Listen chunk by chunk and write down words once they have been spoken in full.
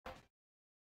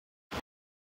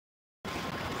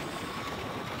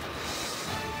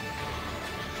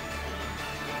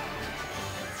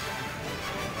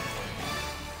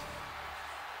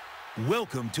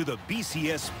Welcome to the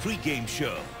BCS pregame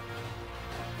show.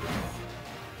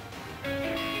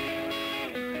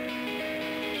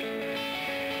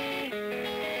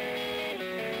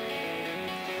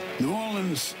 New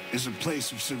Orleans is a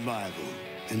place of survival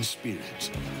and spirit,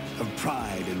 of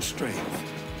pride and strength.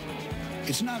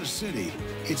 It's not a city,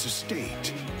 it's a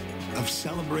state of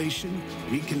celebration,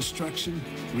 reconstruction,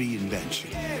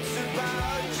 reinvention.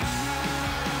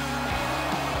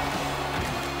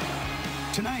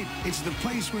 Tonight, it's the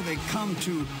place where they come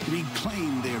to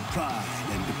reclaim their pride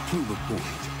and to prove a point.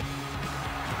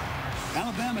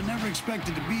 Alabama never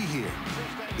expected to be here.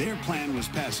 Their plan was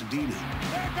Pasadena.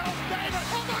 There goes Davis.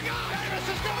 Oh, my God. Davis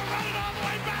is going to run it all the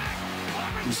way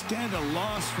back. Instead, a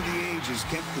loss for the ages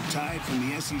kept the Tide from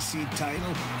the SEC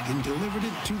title and delivered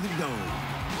it to the Dome.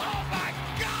 Oh, my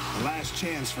God. The last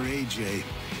chance for A.J.,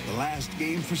 the last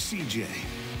game for C.J.,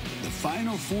 the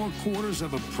final 4 quarters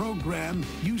of a program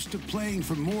used to playing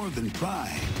for more than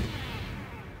pride.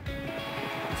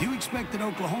 Few expected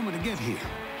Oklahoma to get here.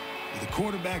 With a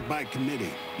quarterback by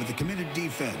committee, with a committed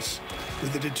defense,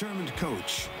 with a determined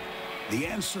coach, the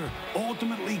answer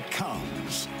ultimately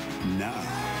comes now.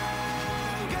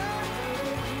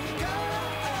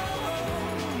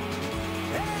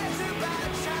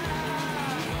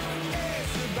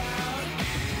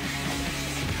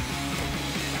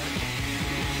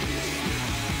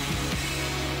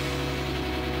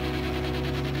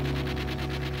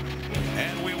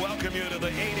 And we welcome you to the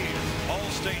 80th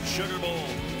All-State Sugar Bowl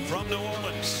from New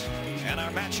Orleans. And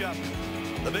our matchup,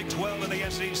 the Big 12 in the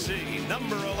SEC,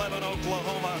 number 11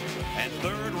 Oklahoma and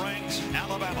 3rd ranked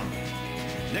Alabama.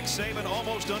 Nick Saban,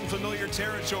 almost unfamiliar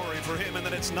territory for him in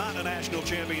that it's not a national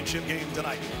championship game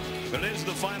tonight. But it is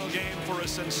the final game for a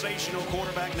sensational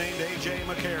quarterback named A.J.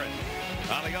 McCarron.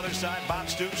 On the other side, Bob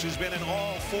Stoops, who's been in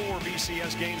all 4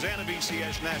 BCS games and a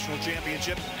BCS national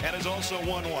championship and has also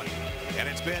won one. And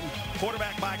it's been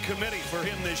quarterback by committee for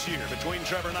him this year between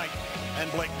Trevor Knight and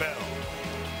Blake Bell.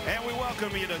 And we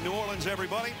welcome you to New Orleans,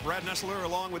 everybody. Brad Nessler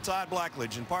along with Todd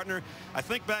Blackledge. And partner, I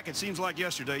think back, it seems like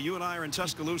yesterday, you and I are in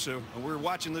Tuscaloosa, and we're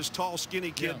watching this tall,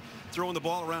 skinny kid throwing the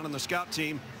ball around in the scout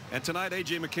team. And tonight,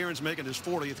 A.J. McCarron's making his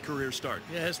 40th career start.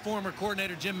 Yeah, his former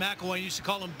coordinator, Jim McElwain, used to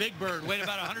call him Big Bird. Weighed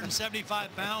about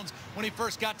 175 pounds when he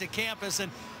first got to campus. And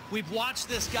we've watched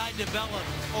this guy develop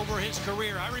over his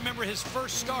career. I remember his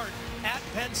first start at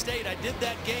Penn State. I did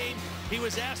that game. He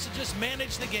was asked to just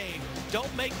manage the game.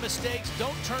 Don't make mistakes.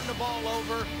 Don't turn the ball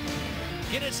over.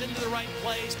 Get us into the right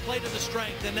place, play to the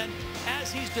strength. And then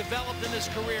as he's developed in his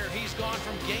career, he's gone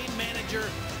from game manager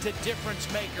to difference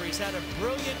maker. He's had a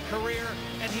brilliant career,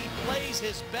 and he plays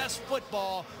his best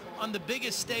football on the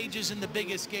biggest stages in the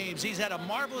biggest games. He's had a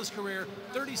marvelous career,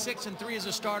 36-3 as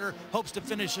a starter, hopes to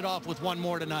finish it off with one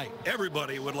more tonight.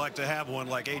 Everybody would like to have one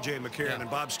like A.J. McCarron, and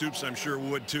Bob Stoops, I'm sure,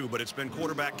 would too, but it's been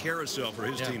quarterback carousel for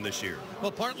his team this year.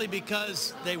 Well, partly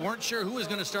because they weren't sure who was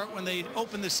going to start when they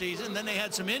opened the season. Then they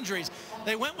had some injuries.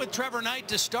 They went with Trevor Knight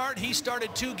to start. He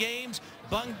started 2 games.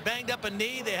 Banged up a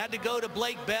knee. They had to go to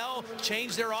Blake Bell,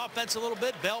 change their offense a little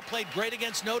bit. Bell played great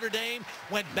against Notre Dame,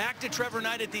 went back to Trevor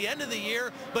Knight at the end of the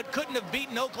year, but couldn't have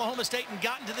beaten Oklahoma State and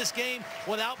gotten to this game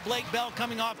without Blake Bell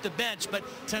coming off the bench. But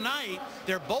tonight,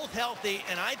 they're both healthy,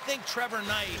 and I think Trevor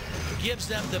Knight gives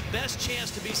them the best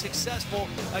chance to be successful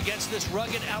against this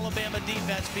rugged Alabama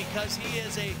defense because he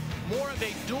is more of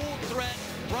a dual threat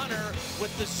runner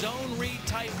with the zone read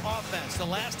type offense. The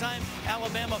last time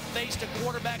Alabama faced a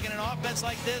quarterback in an offense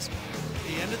like this,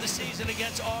 the end of the season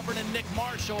against Auburn and Nick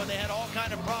Marshall, and they had all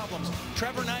kind of problems.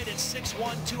 Trevor Knight at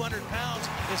 6'1", 200 pounds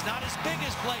is not as big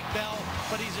as Blake Bell,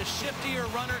 but he's a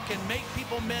shiftier runner, can make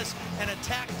people miss and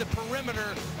attack the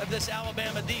perimeter of this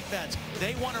Alabama defense.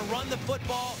 They want to run the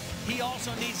football. He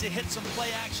also needs to hit some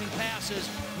play-action passes,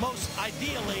 most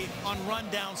ideally on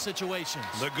run-down situations.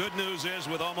 The good news is,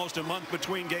 with almost a month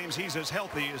between games, he's as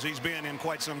healthy as he's been in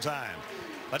quite some time.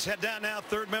 Let's head down now.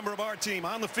 3rd member of our team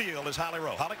on the field is Holly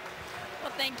Rowe. Holly?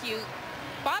 Well, thank you.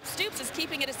 Bob Stoops is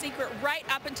keeping it a secret right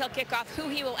up until kickoff who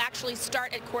he will actually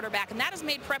start at quarterback, and that has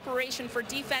made preparation for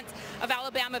defense of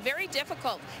Alabama very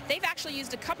difficult. They've actually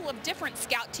used a couple of different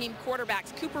scout team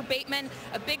quarterbacks. Cooper Bateman,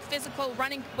 a big physical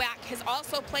running back, has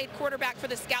also played quarterback for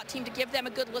the scout team to give them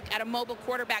a good look at a mobile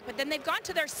quarterback. But then they've gone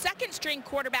to their 2nd string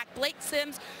quarterback, Blake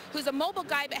Sims, who's a mobile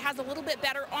guy but has a little bit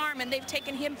better arm, and they've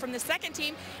taken him from the 2nd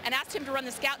team and asked him to run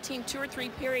the scout team 2 or 3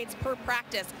 periods per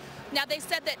practice. Now, they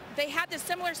said that they had this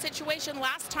similar situation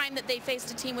last time that they faced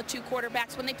a team with two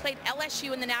quarterbacks when they played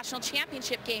LSU in the national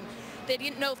championship game. They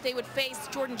didn't know if they would face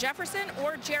Jordan Jefferson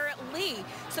or Jarrett Lee.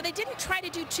 So they didn't try to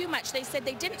do too much. They said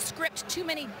they didn't script too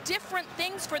many different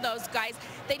things for those guys.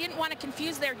 They didn't want to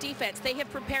confuse their defense. They have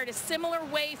prepared a similar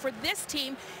way for this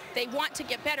team. They want to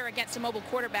get better against a mobile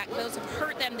quarterback. Those have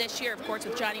hurt them this year, of course,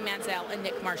 with Johnny Manziel and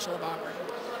Nick Marshall of Auburn.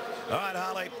 All right,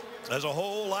 Holly, there's a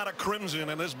whole lot of crimson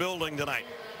in this building tonight.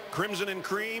 Crimson and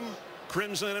cream,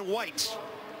 crimson and white.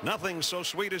 Nothing so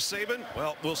sweet as Saban.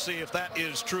 Well, we'll see if that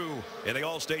is true in the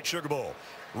All-State Sugar Bowl.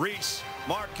 Reese,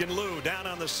 Mark, and Lou down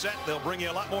on the set. They'll bring you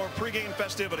a lot more pregame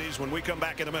festivities when we come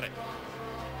back in a minute.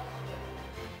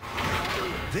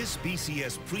 This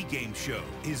BCS pregame show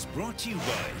is brought to you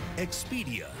by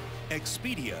Expedia.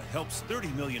 Expedia helps 30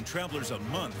 million travelers a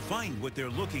month find what they're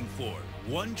looking for,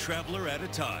 one traveler at a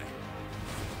time.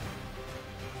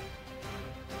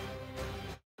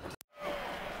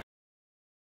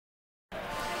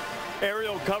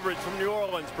 Aerial coverage from New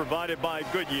Orleans provided by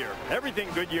Goodyear. Everything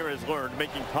Goodyear has learned,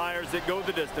 making tires that go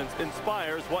the distance,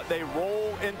 inspires what they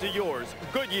roll into yours.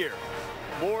 Goodyear,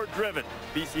 more driven.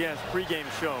 BCS pregame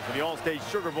show for the All-State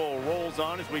Sugar Bowl rolls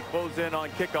on as we close in on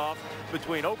kickoff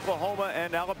between Oklahoma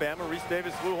and Alabama. Reese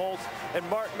Davis, Lou Holtz, and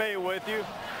Mark May with you.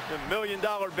 The $1 Million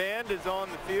Band is on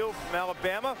the field from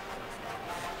Alabama.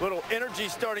 Little energy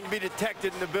starting to be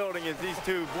detected in the building as these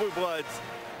two blue bloods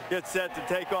get set to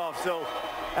take off. So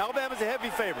Alabama's a heavy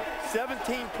favorite,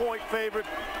 17-point favorite.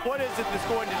 What is it that's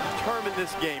going to determine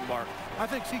this game, Mark? I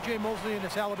think C.J. Mosley and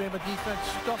this Alabama defense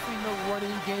stuffing the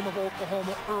running game of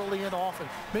Oklahoma early and often,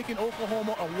 making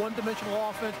Oklahoma a one-dimensional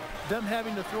offense, them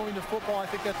having to throwing the football. I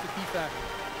think that's the key factor.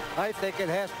 I think it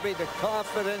has to be the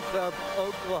confidence of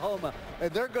Oklahoma.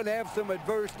 If they're going to have some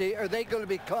adversity, are they going to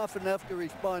be confident enough to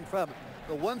respond from it?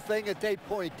 The one thing that they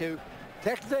point to,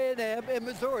 Texas A&M and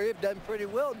Missouri have done pretty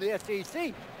well in the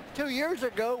SEC. 2 years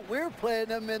ago, we were playing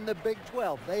them in the Big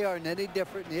 12. They aren't any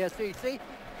different in the SEC.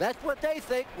 That's what they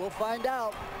think. We'll find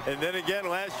out. And then again,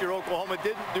 last year, Oklahoma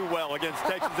didn't do well against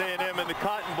Texas A&M in the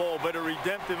Cotton Bowl, but a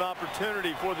redemptive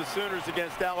opportunity for the Sooners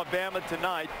against Alabama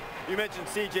tonight. You mentioned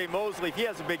C.J. Mosley. If he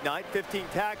has a big night, 15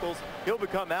 tackles, he'll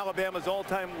become Alabama's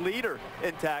all-time leader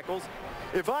in tackles.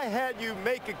 If I had you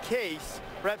make a case,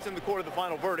 perhaps in the court of the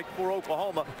final verdict, for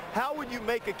Oklahoma, how would you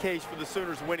make a case for the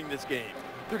Sooners winning this game?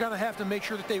 They're going to have to make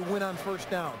sure that they win on first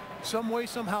down. Some way,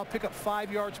 somehow pick up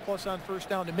 5 yards plus on first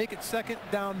down to make it second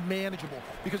down manageable.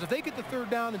 Because if they get the third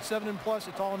down and 7 and plus,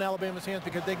 it's all in Alabama's hands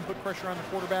because they can put pressure on the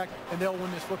quarterback and they'll win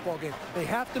this football game. They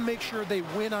have to make sure they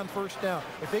win on first down.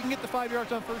 If they can get the 5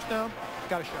 yards on first down,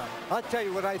 got a shot. I'll tell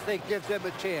you what I think gives them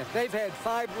a chance. They've had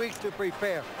 5 weeks to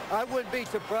prepare. I wouldn't be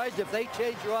surprised if they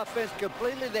changed their offense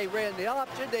completely. They ran the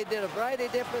option. They did a variety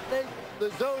of different things. The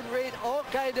zone read, all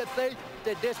kinds of things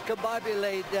that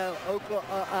discombobulate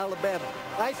Alabama.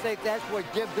 I think that's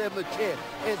what gives them a chance.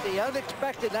 Is the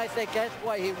unexpected, I think that's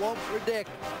why he won't predict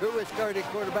who his starting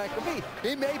quarterback will be.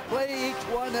 He may play each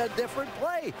one a different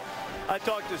play. I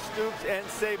talked to Stoops and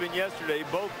Saban yesterday.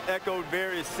 Both echoed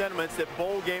various sentiments that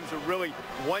bowl games are really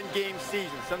one-game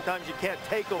season. Sometimes you can't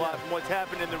take a lot from what's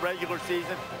happened in the regular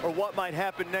season or what might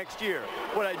happen next year.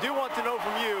 What I do want to know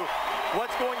from you,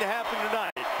 what's going to happen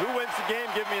tonight? Who wins the game?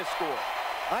 Give me a score.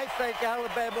 I think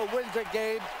Alabama wins the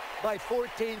game by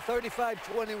 14,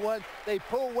 35-21. They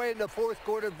pull away in the fourth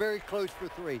quarter, very close for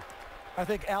 3. I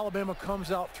think Alabama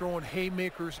comes out throwing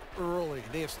haymakers early.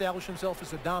 They establish themselves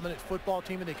as a dominant football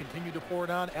team, and they continue to pour it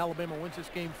on. Alabama wins this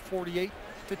game 48-10.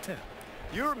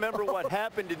 You remember what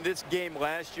happened in this game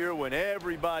last year when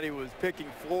everybody was picking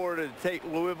Florida to take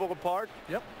Louisville apart?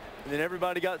 Yep. And then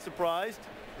everybody got surprised?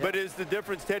 But is the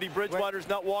difference Teddy Bridgewater's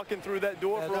not walking through that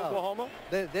door for Oklahoma?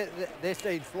 This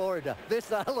ain't Florida.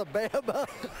 This Alabama,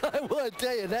 I want to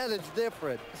tell you, that is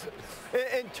different.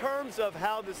 In terms of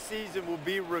how the season will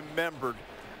be remembered,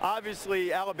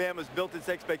 obviously Alabama's built its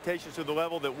expectations to the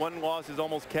level that one loss is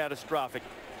almost catastrophic.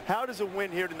 How does a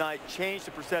win here tonight change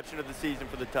the perception of the season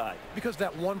for the Tide? Because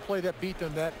that one play that beat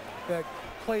them, that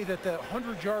play, that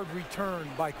 100-yard return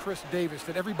by Chris Davis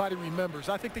that everybody remembers,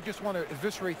 I think they just want to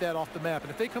eviscerate that off the map.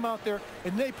 And if they come out there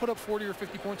and they put up 40 or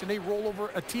 50 points and they roll over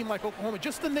a team like Oklahoma,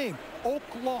 just the name,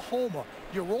 Oklahoma,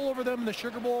 you roll over them in the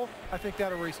Sugar Bowl, I think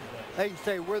that erases that. They can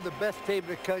say we're the best team in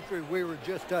the country, we were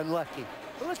just unlucky.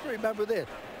 But let's remember this,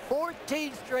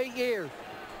 14 straight years,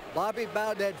 Bobby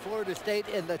Bowden had Florida State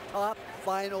in the top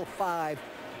Final 5.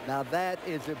 Now that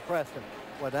is impressive.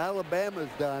 What Alabama's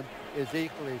done is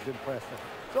equally as impressive.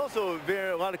 It's also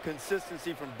a lot of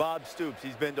consistency from Bob Stoops.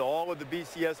 He's been to all of the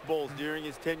BCS Bowls during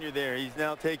his tenure there. He's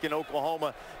now taken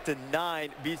Oklahoma to 9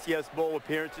 BCS Bowl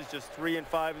appearances, just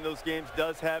 3-5 in those games.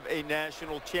 Does have a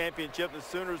national championship. The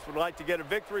Sooners would like to get a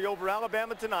victory over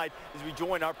Alabama tonight as we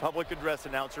join our public address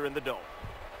announcer in the Dome.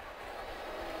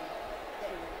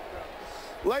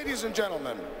 Ladies and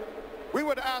gentlemen, we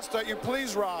would ask that you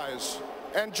please rise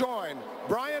and join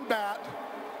Brian Batt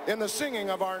in the singing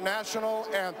of our national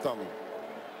anthem.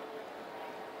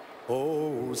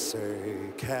 Oh,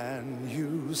 say, can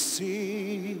you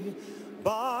see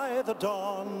by the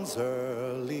dawn's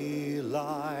early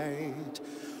light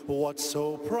what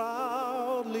so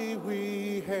proudly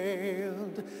we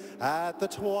hailed at the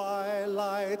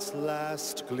twilight's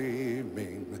last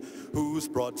gleaming, whose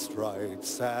broad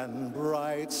stripes and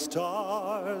bright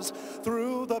stars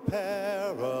through the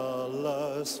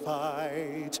perilous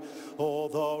fight o'er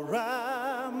the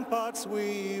ramparts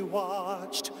we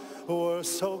watched were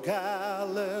so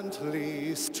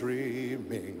gallantly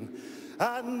streaming,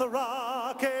 and the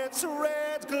rockets'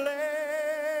 red glared,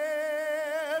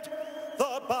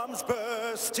 the bombs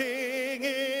bursting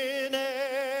in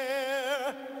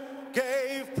air,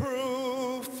 gave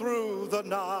proof through the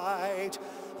night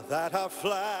that our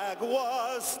flag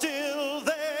was still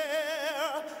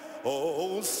there.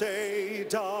 Oh, say,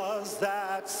 does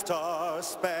that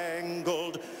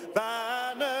star-spangled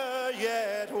banner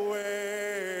yet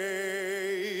wave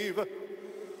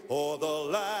o'er the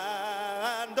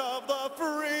land of the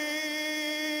free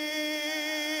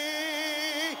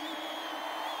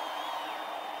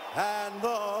and the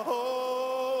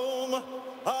home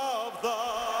of the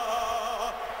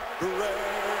brave?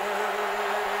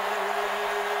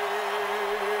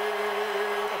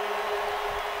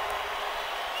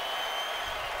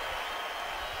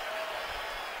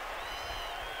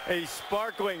 A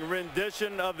sparkling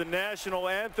rendition of the national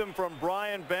anthem from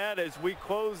Brian Batt as we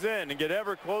close in and get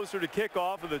ever closer to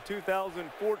kickoff of the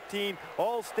 2014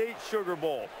 All-State Sugar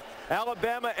Bowl.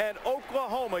 Alabama and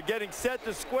Oklahoma getting set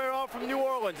to square off from New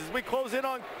Orleans as we close in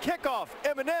on kickoff.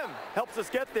 Eminem helps us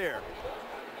get there.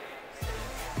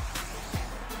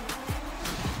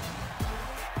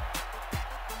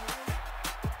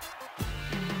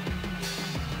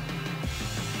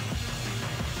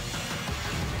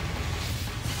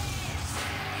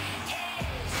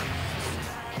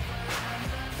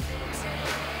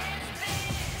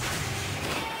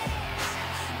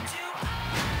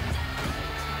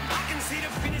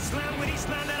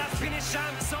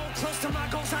 I'm so close to my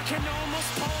goals, I can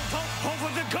almost pole over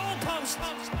the goalpost.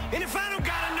 And if I don't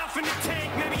got enough in the tank,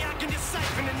 maybe I can just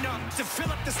siphon enough to fill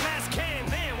up this last can.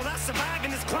 Man, will I survive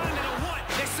in this climate or what?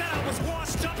 They said I was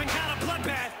washed up and got a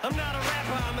bloodbath. I'm not a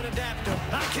rapper, I'm an adapter.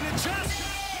 I can adjust.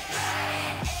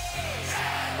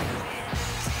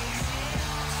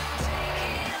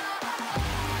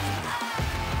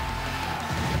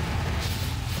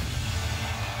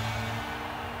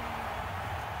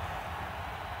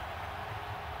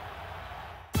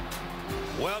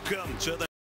 Welcome to the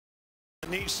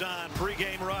Nissan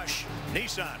pregame rush.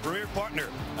 Nissan, premier partner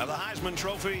of the Heisman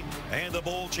Trophy and the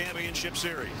Bowl Championship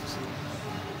Series.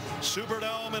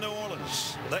 Superdome in New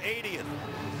Orleans, the 80th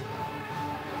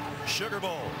Sugar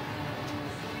Bowl,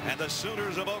 and the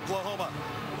Sooners of Oklahoma,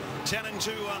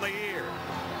 10-2 on the year,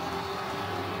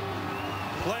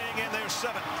 playing in their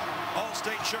 7th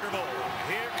All-State Sugar Bowl.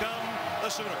 Here come the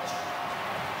Sooners.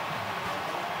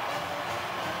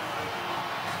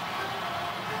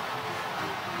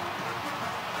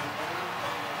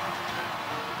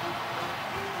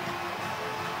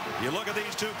 You look at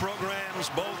these two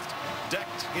programs, both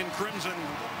decked in crimson.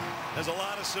 There's a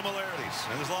lot of similarities,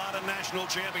 and there's a lot of national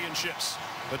championships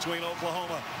between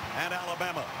Oklahoma and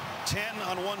Alabama. 10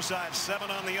 on one side,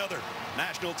 7 on the other.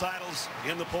 National titles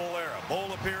in the Bowl era. Bowl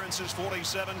appearances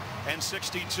 47 and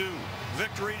 62.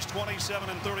 Victories 27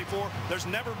 and 34. There's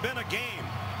never been a game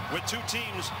with two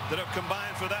teams that have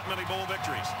combined for that many bowl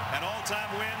victories. And all-time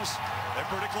wins, they're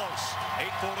pretty close.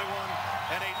 841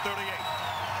 and 838.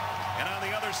 And on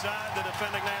the other side, the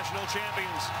defending national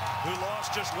champions who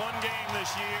lost just one game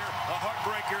this year, a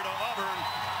heartbreaker to Auburn.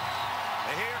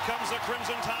 And here comes the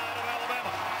Crimson Tide of Alabama.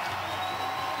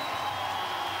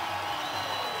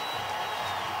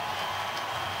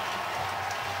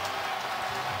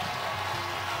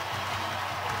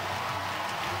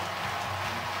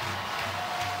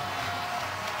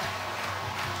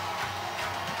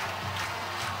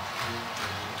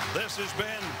 This has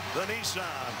been the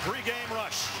Nissan pregame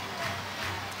rush.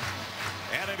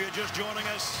 And if you're just joining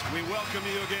us, we welcome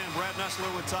you again. Brad Nessler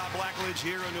with Todd Blackledge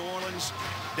here in New Orleans.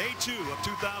 Day 2 of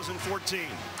 2014.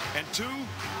 And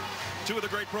two Two of the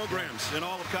great programs in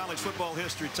all of college football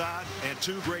history, Todd, and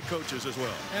two great coaches as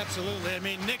well. Absolutely. I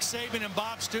mean, Nick Saban and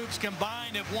Bob Stoops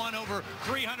combined have won over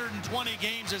 320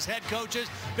 games as head coaches.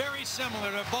 Very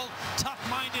similar. They're both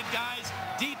tough-minded guys,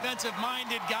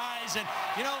 defensive-minded guys. And,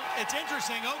 you know, it's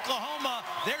interesting. Oklahoma,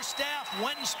 their staff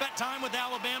went and spent time with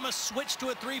Alabama, switched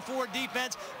to a 3-4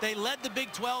 defense. They led the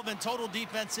Big 12 in total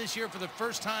defense this year for the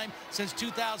first time since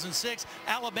 2006.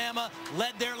 Alabama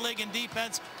led their league in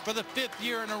defense for the 5th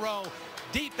year in a row.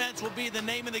 Defense will be the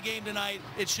name of the game tonight.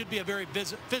 It should be a very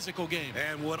physical game.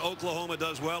 And what Oklahoma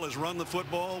does well is run the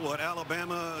football. What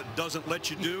Alabama doesn't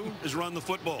let you do is run the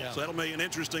football. Yeah. So that'll be an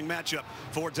interesting matchup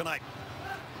for tonight.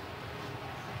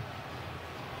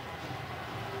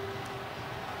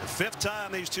 The 5th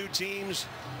time these two teams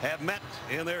have met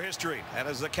in their history. And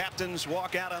as the captains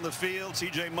walk out on the field,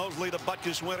 C.J. Mosley, the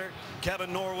Butkus winner,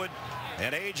 Kevin Norwood,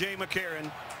 and A.J.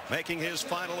 McCarron making his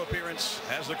final appearance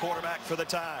as the quarterback for the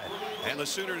Tide. And the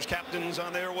Sooners captains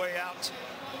on their way out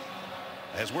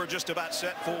as we're just about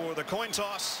set for the coin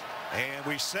toss. And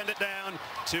we send it down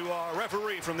to our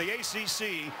referee from the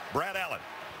ACC, Brad Allen.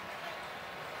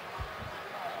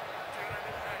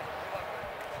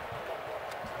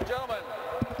 Gentlemen,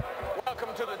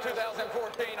 welcome to the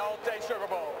 2014 All-State Sugar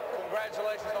Bowl.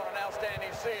 Congratulations on an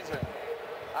outstanding season.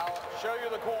 I'll show you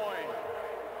the coin.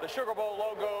 The Sugar Bowl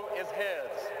logo is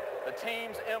heads. The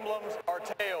team's emblems are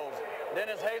tails.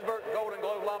 Dennis Haysbert, Golden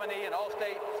Globe nominee and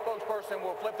All-State spokesperson,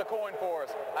 will flip the coin for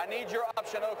us. I need your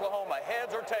option, Oklahoma.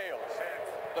 Heads or tails? Heads.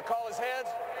 The call is heads.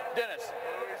 Dennis.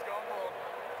 He's going for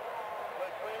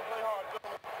play hard.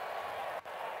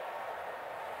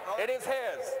 It is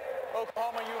heads.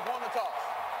 Oklahoma, you've won the toss.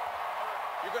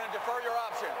 You're going to defer your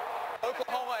option.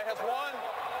 Oklahoma has won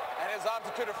and has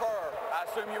opted to defer. I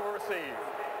assume you will receive.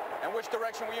 And which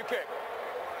direction will you kick?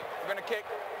 We're going to kick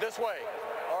this way.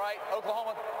 All right,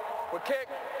 Oklahoma will kick.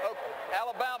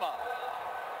 Alabama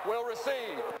will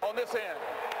receive on this end.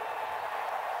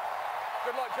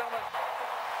 Good luck, gentlemen.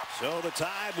 So the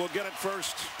Tide will get it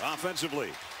first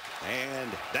offensively. And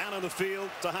down on the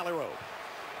field to Holly Rowe.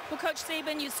 Well, Coach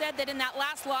Saban, you said that in that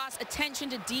last loss, attention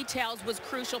to details was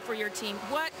crucial for your team.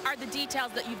 What are the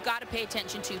details that you've got to pay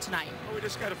attention to tonight? Well, we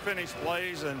just got to finish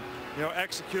plays and, you know,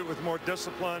 execute with more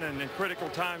discipline. And in critical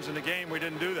times in the game, we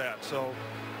didn't do that. So,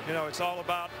 you know, it's all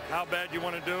about how bad you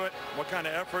want to do it, what kind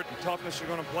of effort and toughness you're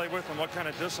going to play with, and what kind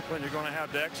of discipline you're going to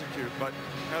have to execute. But,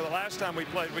 you know, the last time we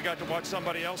played, we got to watch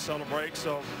somebody else celebrate.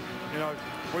 So, you know,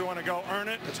 we want to go earn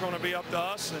it. It's going to be up to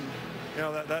us. And, you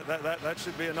know, that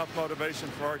should be enough motivation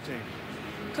for our team.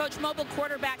 Coach, mobile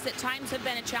quarterbacks at times have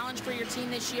been a challenge for your team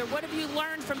this year. What have you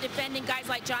learned from defending guys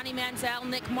like Johnny Manziel,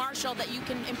 Nick Marshall, that you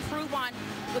can improve on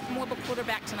with mobile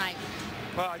quarterback tonight?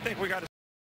 Well, I think we got to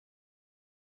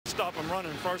stop them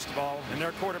running, first of all, and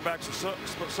their quarterbacks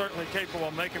are certainly capable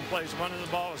of making plays running the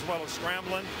ball as well as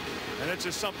scrambling. And it's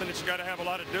just something that you got to have a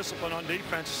lot of discipline on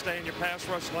defense to stay in your pass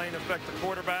rush lane, affect the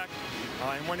quarterback.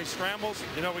 And when he scrambles,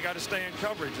 you know, we got to stay in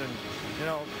coverage. And, you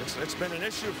know, it's been an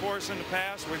issue for us in the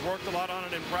past. We've worked a lot on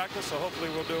it in practice, so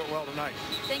hopefully we'll do it well tonight.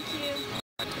 Thank you.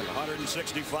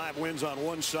 165 wins on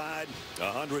one side,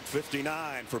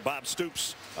 159 for Bob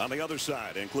Stoops on the other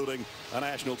side, including a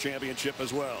national championship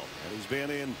as well. And he's been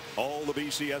in all the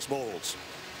BCS bowls.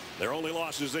 Their only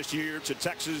losses this year to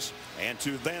Texas and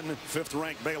to then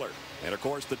 5th-ranked Baylor. And, of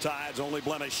course, the Tide's only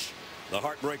blemish, the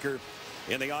heartbreaker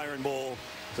in the Iron Bowl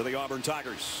to the Auburn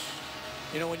Tigers.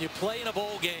 You know, when you play in a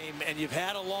bowl game and you've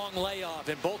had a long layoff,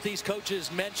 and both these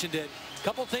coaches mentioned it, a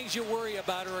couple things you worry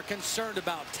about or are concerned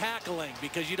about: tackling,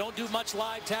 because you don't do much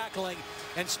live tackling,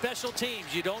 and special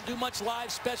teams. You don't do much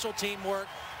live special team work.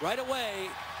 Right away,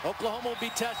 Oklahoma will be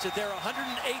tested. They're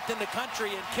 108th in the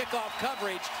country in kickoff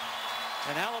coverage,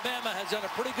 and Alabama has done a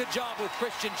pretty good job with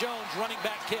Christian Jones running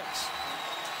back kicks.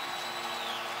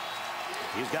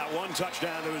 He's got one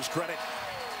touchdown to his credit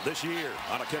this year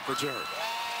on a kick return.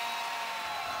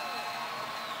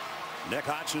 Nick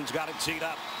Hodgson's got it teed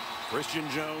up. Christian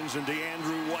Jones and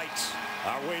DeAndrew White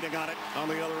are waiting on it on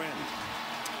the other end.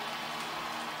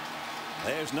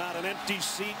 There's not an empty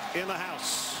seat in the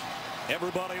house.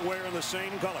 Everybody wearing the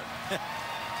same color.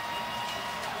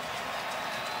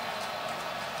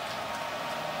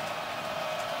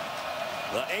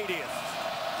 The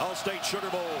 80th All-State Sugar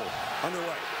Bowl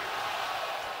underway.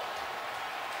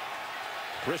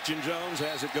 Christian Jones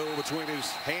has it go between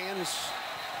his hands,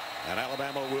 and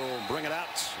Alabama will bring it out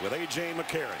with A.J.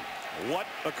 McCarron. What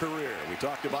a career. We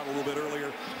talked about a little bit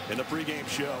earlier in the pregame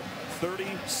show.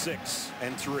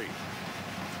 36-3.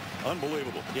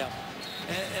 Unbelievable. Yeah.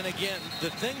 And again,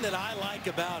 the thing that I like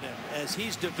about him, as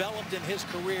he's developed in his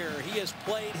career, he has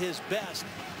played his best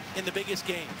in the biggest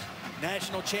games.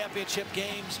 national championship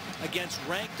games against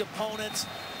ranked opponents.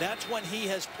 That's when he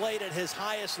has played at his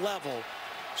highest level.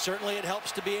 Certainly it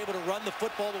helps to be able to run the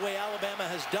football the way Alabama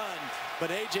has done,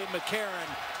 but A.J. McCarron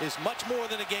is much more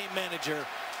than a game manager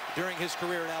during his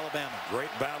career at Alabama. Great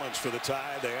balance for the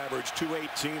Tide. They averaged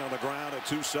 218 on the ground and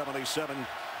 277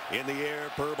 in the air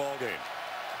per ball game.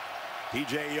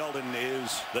 T.J. Yeldon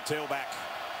is the tailback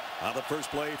on the first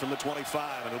play from the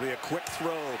 25, and it'll be a quick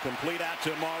throw complete out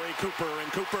to Amari Cooper,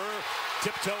 and Cooper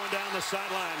tiptoeing down the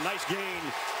sideline. Nice gain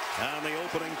on the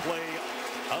opening play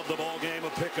of the ball game, a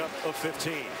pickup of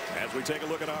 15. As we take a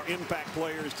look at our impact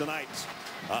players tonight.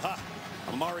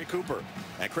 Amari Cooper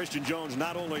and Christian Jones,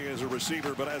 not only as a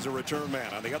receiver but as a return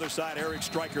man. On the other side, Eric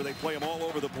Stryker. They play him all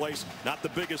over the place. Not the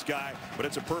biggest guy, but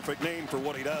it's a perfect name for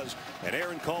what he does. And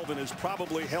Aaron Colvin is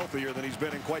probably healthier than he's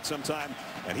been in quite some time,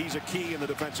 and he's a key in the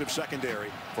defensive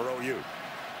secondary for OU.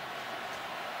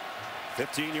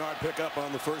 15-yard pickup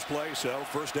on the first play, so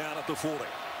first down at the 40.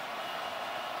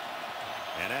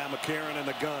 And now McCarron in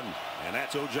the gun, and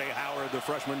that's O.J. Howard, the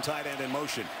freshman tight end, in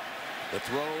motion. The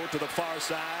throw to the far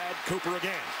side. Cooper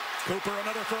again. Cooper,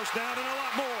 another first down and a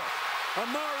lot more.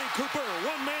 Amari Cooper,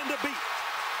 one man to beat.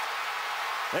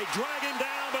 They drag him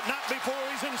down, but not before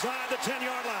he's inside the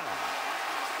 10-yard line.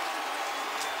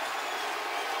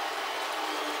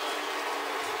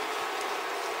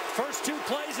 First two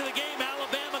plays of the game,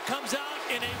 Alabama comes out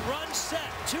in a run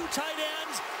set. Two tight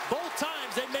ends. Both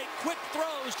times they make quick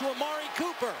throws to Amari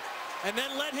Cooper and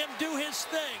then let him do his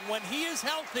thing. When he is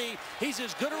healthy, he's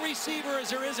as good a receiver as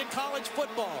there is in college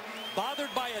football.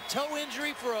 Bothered by a toe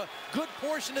injury for a good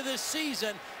portion of this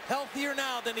season. Healthier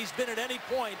now than he's been at any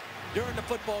point during the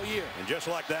football year. And just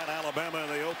like that, Alabama in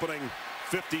the opening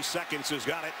 50 seconds has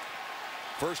got it.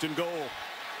 First and goal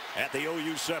at the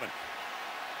OU 7.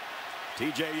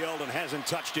 T.J. Yeldon hasn't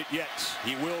touched it yet.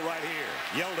 He will right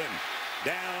here. Yeldon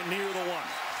down near the 1.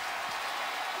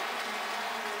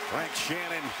 Frank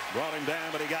Shannon brought him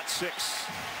down, but he got 6.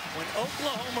 When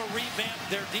Oklahoma revamped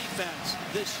their defense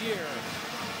this year,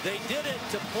 they did it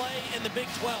to play in the Big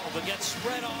 12 against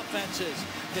spread offenses.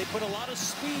 They put a lot of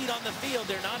speed on the field.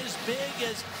 They're not as big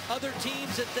as other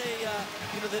teams that they,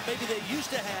 that maybe they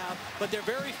used to have, but they're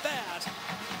very fast.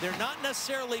 They're not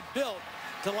necessarily built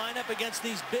to line up against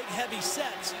these big, heavy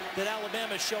sets that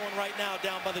Alabama is showing right now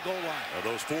down by the goal line.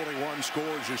 Those 41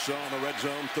 scores you saw in the red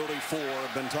zone, 34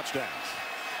 have been touchdowns.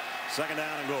 Second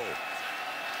down and goal.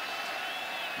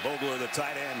 Vogler, the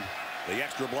tight end, the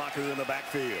extra blocker in the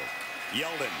backfield.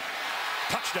 Yeldon,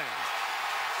 touchdown.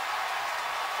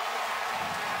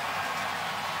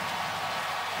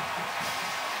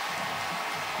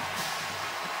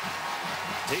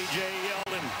 T.J.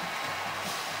 Yeldon,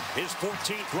 his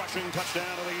 14th rushing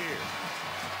touchdown of the year.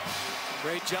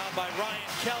 Great job by Ryan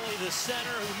Kelly, the center,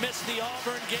 who missed the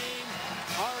Auburn game.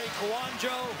 Ari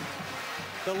Kwanjo,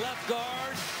 the left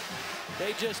guard.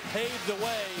 They just paved the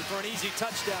way for an easy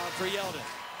touchdown for Yeldon.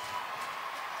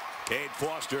 Cade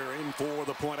Foster in for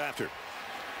the point after.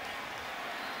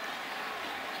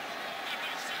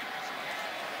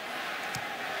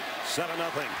 Seven 0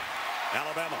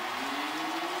 Alabama.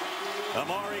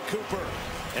 Amari Cooper,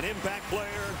 an impact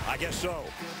player? I guess so.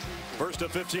 First a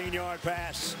 15-yard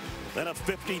pass, then a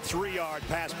 53-yard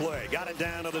pass play. Got it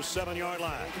down to the 7-yard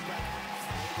line.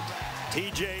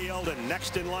 T.J. Yeldon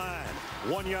next in line.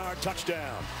 1-yard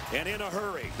touchdown. And in a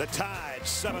hurry, the Tide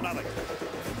 7-0.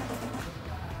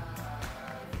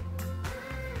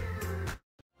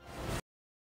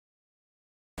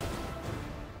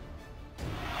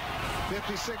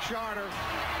 '56-yarder.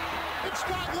 It's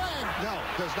got leg. No,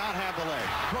 does not have the leg.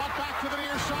 Brought back to the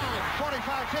near side.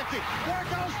 45-50. There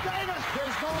goes Davis.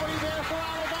 There's nobody there for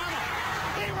Alabama.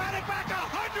 He ran it back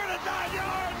 109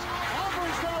 yards.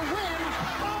 Auburn's going to win.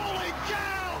 Holy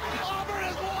cow! Auburn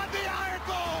has won the Iron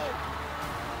Bowl.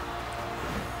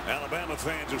 Alabama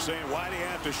fans are saying, why do you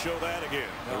have to show that again?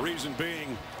 The reason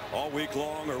being, all week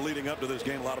long or leading up to this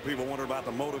game, a lot of people wonder about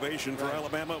the motivation for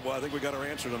Alabama. Well, I think we got our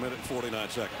answer in a minute and 49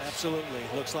 seconds. Absolutely.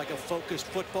 Looks like a focused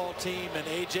football team, and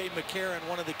A.J. McCarron,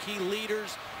 one of the key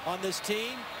leaders on this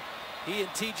team. He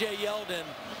and T.J. Yeldon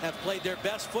have played their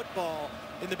best football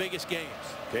in the biggest games.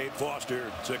 Cade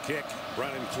Foster to kick,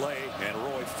 Brennan Clay and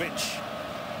Roy Finch,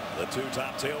 the two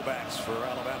top tailbacks for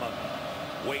Alabama,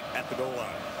 wait at the goal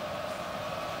line.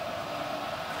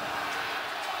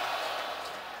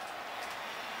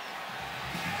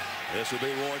 This will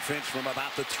be Roy Finch from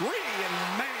about the 3,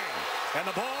 and man, and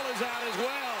the ball is out as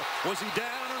well. Was he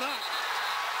down or not?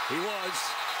 He was.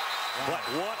 Wow. But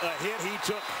what a hit he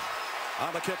took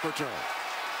on the kick return.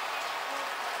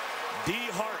 D.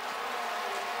 Hart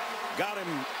got him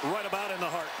right about in the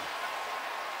heart.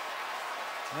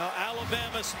 Now Alabama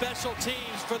Alabama special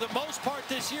teams, for the most part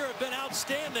this year, have been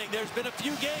outstanding. There's been a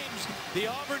few games, the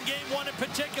Auburn game one in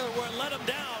particular, where it let them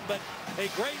down, but a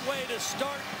great way to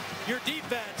start your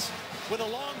defense with a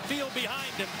long field behind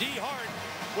him. D. Hart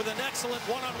with an excellent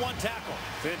one-on-one tackle.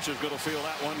 Finch is going to feel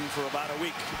that one for about a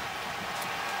week.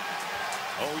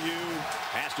 OU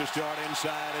has to start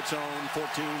inside its own 14,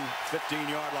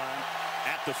 15-yard line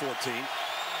at the 14.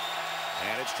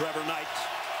 And it's Trevor Knight,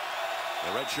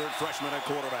 the redshirt freshman at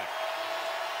quarterback,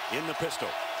 in the pistol.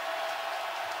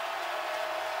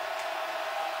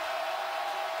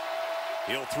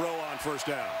 He'll throw on first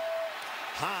down.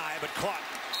 High, but caught.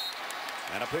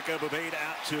 And a pickup of 8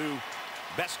 out to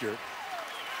Bester.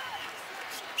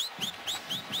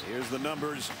 Here's the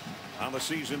numbers on the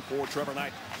season for Trevor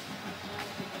Knight.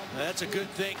 That's a good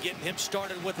thing, getting him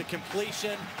started with a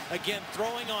completion. Again,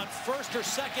 throwing on first or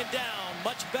second down,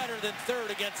 much better than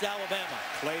third against Alabama.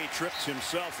 Clay trips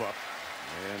himself up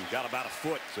and got about a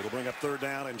foot, so it'll bring up third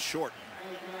down and short.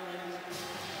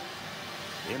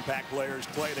 Impact players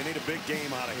play. They need a big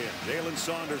game out of him. Jalen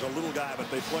Saunders, a little guy, but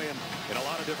they play him in a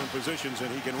lot of different positions, and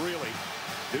he can really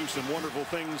do some wonderful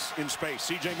things in space.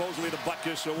 C.J. Mosley, the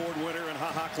Butkus Award winner, and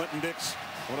Clinton Dix,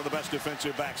 one of the best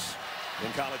defensive backs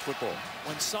in college football.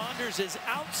 When Saunders is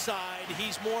outside,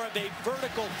 he's more of a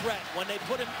vertical threat. When they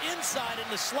put him inside in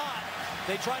the slot,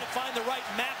 they try to find the right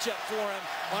matchup for him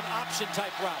on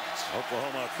option-type routes.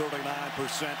 Oklahoma,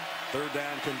 39% third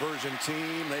down conversion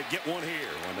team. They get one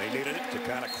here when they needed it to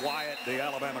kind of quiet the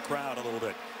Alabama crowd a little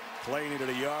bit. Clay needed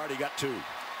a yard. He got 2.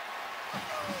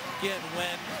 Again,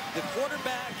 when the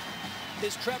quarterback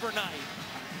is Trevor Knight,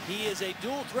 he is a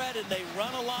dual threat, and they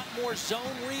run a lot more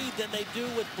zone read than they do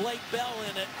with Blake Bell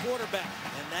in at quarterback.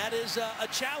 And that is a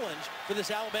challenge for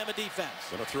this Alabama defense.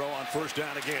 Going to throw on first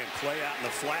down again. Clay out in the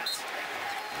flat.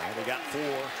 And they got 4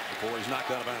 before he's knocked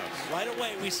out of bounds. Right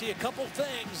away, we see a couple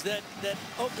things that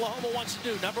Oklahoma wants to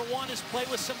do. Number one is play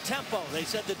with some tempo. They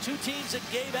said the 2 teams that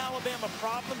gave Alabama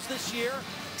problems this year,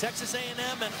 Texas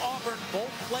A&M and Auburn,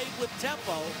 both played with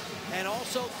tempo and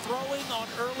also throwing on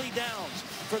early downs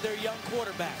for their young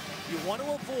quarterback. You want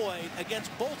to avoid,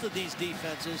 against both of these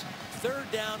defenses, third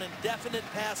down and definite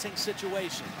passing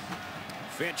situation.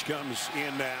 Finch comes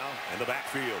in now in the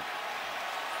backfield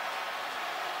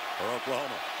for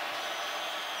Oklahoma.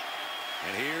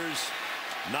 And here's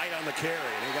Knight on the carry,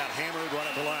 and he got hammered right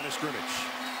at the line of scrimmage.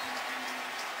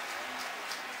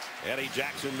 Eddie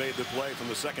Jackson made the play from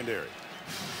the secondary.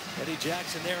 Eddie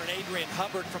Jackson there, and Adrian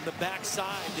Hubbard from the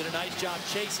backside did a nice job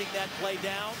chasing that play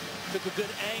down. Took a good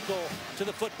angle to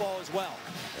the football as well.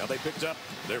 Now they picked up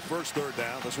their first third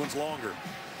down. This one's longer.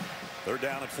 Third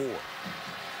down at 4.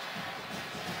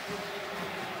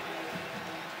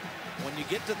 When you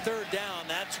get to third down,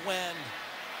 that's when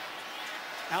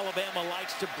Alabama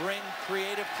likes to bring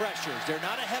creative pressures. They're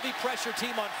not a heavy pressure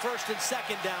team on first and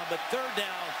second down, but third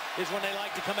down is when they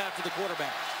like to come after the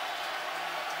quarterback.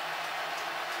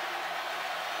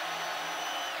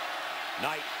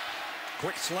 Knight,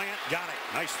 quick slant, got it.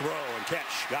 Nice throw and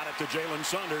catch. Got it to Jalen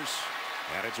Saunders.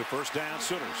 And it's a first down,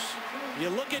 Sooners. You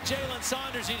look at Jalen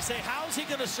Saunders and you say, how's he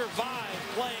going to survive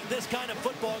playing this kind of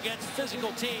football against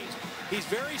physical teams? He's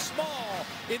very small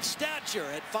in stature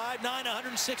at 5'9",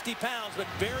 160 pounds, but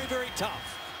very, very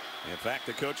tough. In fact,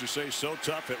 the coaches say so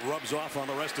tough it rubs off on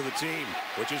the rest of the team,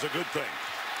 which is a good thing.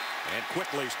 And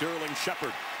quickly, Sterling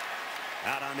Shepard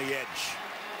out on the edge.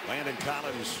 Landon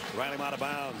Collins ran him out of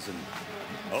bounds, and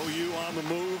OU on the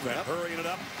move and hurrying it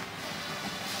up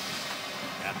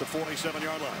at the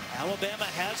 47-yard line. Alabama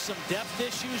has some depth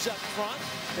issues up front.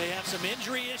 They have some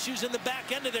injury issues in the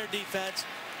back end of their defense.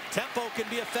 Tempo can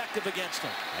be effective against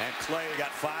them. And Clay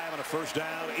got 5 on a first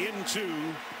down into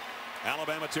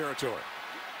Alabama territory.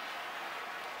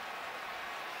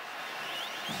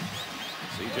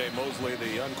 C.J. Mosley,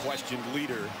 the unquestioned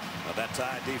leader of that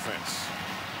Tide defense.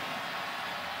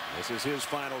 This is his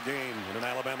final game in an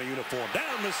Alabama uniform.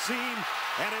 Down the seam,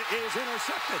 and it is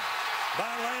intercepted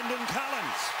by Landon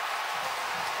Collins.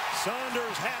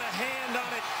 Saunders had a hand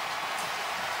on it,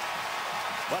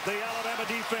 but the Alabama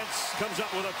defense comes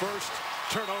up with a first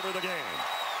turnover of the game.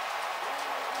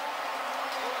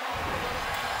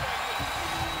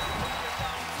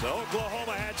 So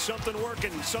Oklahoma had something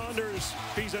working. Saunders,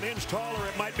 if he's an inch taller,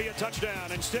 it might be a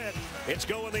touchdown. Instead, it's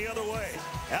going the other way.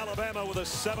 Alabama with a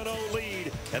 7-0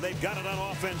 lead, and they've got it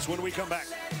on offense when we come back.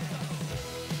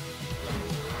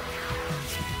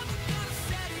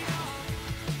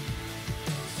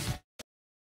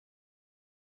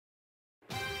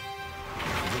 The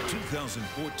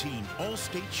 2014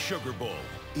 All-State Sugar Bowl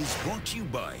is brought to you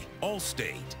by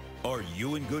Allstate. Are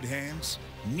you in good hands?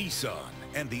 Nissan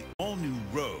and the all-new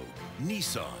Rogue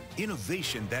Nissan,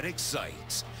 innovation that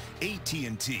excites.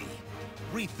 AT&T,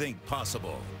 rethink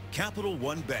possible. Capital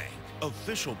One Bank,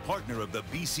 official partner of the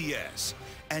BCS.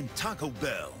 And Taco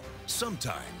Bell,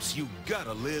 sometimes you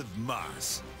gotta live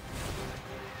más.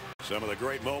 Some of the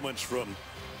great moments from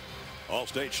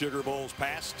All-State Sugar Bowls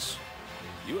pasts.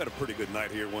 You had a pretty good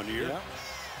night here one year. Yeah.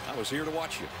 I was here to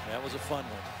watch you. That was a fun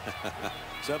one.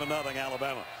 7-0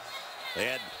 Alabama. They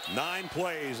had 9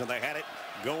 plays and they had it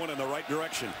going in the right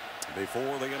direction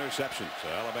before the interception. So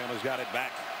Alabama's got it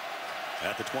back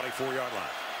at the 24-yard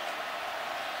line.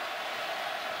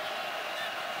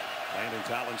 Landon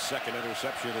Collins' second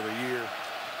interception of the year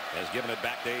has given it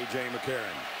back to A.J.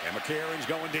 McCarron. And McCarron's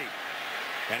going deep.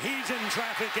 And he's in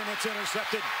traffic and it's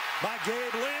intercepted by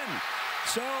Gabe Lynn.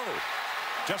 So,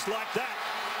 just like that,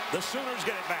 the Sooners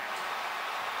get it back.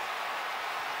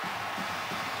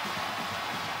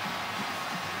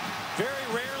 Very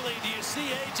rarely do you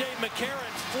see A.J.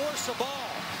 McCarron force a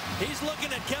ball. He's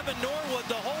looking at Kevin Norwood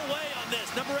the whole way on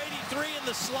this. Number 83 in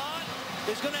the slot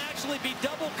is going to actually be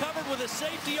double covered with a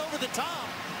safety over the top.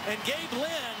 And Gabe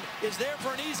Lynn is there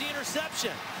for an easy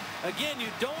interception. Again, you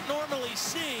don't normally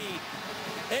see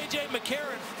A.J.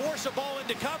 McCarron force a ball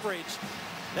into coverage.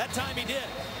 That time he did.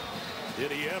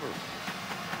 Did he ever?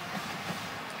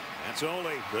 That's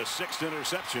only the 6th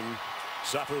interception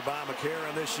suffered by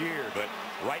McCarron this year, but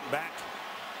right back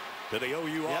to the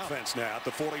OU offense now at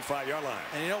the 45-yard line.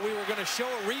 And you know, we were going to show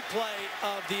a replay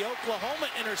of the Oklahoma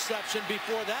interception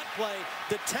before that play.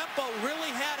 The tempo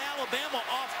really had Alabama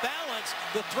off balance.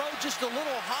 The throw just a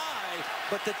little high,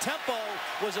 but the tempo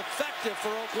was effective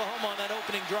for Oklahoma on that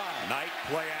opening drive. Night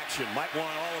play action. Might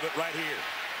want all of it right here.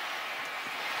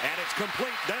 And it's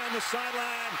complete down the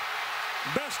sideline.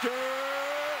 Bester.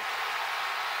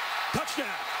 Touchdown.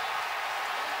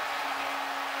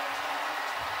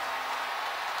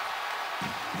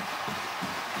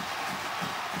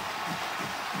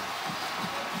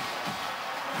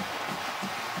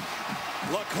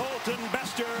 LaColton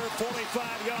Bester,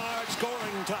 45-yard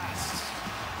scoring toss.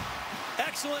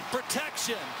 Excellent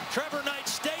protection. Trevor Knight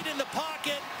stayed in the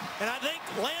pocket, and I think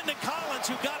Landon Collins,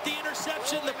 who got the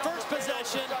interception the first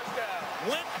possession,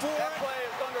 went for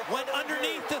it, went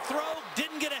underneath the throw,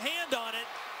 didn't get a hand on it,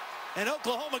 and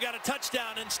Oklahoma got a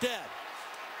touchdown instead.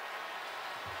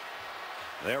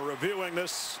 They're reviewing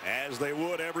this as they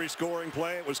would every scoring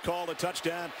play. It was called a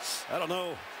touchdown. I don't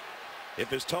know if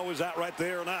his toe is out right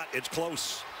there or not. It's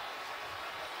close.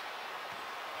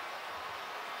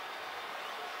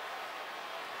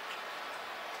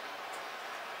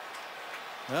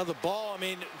 Well, the ball, I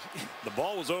mean, the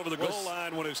ball was over the goal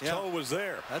line when his toe was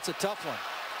there. That's a tough one.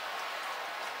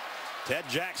 Ted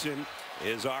Jackson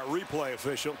is our replay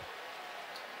official.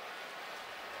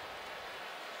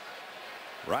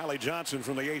 Riley Johnson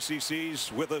from the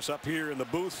ACC's with us up here in the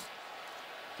booth.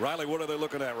 Riley, what are they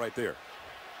looking at right there?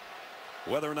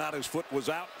 Whether or not his foot was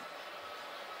out?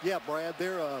 Yeah, Brad,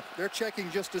 they're checking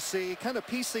just to see, kind of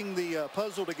piecing the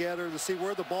puzzle together to see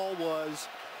where the ball was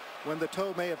when the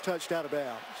toe may have touched out of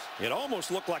bounds. It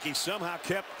almost looked like he somehow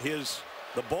kept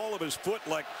the ball of his foot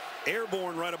like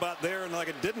airborne right about there and like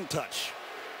it didn't touch.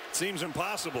 It seems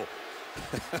impossible.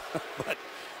 But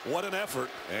what an effort,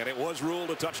 and it was ruled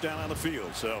a touchdown on the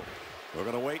field. So we're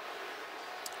going to wait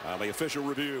on the official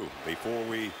review before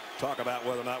we talk about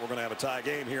whether or not we're going to have a tie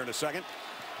game here in a second.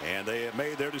 And they have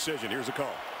made their decision. Here's the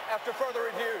call. After further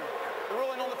review, the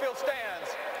ruling on the field stands.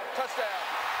 Touchdown.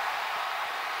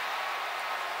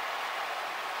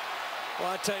 Well,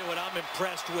 I'll tell you what I'm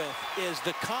impressed with is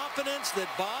the confidence that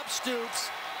Bob Stoops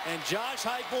and Josh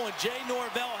Heupel and Jay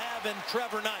Norvell have in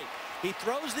Trevor Knight. He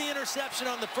throws the interception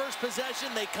on the first possession.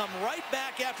 They come right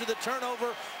back after the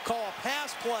turnover, call a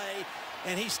pass play,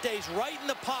 and he stays right in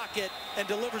the pocket and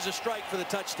delivers a strike for the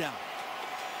touchdown.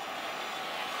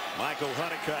 Michael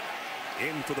Honeycutt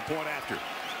in for the point after.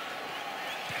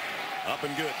 Up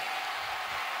and good.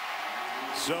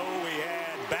 So we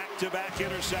had back-to-back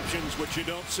interceptions, which you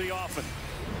don't see often.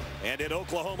 And did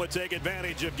Oklahoma take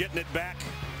advantage of getting it back?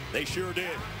 They sure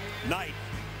did. Knight,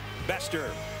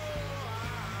 Bester,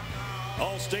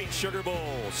 All-State Sugar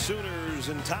Bowl, Sooners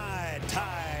and Tide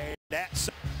tied at.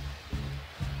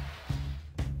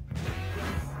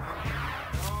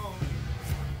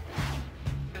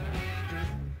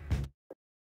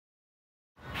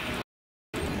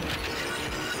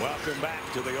 Welcome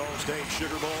back to the All-State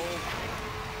Sugar Bowl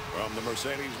from the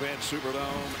Mercedes-Benz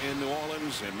Superdome in New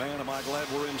Orleans. And man, am I glad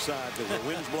we're inside because the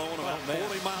wind's blowing about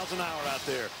 40 miles an hour out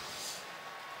there.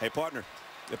 Hey, partner,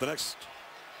 if the next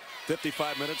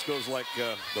 55 minutes goes like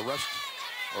the rest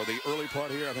or the early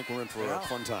part here, I think we're in for a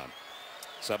fun time.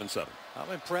 7-7. I'm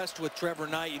impressed with Trevor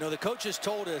Knight. You know, the coaches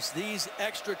told us these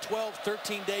extra 12,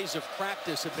 13 days of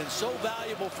practice have been so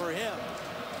valuable for him.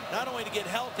 Not only to get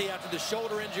healthy after the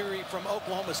shoulder injury from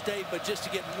Oklahoma State, but just to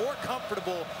get more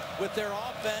comfortable with their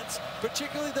offense,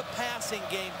 particularly the passing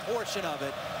game portion of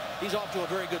it. He's off to a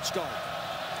very good start.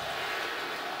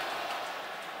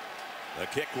 The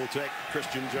kick will take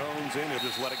Christian Jones in. He'll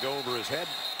just let it go over his head.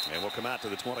 And we'll come out to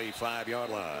the 25-yard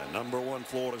line. Number 1,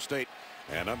 Florida State.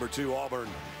 And number 2, Auburn.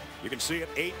 You can see it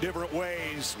 8 different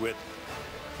ways with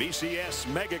BCS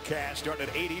MegaCast starting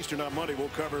at 8 Eastern on Monday. We'll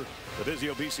cover the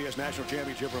Vizio BCS National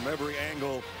Championship from every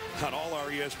angle on all our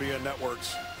ESPN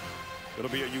networks.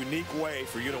 It'll be a unique way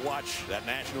for you to watch that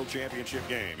national championship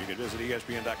game. You can visit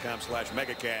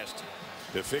ESPN.com/MegaCast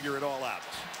to figure it all out.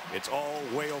 It's all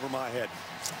way over my head.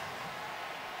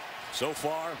 So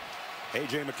far,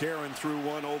 A.J. McCarron threw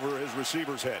one over his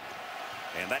receiver's head,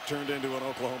 and that turned into an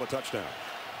Oklahoma touchdown.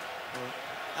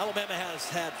 Alabama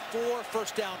has had 4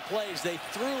 first-down plays. They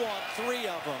threw on 3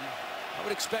 of them. I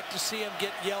would expect to see him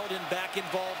get Yeldon back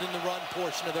involved in the run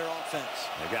portion of their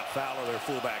offense. They got Fowler, their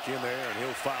fullback, in there, and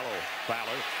he'll follow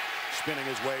Fowler, spinning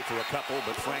his way for a couple,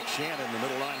 but Frank Shannon, the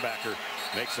middle linebacker,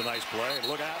 makes a nice play. And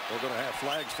look out, we're going to have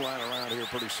flags flying around here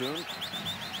pretty soon.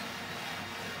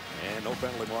 And no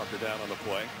penalty marker down on the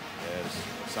play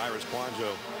as Cyrus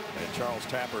Kwanjo and Charles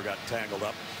Tapper got tangled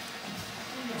up.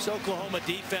 This Oklahoma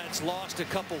defense lost a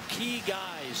couple key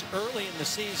guys early in the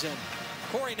season.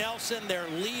 Corey Nelson, their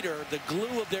leader, the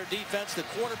glue of their defense, the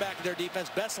quarterback of their defense,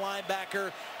 best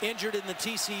linebacker, injured in the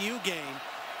TCU game.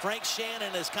 Frank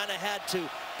Shannon has kind of had to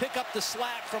pick up the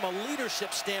slack from a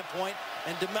leadership standpoint,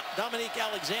 and Dominique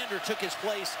Alexander took his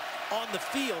place on the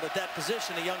field at that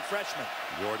position, a young freshman.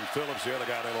 Jordan Phillips, the other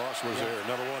guy they lost, was their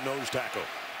number 1 nose tackle.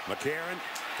 McCarron,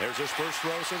 there's his first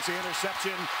throw since the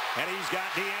interception, and he's got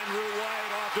DeAndrew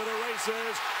White off to the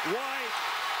races. White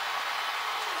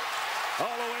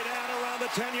all the way down around the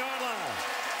 10-yard line.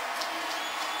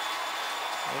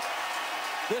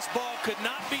 This ball could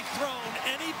not be thrown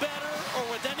any better or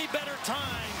with any better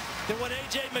time than when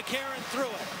A.J. McCarron threw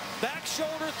it. Back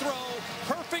shoulder throw,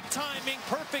 perfect timing,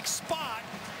 perfect spot.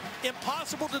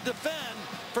 Impossible to defend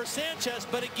for Sanchez,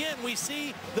 but again, we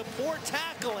see the poor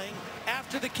tackling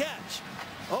after the catch.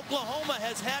 Oklahoma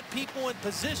has had people in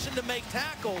position to make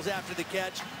tackles after the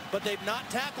catch, but they've not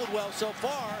tackled well so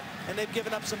far, and they've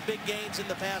given up some big gains in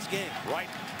the past game. Right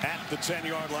at the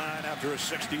 10-yard line after a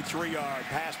 63-yard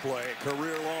pass play,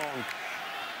 career-long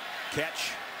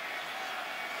catch.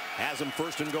 Has him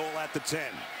first and goal at the 10.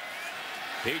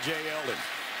 P.J. Yeldon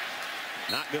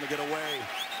not going to get away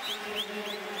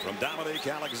from Dominique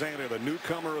Alexander, the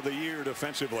newcomer of the year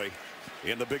defensively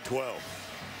in the Big 12.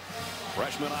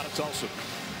 Freshman out of Tulsa.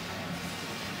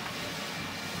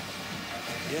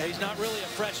 Yeah, he's not really a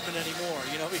freshman anymore,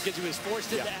 you know, because he was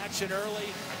forced into action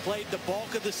early, played the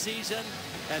bulk of the season.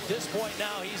 At this point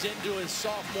now, he's into his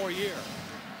sophomore year.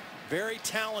 Very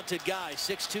talented guy,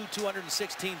 6'2",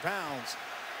 216 pounds.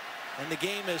 And the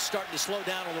game is starting to slow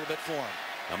down a little bit for him.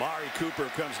 Amari Cooper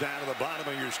comes down to the bottom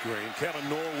of your screen. Kevin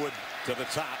Norwood to the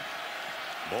top.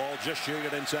 Ball just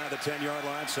shooting inside the 10-yard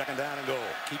line. 2nd down and goal.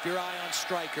 Keep your eye on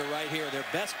Stryker right here, their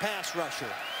best pass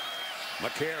rusher.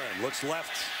 McCarron looks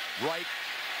left, right,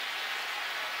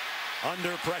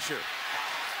 under pressure.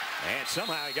 And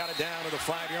somehow he got it down to the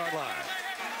 5-yard line.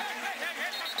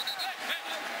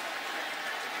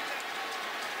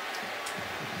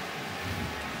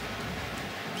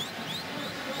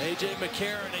 A.J.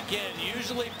 McCarron, again,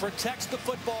 usually protects the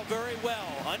football very well.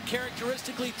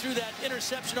 Uncharacteristically through that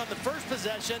interception on the first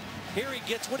possession. Here he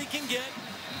gets what he can get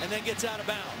and then gets out of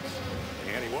bounds.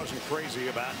 And he wasn't crazy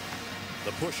about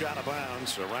the push out of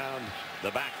bounds around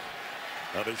the back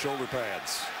of his shoulder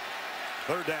pads.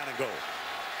 3rd down and goal.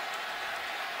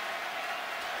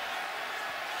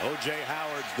 O.J.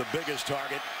 Howard's the biggest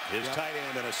target. His tight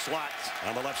end in a slot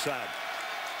on the left side.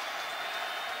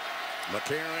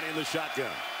 McCarron in the shotgun.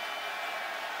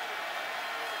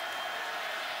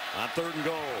 On 3rd and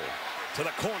goal, to the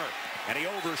corner, and he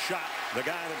overshot the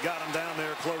guy that got him down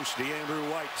there close,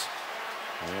 DeAndrew White.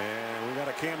 And we got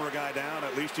a camera guy down.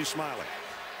 At least he's smiling.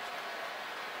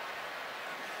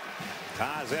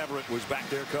 Kaz Everett was back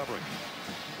there covering.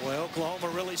 Well, Oklahoma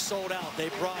really sold out. They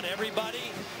brought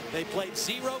everybody. They played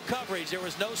 0 coverage. There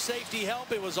was no safety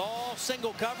help. It was all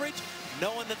single coverage.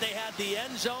 Knowing that they had the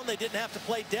end zone, they didn't have to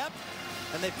play depth.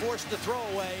 And they forced the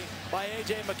throwaway by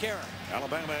A.J. McCarron.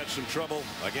 Alabama had some trouble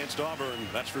against Auburn,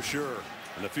 that's for sure,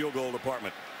 in the field goal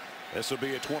department. This will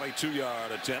be a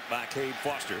 22-yard attempt by Cade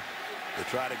Foster to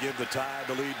try to give the Tide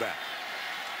the lead back.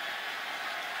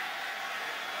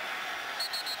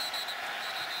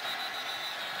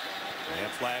 And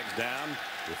flags down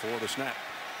before the snap.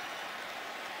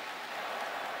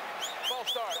 False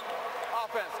start.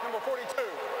 Offense, number 42.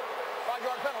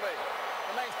 5-yard penalty.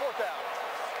 Remains 4th down.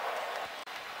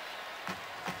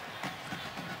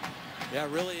 Yeah,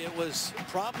 really, it was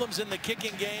problems in the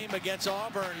kicking game against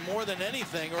Auburn more than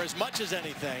anything, or as much as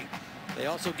anything. They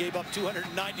also gave up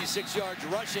 296 yards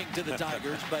rushing to the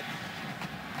Tigers, but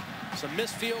some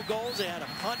missed field goals. They had a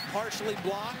punt partially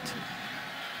blocked.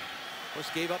 Of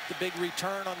course, gave up the big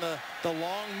return on the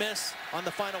long miss on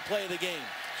the final play of the game.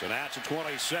 So now it's a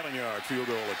 27-yard field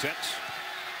goal attempt.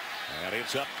 And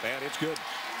it's up, and it's good.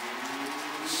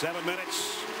 7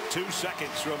 minutes, 2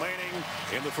 seconds remaining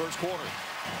in the first quarter.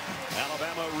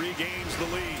 Alabama regains the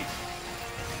lead.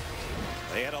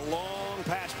 They had a long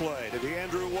pass play to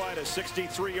DeAndrew White, a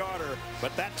 63-yarder,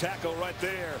 but that tackle right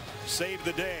there saved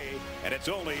the day, and it's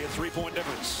only a 3-point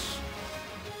difference.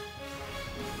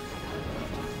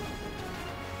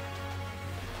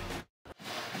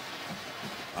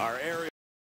 Our aerial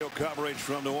coverage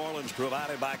from New Orleans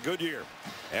provided by Goodyear.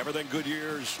 Everything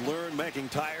Goodyear's learned making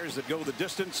tires that go the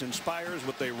distance inspires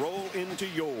what they roll into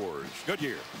yours.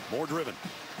 Goodyear, more driven.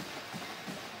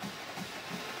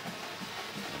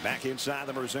 Back inside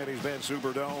the Mercedes-Benz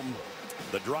Superdome.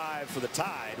 The drive for the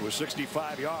Tide was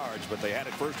 65 yards, but they had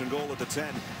it 1st and goal at the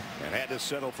 10 and had to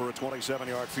settle for a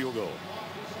 27-yard field goal.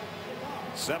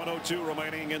 7:02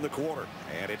 remaining in the quarter,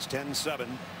 and it's 10-7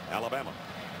 Alabama.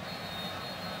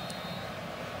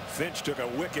 Finch took a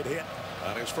wicked hit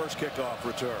on his first kickoff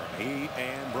return. He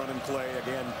and Brennan Clay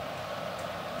again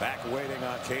back waiting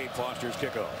on Cade Foster's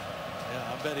kickoff.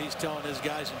 Yeah, I bet he's telling his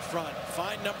guys in front,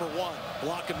 find number 1,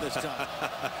 block him this time.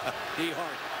 D.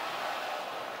 Hart.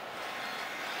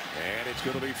 And it's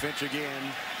going to be Finch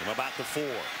again from about the 4.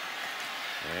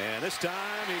 And this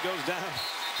time he goes down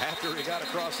after he got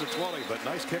across the 20, but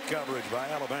nice kick coverage by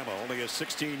Alabama. Only a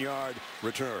 16-yard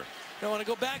return. I want to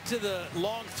go back to the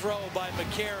long throw by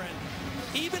McCarron.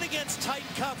 Even against tight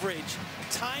coverage,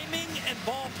 timing and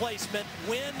ball placement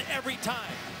win every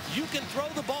time. You can throw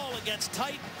the ball against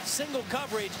tight single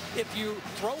coverage if you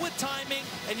throw with timing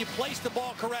and you place the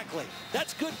ball correctly.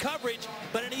 That's good coverage,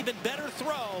 but an even better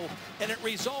throw, and it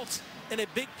results in a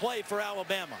big play for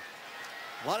Alabama.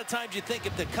 A lot of times you think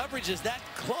if the coverage is that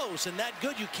close and that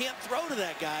good, you can't throw to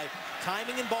that guy.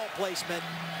 Timing and ball placement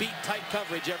beat tight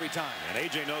coverage every time. And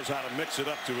A.J. knows how to mix it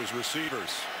up to his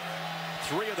receivers.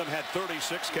 3 of them had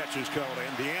 36 catches called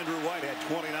in. DeAndrew White had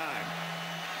 29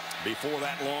 before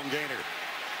that long gainer.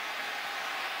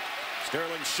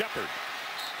 Sterling Shepard.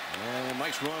 Oh,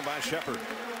 nice run by Shepard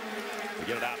to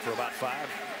get it out for about 5,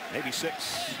 maybe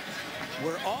 6.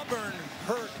 Where Auburn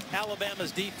hurt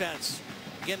Alabama's defense.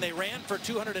 Again, they ran for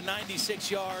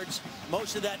 296 yards.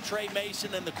 Most of that Trey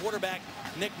Mason and the quarterback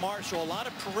Nick Marshall. A lot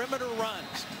of perimeter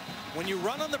runs. When you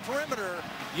run on the perimeter,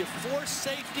 you force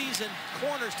safeties and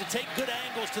corners to take good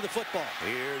angles to the football.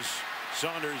 Here's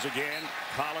Saunders again,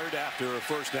 collared after a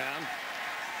 1st down.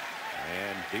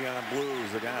 And Deion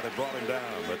Blue's the guy that brought him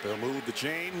down, but they'll move the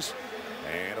chains,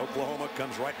 and Oklahoma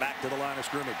comes right back to the line of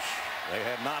scrimmage. They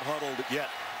had not huddled yet.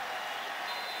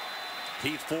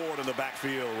 Keith Ford in the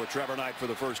backfield with Trevor Knight for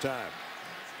the first time.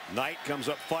 Knight comes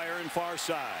up firing far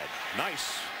side.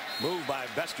 Nice move by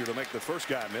Bester to make the first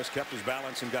guy miss, kept his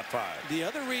balance and got 5. The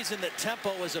other reason that tempo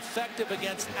is effective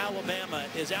against Alabama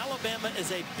is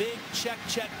a big check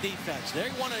defense.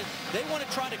 They want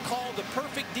to try to call the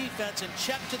perfect defense and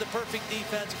check to the perfect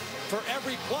defense for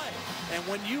every play. And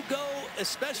when you go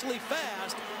especially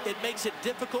fast, it makes it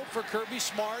difficult for Kirby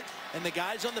Smart and the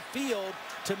guys on the field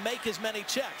to make as many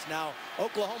checks. Now,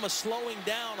 Oklahoma slowing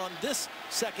down on this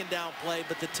 2nd down play,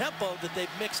 but the tempo that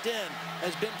they've mixed in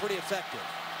has been pretty effective.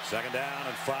 2nd down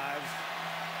and 5.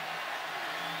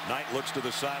 Knight looks to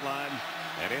the sideline,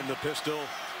 and in the pistol,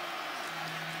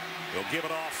 he'll give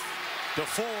it off to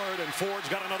Ford, and Ford's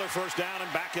got another 1st down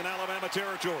and back in Alabama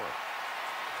territory.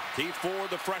 Keith Ford,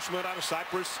 the freshman out of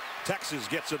Cypress, Texas,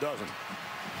 gets a dozen.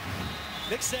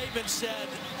 Nick Saban said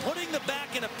putting the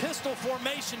back in a pistol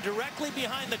formation directly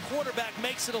behind the quarterback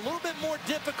makes it a little bit more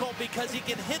difficult because he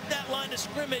can hit that line of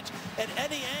scrimmage at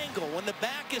any angle. When the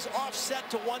back is offset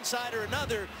to one side or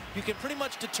another, you can pretty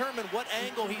much determine what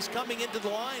angle he's coming into the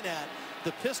line at.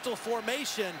 The pistol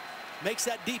formation makes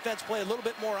that defense play a little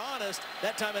bit more honest.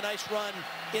 That time a nice run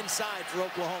inside for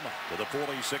Oklahoma. To the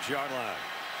 46-yard line.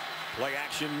 Play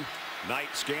action. Knight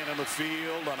scanning the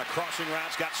field on a crossing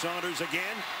route. Got Saunders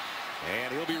again.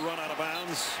 And he'll be run out of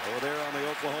bounds over there on the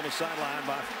Oklahoma sideline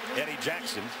by Eddie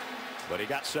Jackson. But he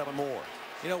got 7 more.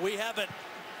 You know, we haven't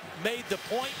made the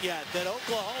point yet that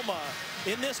Oklahoma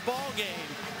in this ball game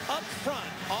up front,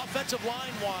 offensive line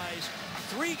wise,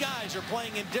 3 guys are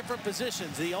playing in different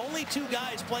positions. The only 2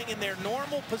 guys playing in their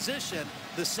normal position,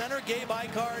 the center, Gabe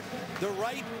Icard, the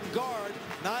right guard,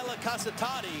 Nyla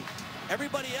Casatati.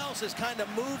 Everybody else has kind of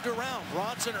moved around.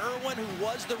 Bronson Irwin, who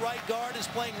was the right guard, is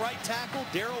playing right tackle.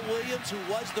 Darrell Williams,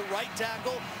 who was the right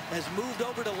tackle, has moved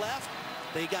over to left.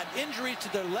 They got injuries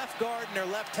to their left guard and their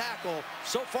left tackle.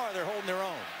 So far, they're holding their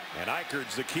own. And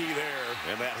Icard's the key there,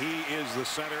 and that he is the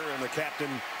center and the captain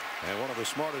and one of the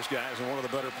smartest guys and one of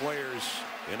the better players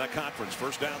in the conference.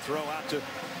 First down throw out to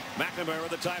McNamara,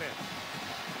 the tight end.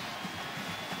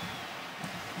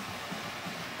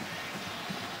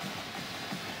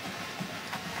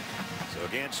 So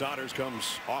again, Saunders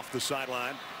comes off the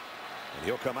sideline, and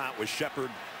he'll come out with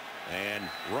Shepard and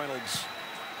Reynolds.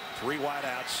 3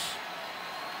 wideouts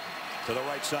to the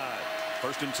right side.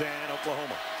 1st and 10,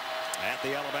 Oklahoma at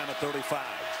the Alabama 35.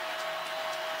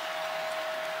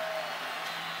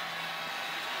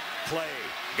 Clay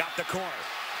got the corner.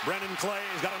 Brennan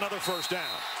Clay's got another first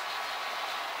down.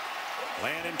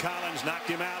 Landon Collins knocked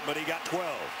him out, but he got 12.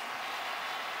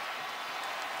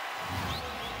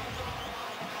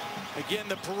 Again,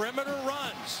 the perimeter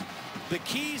runs. The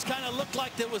keys kind of looked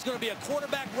like there was going to be a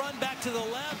quarterback run back to the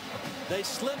left. They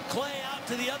slipped Clay out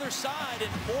to the other side,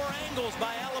 and 4 angles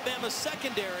by Alabama's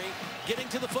secondary getting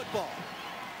to the football.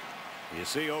 You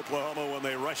see Oklahoma when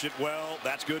they rush it well,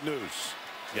 that's good news.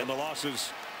 In the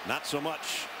losses, not so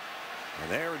much.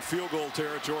 And they're in field goal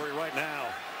territory right now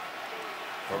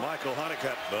for Michael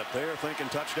Honeycutt, but they're thinking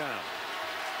touchdown.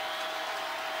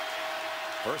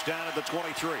 First down at the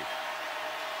 23.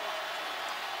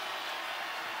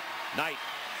 Knight,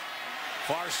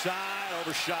 far side,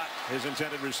 overshot his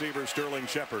intended receiver, Sterling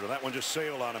Shepard, and that one just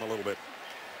sailed on him a little bit.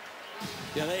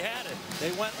 Yeah, they had it.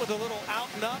 They went with a little out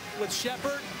and up with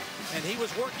Shepard, and he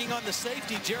was working on the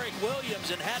safety, Jarek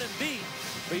Williams, and had him beat.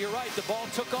 But you're right, the ball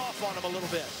took off on him a little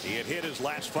bit. He had hit his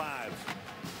last 5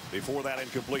 before that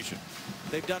incompletion.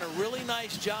 They've done a really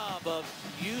nice job of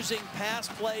using pass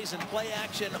plays and play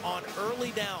action on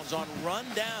early downs, on run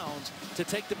downs, to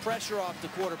take the pressure off the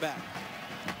quarterback.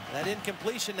 That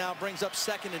incompletion now brings up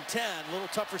 2nd and 10. A little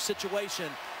tougher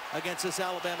situation against this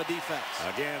Alabama defense.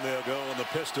 Again, they'll go in the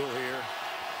pistol here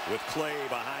with Clay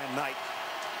behind Knight.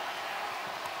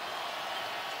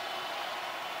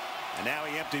 And now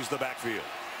he empties the backfield.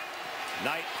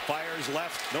 Knight fires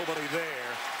left, nobody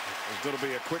there. There's going to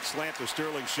be a quick slant to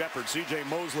Sterling Shepard. C.J.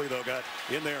 Mosley, though, got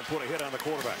in there and put a hit on the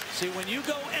quarterback. See, when you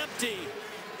go empty,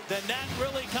 then that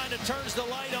really kind of turns the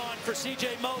light on for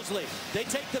C.J. Mosley. They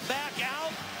take the back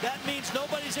out. That means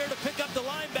nobody's there to pick up the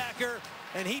linebacker,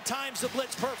 and he times the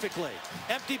blitz perfectly.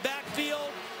 Empty backfield,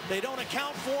 they don't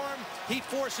account for him. He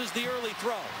forces the early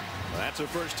throw. Well, that's the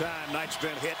first time Knight's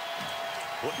been hit,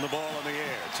 putting the ball in the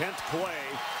air. 10th play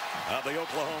of the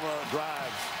Oklahoma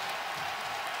drive.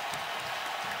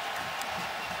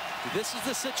 This is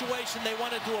the situation they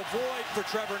wanted to avoid for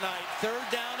Trevor Knight.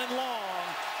 3rd down and long.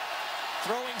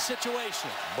 Throwing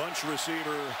situation. Bunch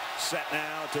receiver set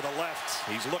now to the left.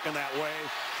 He's looking that way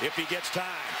if he gets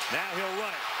time. Now he'll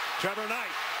run it. Trevor Knight,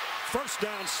 first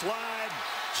down slide,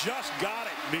 just got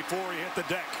it before he hit the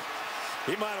deck.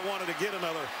 He might have wanted to get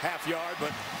another half yard,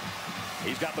 but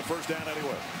he's got the first down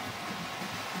anyway.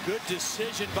 Good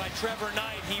decision by Trevor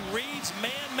Knight. He reads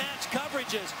man-match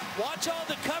coverages. Watch all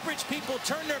the coverage people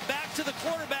turn their back to the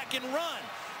quarterback and run.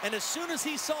 And as soon as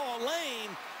he saw a lane,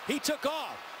 he took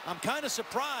off. I'm kind of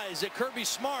surprised that Kirby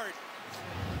Smart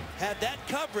had that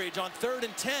coverage on 3rd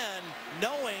and 10,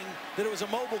 knowing that it was a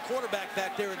mobile quarterback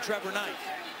back there in Trevor Knight.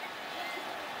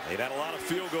 They've had a lot of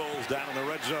field goals down in the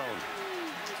red zone.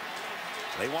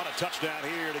 They want a touchdown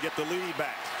here to get the lead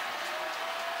back.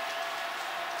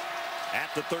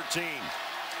 At the 13.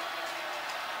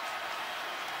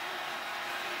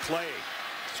 Clay,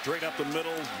 straight up the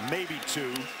middle, maybe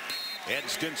 2. Ed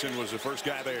Stinson was the first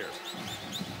guy there.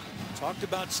 Talked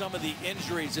about some of the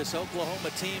injuries this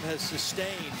Oklahoma team has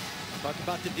sustained. Talked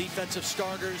about the defensive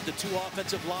starters, the 2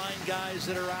 offensive line guys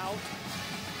that are out.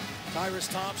 Tyrus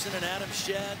Thompson and Adam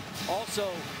Shedd. Also,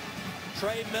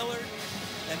 Trey Millard,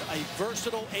 and a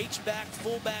versatile H-back,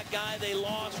 fullback guy they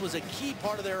lost, was a key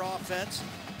part of their offense.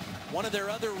 One of their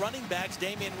other running backs,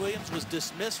 Damian Williams, was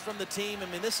dismissed from the team. I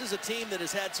mean, this is a team that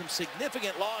has had some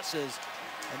significant losses,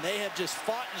 and they have just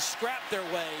fought and scrapped their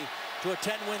way to a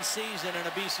 10-win season in a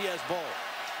BCS Bowl.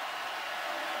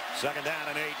 2nd down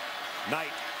and 8.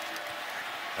 Knight.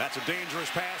 That's a dangerous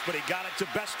pass, but he got it to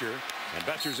Bester. And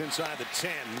Bester's inside the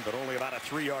 10, but only about a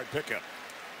 3-yard pickup.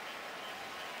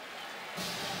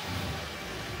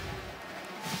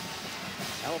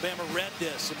 Alabama read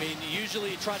this. I mean,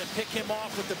 usually you try to pick him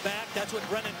off with the back. That's what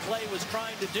Brennan Clay was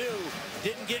trying to do.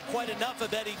 Didn't get quite enough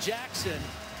of Eddie Jackson.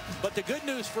 But the good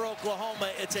news for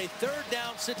Oklahoma, it's a third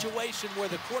down situation where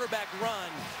the quarterback run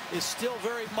is still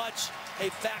very much a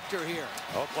factor here.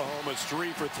 Oklahoma's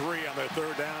 3 for 3 on their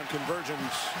third down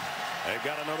conversions. They've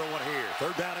got another one here.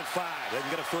 Third down and 5. They can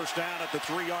get a first down at the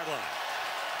 3-yard line.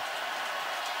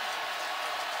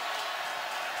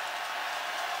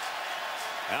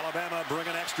 Alabama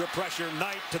bringing extra pressure.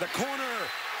 Knight to the corner.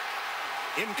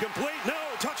 Incomplete. No.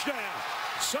 Touchdown.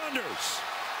 Saunders.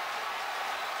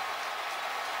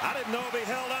 I didn't know if he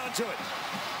held on to it.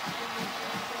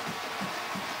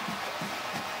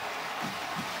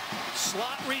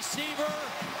 Slot receiver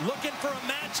looking for a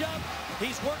matchup.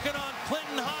 He's working on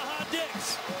Clinton Ha-Ha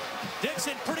Dix. Dix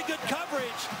in pretty good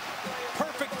coverage.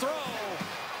 Perfect throw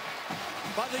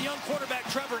by the young quarterback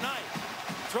Trevor Knight.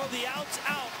 Throw the outs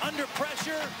out under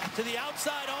pressure to the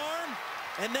outside arm.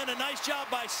 And then a nice job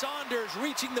by Saunders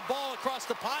reaching the ball across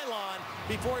the pylon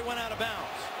before he went out of bounds.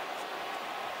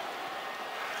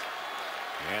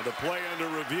 And the play under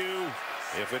review.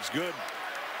 If it's good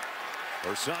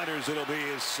for Saunders, it'll be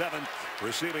his 7th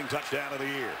receiving touchdown of the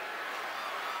year.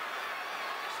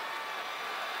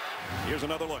 Here's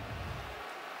another look.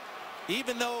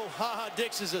 Even though Ha-Ha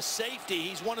Dix is a safety,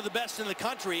 he's one of the best in the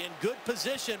country in good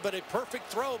position, but a perfect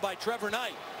throw by Trevor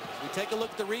Knight. We take a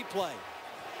look at the replay.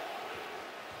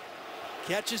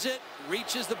 Catches it,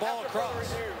 reaches the ball across.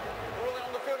 Ruling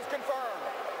on the field is confirmed.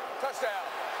 Touchdown.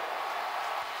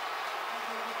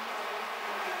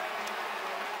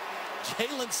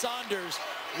 Jalen Saunders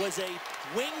was a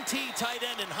wing T tight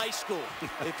end in high school.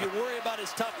 If you worry about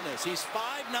his toughness, he's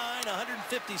 5'9",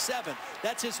 157.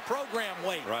 That's his program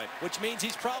weight, right? Which means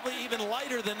he's probably even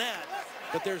lighter than that.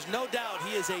 But there's no doubt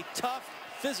he is a tough,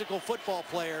 physical football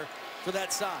player for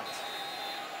that size.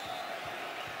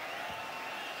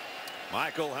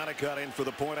 Michael Honeycutt in for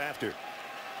the point after.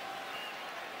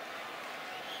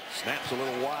 Snaps a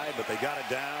little wide, but they got it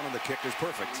down, and the kick is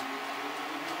perfect.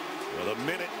 With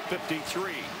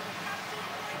 1:53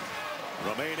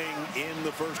 remaining in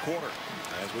the first quarter,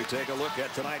 as we take a look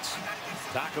at tonight's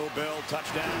Taco Bell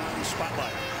touchdown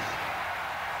spotlight.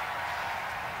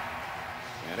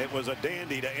 And it was a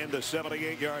dandy to end a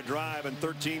 78-yard drive in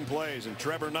 13 plays, and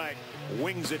Trevor Knight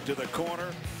wings it to the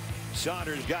corner.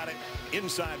 Saunders got it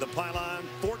inside the pylon,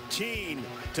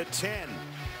 14-10.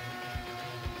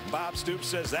 Bob Stoops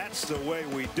says that's the way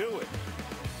we do it.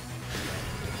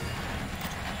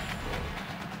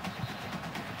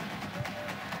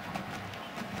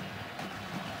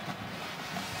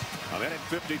 A minute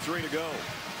 53 to go.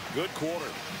 Good quarter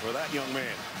for that young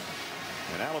man.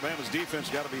 And Alabama's defense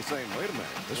got to be saying, wait a minute,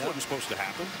 this wasn't supposed to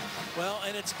happen. Well,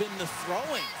 and it's been the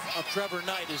throwing of Trevor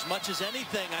Knight as much as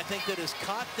anything, I think, that has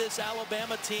caught this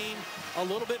Alabama team a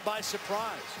little bit by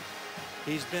surprise.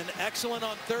 He's been excellent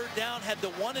on third down, had the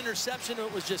one interception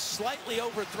that was just slightly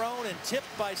overthrown and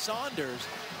tipped by Saunders.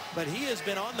 But he has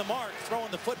been on the mark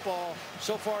throwing the football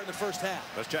so far in the first half.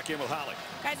 Let's check in with Holly.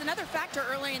 Guys, another factor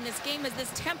early in this game is this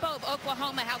tempo of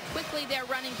Oklahoma, how quickly they're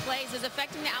running plays is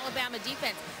affecting the Alabama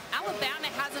defense.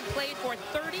 Alabama hasn't played for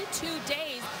 32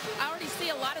 days. I already see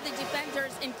a lot of the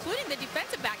defenders, including the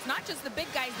defensive backs, not just the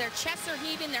big guys, their chests are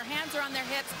heaving, their hands are on their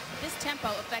hips. This tempo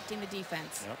affecting the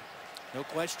defense. Yep. No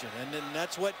question. And then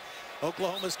that's what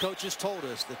Oklahoma's coaches told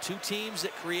us. The two teams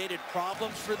that created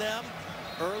problems for them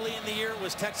early in the year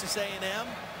was Texas A&M,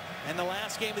 and the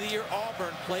last game of the year,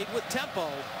 Auburn, played with tempo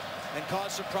and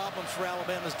caused some problems for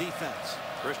Alabama's defense.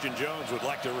 Christian Jones would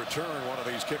like to return one of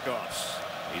these kickoffs.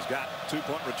 He's got 2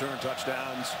 punt return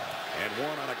touchdowns and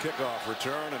 1 on a kickoff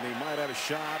return, and he might have a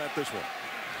shot at this one.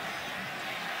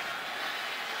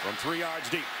 From 3 yards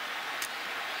deep.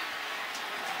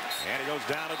 And he goes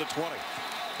down to the 20.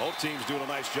 Both teams doing a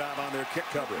nice job on their kick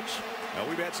coverage. Now,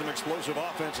 we've had some explosive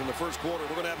offense in the first quarter.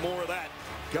 We're going to have more of that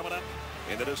coming up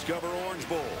in the Discover Orange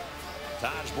Bowl.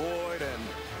 Taj Boyd and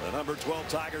the number 12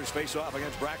 Tigers face off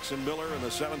against Braxton Miller and the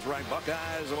 7th-ranked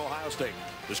Buckeyes of Ohio State.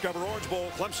 Discover Orange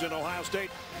Bowl, Clemson, Ohio State.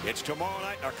 It's tomorrow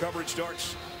night. Our coverage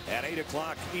starts at 8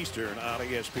 o'clock Eastern on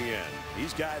ESPN.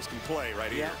 These guys can play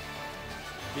right here.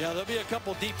 Yeah, there'll be a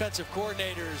couple defensive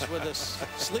coordinators with a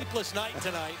sleepless night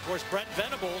tonight. Of course, Brent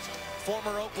Venables,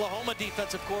 former Oklahoma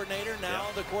defensive coordinator, now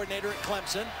the coordinator at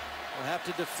Clemson, will have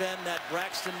to defend that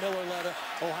Braxton Miller-led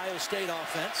Ohio State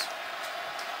offense.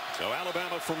 So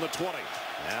Alabama from the 20.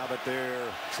 Now that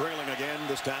they're trailing again,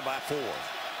 this time by 4.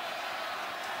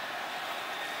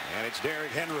 And it's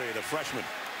Derrick Henry, the freshman.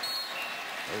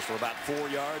 Goes for about 4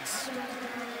 yards.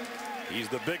 He's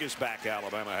the biggest back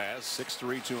Alabama has,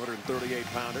 6'3",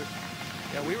 238-pounder.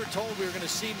 Yeah, we were told we were going to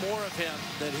see more of him,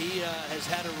 that he has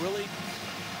had a really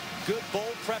good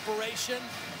bowl preparation.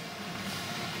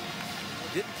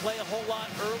 Didn't play a whole lot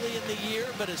early in the year,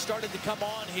 but has started to come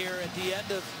on here at the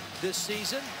end of this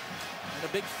season. And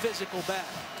a big physical back.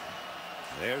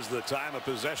 There's the time of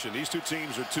possession. These two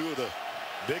teams are two of the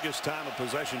biggest time of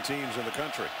possession teams in the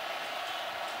country.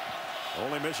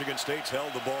 Only Michigan State's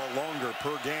held the ball longer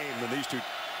per game than these two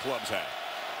clubs have.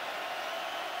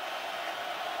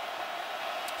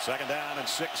 Second down and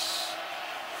 6.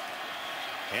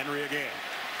 Henry again.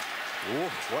 Ooh,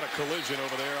 what a collision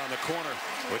over there on the corner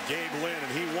with Gabe Lynn,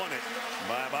 and he won it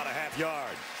by about a half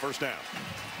yard. First down.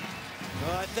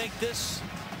 Well, I think this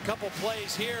couple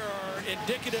plays here are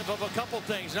indicative of a couple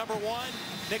things. Number one,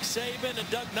 Nick Saban and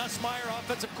Doug Nussmeier,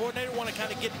 offensive coordinator, want to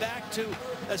kind of get back to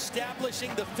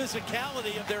establishing the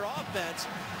physicality of their offense.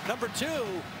 Number two,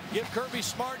 give Kirby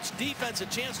Smart's defense a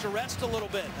chance to rest a little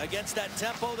bit against that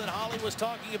tempo that Holly was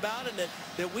talking about and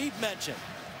that we've mentioned.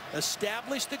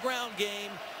 Establish the ground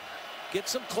game, get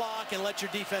some clock, and let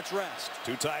your defense rest.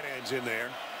 Two tight ends in there.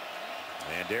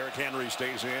 And Derrick Henry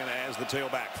stays in as the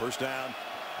tailback. First down,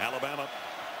 Alabama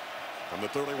from the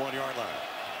 31-yard line.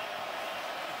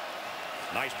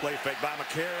 Nice play fake by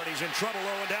McCarron. He's in trouble,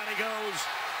 though, and down he goes.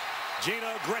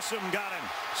 Gino Grissom got him.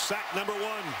 Sack number 1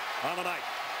 on the night.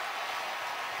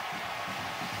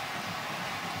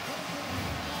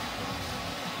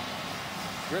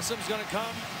 Grissom's going to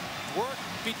come work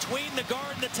between the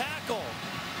guard and the tackle.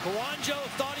 Kouandjo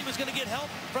thought he was going to get help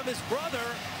from his brother,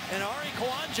 and Ari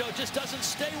Kouandjo just doesn't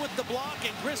stay with the block,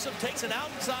 and Grissom takes an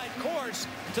outside course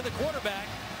to the quarterback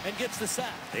and gets the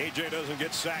sack. AJ doesn't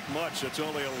get sacked much. It's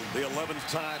only the 11th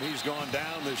time he's gone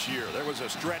down this year. There was a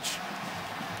stretch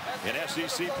in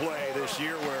SEC play this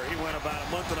year where he went about a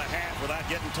month and a half without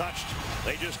getting touched.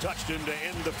 They just touched him to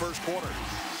end the first quarter.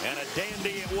 And a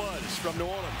dandy it was from New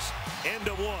Orleans. End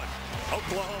of 1.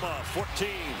 Oklahoma 14.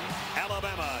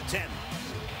 Alabama 10.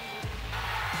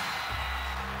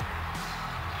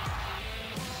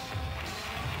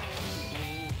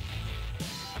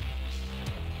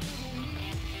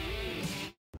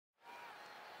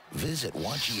 Visit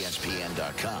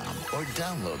WatchESPN.com or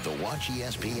download the Watch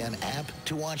ESPN app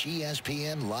to watch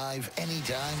ESPN live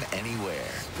anytime,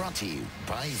 anywhere. Brought to you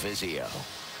by Vizio.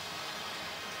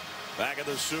 Back at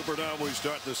the Superdome, we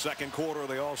start the second quarter of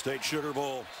the All-State Sugar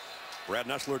Bowl. Brad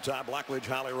Nessler, Todd Blackledge,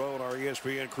 Holly Rowe, and our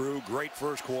ESPN crew. Great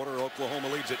first quarter. Oklahoma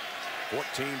leads it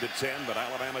 14-10, but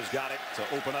Alabama's got it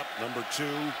to open up number 2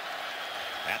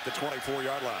 at the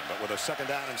 24-yard line. But with a second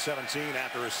down and 17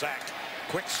 after a sack,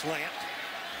 quick slant.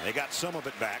 They got some of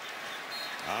it back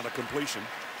on the completion.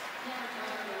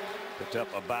 Picked up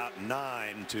about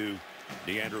 9 to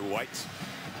DeAndre White.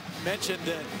 Mentioned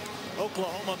that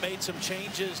Oklahoma made some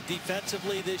changes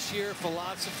defensively this year,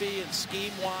 philosophy and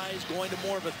scheme-wise, going to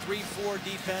more of a 3-4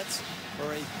 defense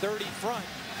or a 30 front.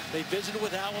 They visited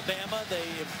with Alabama. They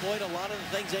employed a lot of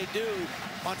the things they do.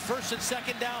 On first and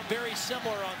second down, very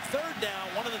similar. On third down,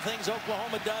 one of the things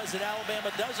Oklahoma does that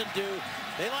Alabama doesn't do,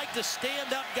 they like to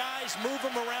stand up guys, move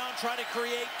them around, try to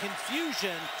create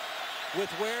confusion with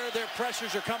where their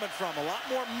pressures are coming from. A lot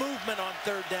more movement on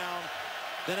third down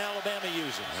than Alabama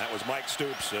uses. That was Mike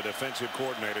Stoops, a defensive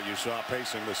coordinator you saw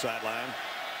pacing the sideline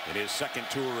in his second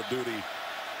tour of duty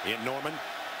in Norman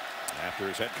after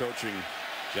his head coaching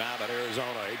job at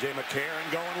Arizona. A.J. McCarron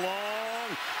going long.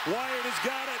 White has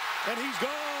got it, and he's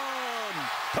gone.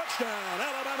 Touchdown,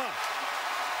 Alabama.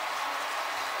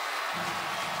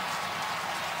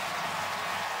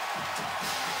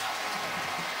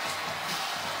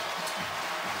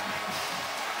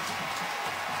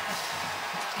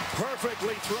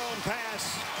 Perfectly thrown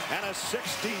pass and a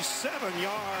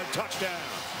 67-yard touchdown.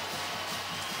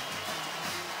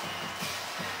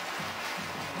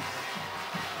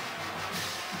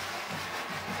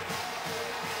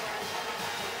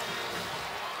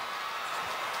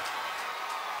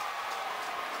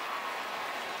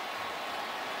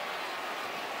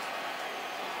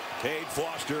 Cade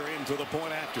Foster into the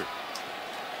point after.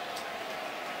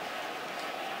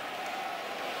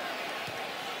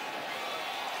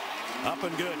 Up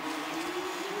and good.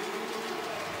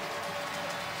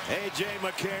 A.J.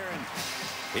 McCarron.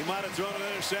 He might have thrown an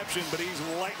interception, but he's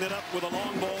lighting it up with a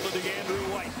long ball to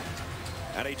DeAndre White.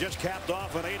 And he just capped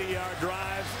off an 80-yard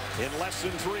drive in less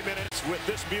than 3 minutes with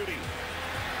this beauty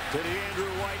to DeAndre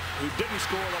White, who didn't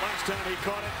score the last time he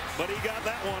caught it, but he got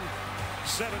that one.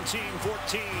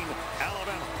 17-14,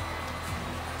 Alabama.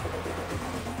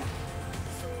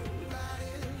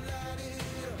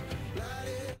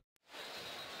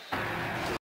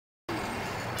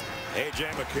 A.J.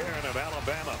 McCarron of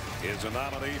Alabama is a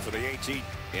nominee for the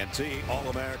AT&T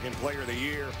All-American Player of the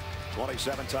Year.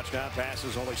 27 touchdown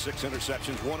passes, only 6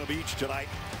 interceptions, 1 of each tonight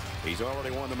He's already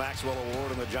won the Maxwell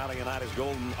Award and the Johnny Unitas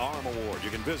Golden Arm Award.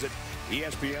 You can visit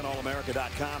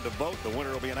ESPNAllamerica.com to vote. The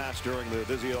winner will be announced during the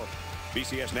Vizio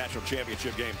BCS National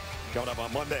Championship game coming up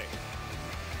on Monday.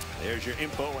 There's your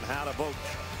info on how to vote.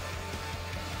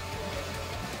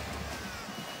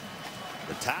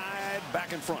 The Tide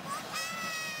back in front.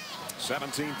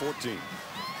 17-14.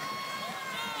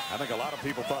 I think a lot of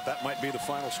people thought that might be the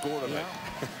final score tonight.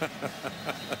 Yeah.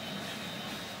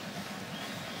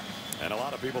 And a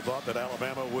lot of people thought that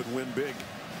Alabama would win big.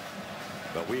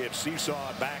 But we had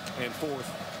seesawed back and forth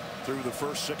through the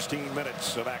first 16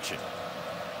 minutes of action.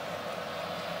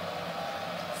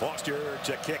 Foster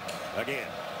to kick again.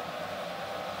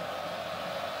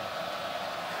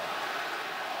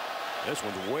 This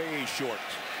one's way short.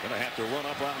 Going to have to run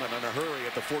up on it in a hurry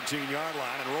at the 14-yard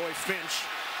line. And Roy Finch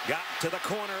got to the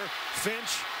corner.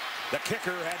 Finch, the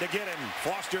kicker, had to get him.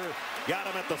 Foster got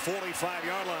him at the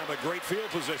 45-yard line, but great field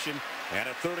position and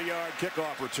a 30-yard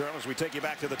kickoff return as we take you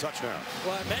back to the touchdown.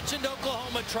 Well, I mentioned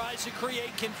Oklahoma tries to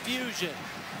create confusion.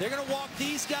 They're going to walk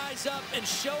these guys up and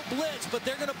show blitz, but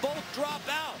they're going to both drop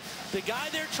out. The guy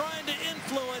they're trying to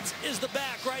influence is the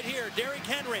back right here, Derrick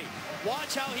Henry.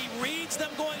 Watch how he reads them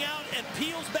going out and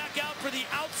peels back out for the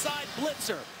outside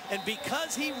blitzer. And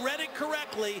because he read it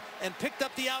correctly and picked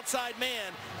up the outside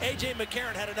man, A.J.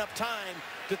 McCarron had enough time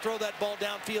to throw that ball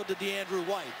downfield to DeAndrew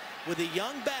White. With a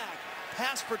young back,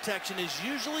 pass protection is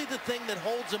usually the thing that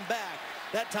holds him back.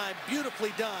 That time,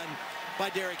 beautifully done by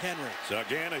Derrick Henry. So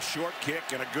again, a short kick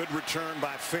and a good return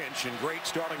by Finch, and great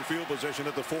starting field position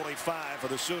at the 45 for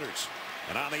the Sooners.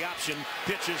 And on the option,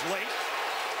 pitch is late,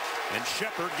 and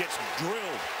Shepard gets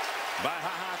drilled by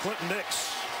Clinton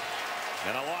Dix,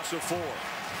 and a loss of 4.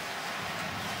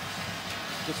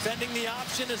 Defending the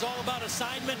option is all about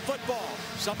assignment football.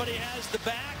 Somebody has the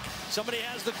back, somebody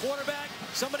has the quarterback,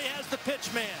 somebody has the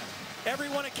pitch man.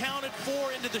 Everyone accounted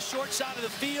for into the short side of the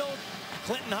field.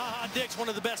 Clinton Dix, one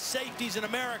of the best safeties in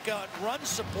America, run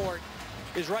support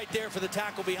is right there for the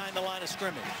tackle behind the line of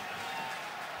scrimmage.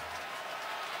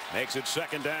 Makes it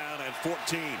 2nd down and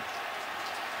 14.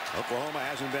 Oklahoma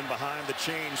hasn't been behind the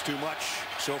chains too much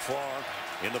so far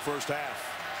in the first half.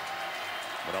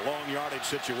 But a long yardage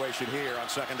situation here on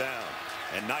 2nd down.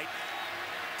 And Knight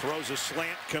throws a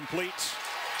slant, completes.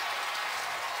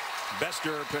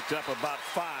 Bester picked up about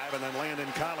 5, and then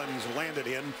Landon Collins landed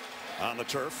in on the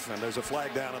turf, and there's a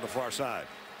flag down on the far side.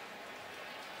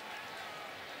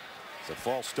 It's a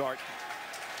false start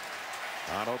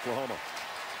on Oklahoma.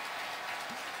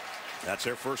 That's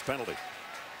their first penalty.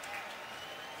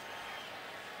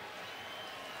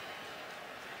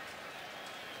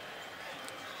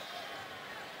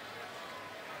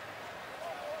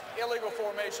 Illegal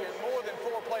formation, more than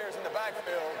 4 players in the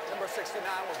backfield. Number 69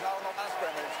 was not on the line of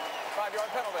scrimmage. 5-yard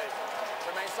penalty.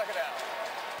 Remains 2nd down.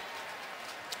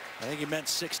 I think he meant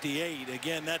 68.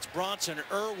 Again, that's Bronson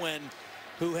Irwin,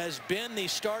 who has been the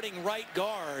starting right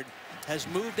guard, has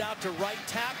moved out to right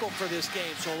tackle for this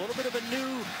game. So a little bit of a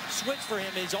new switch for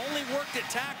him. He's only worked at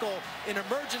tackle in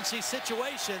emergency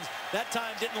situations. That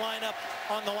time didn't line up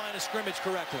on the line of scrimmage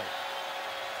correctly.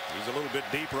 He's a little bit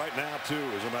deep right now, too,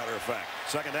 as a matter of fact.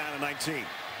 2nd down and 19.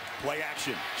 Play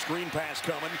action. Screen pass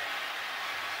coming.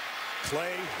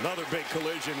 Clay, another big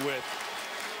collision with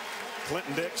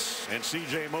Clinton Dix and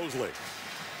C.J. Mosley.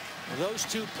 Those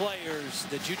 2 players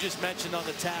that you just mentioned on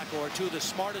the tackle are 2 of the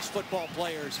smartest football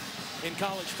players in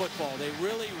college football. They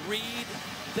really read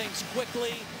things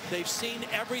quickly. They've seen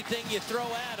everything you throw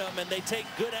at them, and they take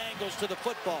good angles to the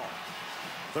football.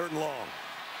 3rd and long.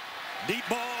 Deep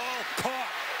ball caught.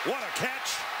 What a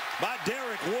catch by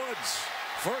Derek Woods.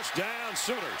 1st down,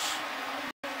 Sooners.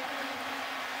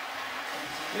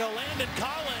 You know, Landon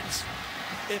Collins,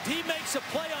 if he makes a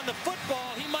play on the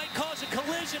football, he might cause a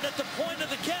collision at the point of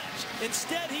the catch.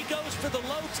 Instead, he goes for the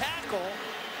low tackle,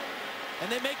 and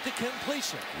they make the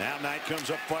completion. Now Knight comes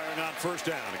up firing on 1st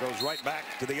down. It goes right back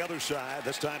to the other side,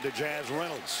 this time to Jazz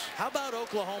Reynolds. How about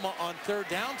Oklahoma on 3rd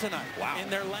down tonight? Wow. In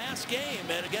their last game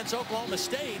against Oklahoma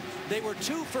State, they were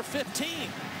 2 for 15.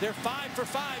 They're 5 for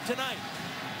 5 tonight.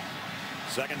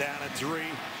 2nd down and 3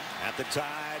 at the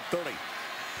Tide 30.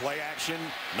 Play action.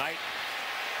 Knight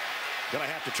going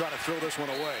to have to try to throw this one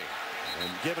away.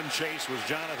 And given chase was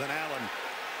Jonathan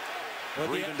Allen.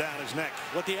 Breathing down his neck.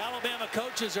 What the Alabama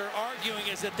coaches are arguing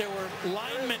is that there were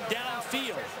linemen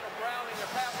downfield.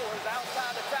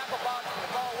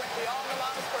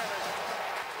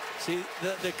 See,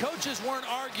 the coaches weren't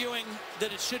arguing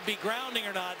that it should be grounding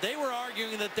or not. They were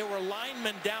arguing that there were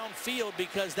linemen downfield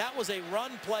because that was a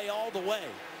run play all the way.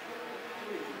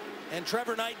 And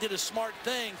Trevor Knight did a smart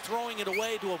thing, throwing it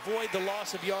away to avoid the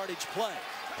loss of yardage play.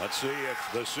 Let's see if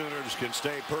the Sooners can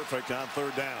stay perfect on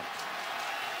third down.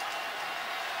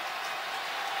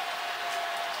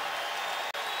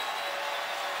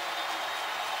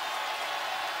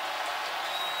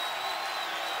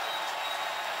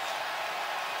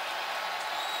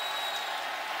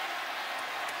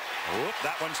 Whoop,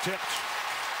 that one's tipped.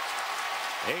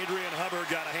 Adrian Hubbard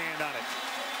got a hand on it.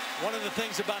 One of the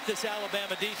things about this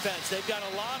Alabama defense, they've got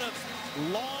a lot of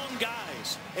long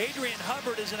guys. Adrian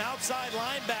Hubbard is an outside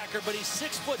linebacker, but he's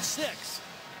 6'6",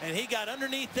 and he got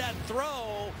underneath that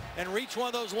throw and reached one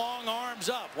of those long arms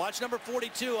up. Watch number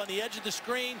 42 on the edge of the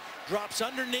screen, drops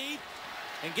underneath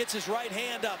and gets his right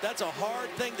hand up. That's a hard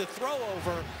thing to throw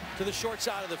over to the short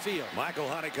side of the field. Michael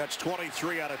Honeycutt's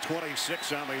 23 out of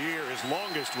 26 on the year. His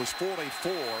longest was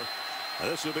 44.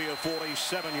 This will be a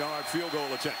 47-yard field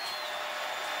goal attempt.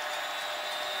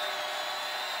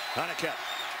 Honeycutt,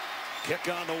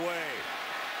 kick on the way.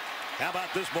 How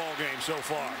about this ball game so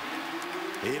far?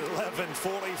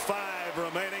 11:45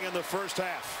 remaining in the first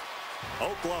half.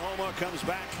 Oklahoma comes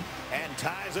back and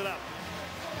ties it up.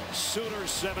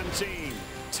 Sooners 17,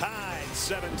 Tide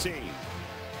 17.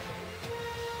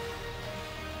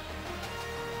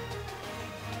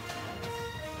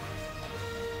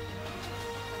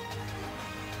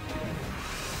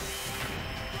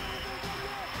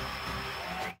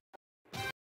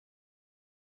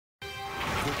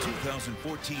 The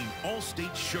 2014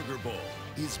 All-State Sugar Bowl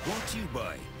is brought to you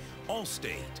by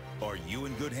Allstate. Are you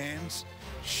in good hands?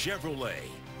 Chevrolet.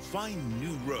 Find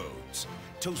new roads.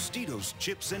 Tostitos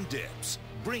chips and dips.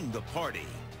 Bring the party.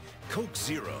 Coke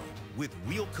Zero. With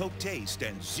real Coke taste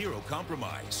and zero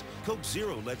compromise, Coke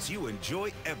Zero lets you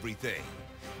enjoy everything.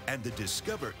 And the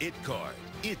Discover It card.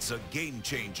 It's a game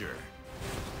changer.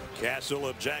 Castle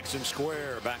of Jackson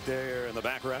Square back there in the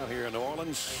background here in New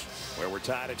Orleans, where we're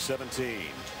tied at 17.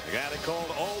 The guy they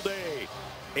called all day,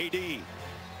 AD,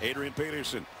 Adrian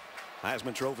Peterson,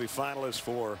 Heisman Trophy finalist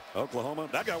for Oklahoma.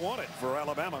 That guy won it for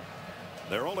Alabama.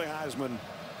 Their only Heisman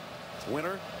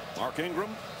winner, Mark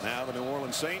Ingram. Now the New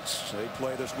Orleans Saints, they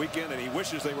play this weekend, and he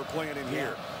wishes they were playing in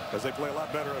here because they play a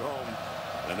lot better at home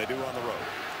than they do on the road.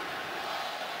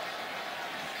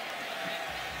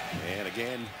 And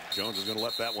again, Jones is going to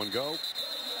let that one go.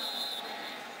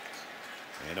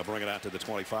 And he'll bring it out to the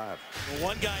 25. Well,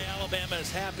 one guy Alabama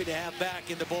is happy to have back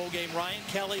in the bowl game, Ryan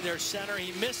Kelly, their center.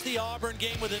 He missed the Auburn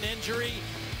game with an injury.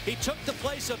 He took the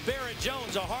place of Barrett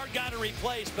Jones, a hard guy to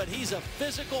replace, but he's a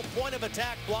physical point of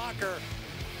attack blocker.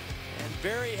 And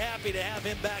very happy to have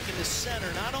him back in the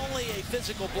center. Not only a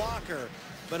physical blocker,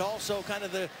 but also kind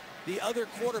of the other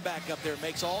quarterback up there.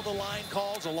 Makes all the line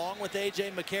calls along with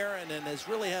A.J. McCarron, and has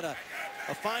really had a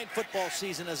fine football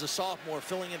season as a sophomore,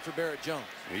 filling in for Barrett Jones.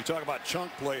 You talk about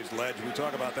chunk plays, Ledge. We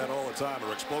talk about that all the time,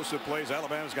 or explosive plays.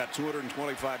 Alabama's got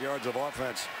 225 yards of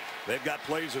offense. They've got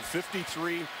plays of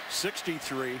 53,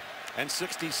 63, and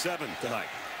 67 tonight.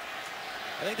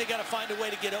 I think they got to find a way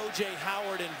to get O.J.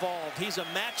 Howard involved. He's a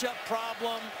matchup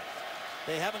problem.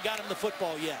 They haven't got him the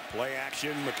football yet. Play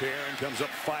action. McCarron comes up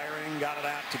firing. Got it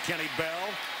out to Kenny Bell.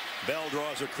 Bell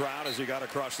draws a crowd as he got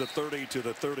across the 30 to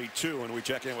the 32, and we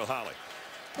check in with Holly.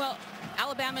 Well,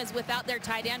 Alabama is without their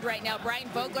tight end right now. Brian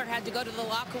Vogler had to go to the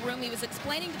locker room. He was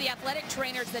explaining to the athletic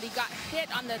trainers that he got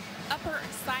hit on the upper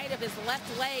side of his left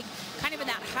leg, kind of in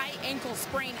that high ankle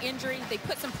sprain injury. They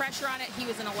put some pressure on it. He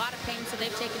was in a lot of pain, so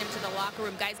they've taken him to the locker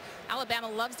room. Guys, Alabama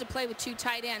loves to play with two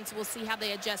tight ends. We'll see how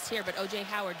they adjust here, but O.J.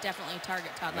 Howard definitely a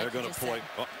target, Todd. They're going to play.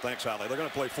 Oh, thanks, Holly. They're going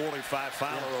to play 45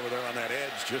 Fowler over there on that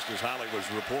edge, just as Holly was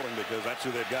reporting, because that's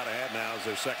who they've got to have now as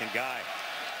their second guy.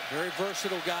 Very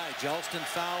versatile guy. Jelston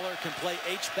Fowler can play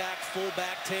H-back,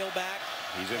 fullback, tailback.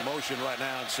 He's in motion right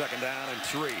now on 2nd down and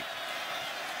 3.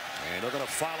 And they're going to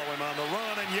follow him on the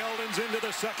run, and Yeldon's into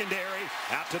the secondary,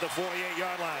 out to the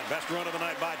 48-yard line. Best run of the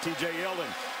night by T.J. Yeldon,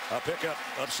 a pickup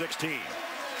of 16.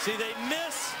 See, they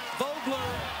miss Vogler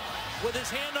with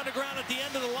his hand on the ground at the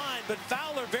end of the line, but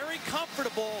Fowler very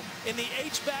comfortable in the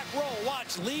H-back role.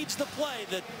 Watch, leads the play.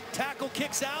 The tackle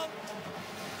kicks out.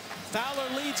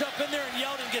 Fowler leads up in there, and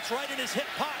Yeldon gets right in his hip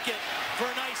pocket for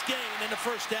a nice gain in the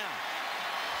first down.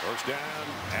 First down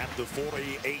at the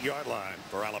 48-yard line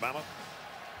for Alabama.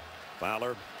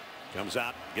 Fowler comes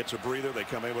out, gets a breather. They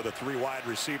come in with a 3 wide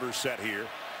receiver set here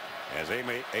as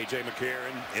A.J.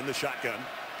 McCarron in the shotgun.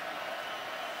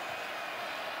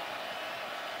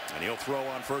 And he'll throw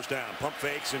on first down. Pump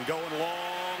fakes and going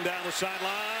long down the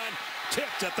sideline.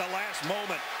 Tipped at the last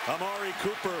moment. Amari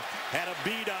Cooper had a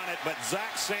bead on it, but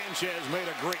Zach Sanchez made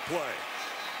a great play.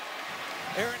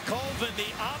 Aaron Colvin, the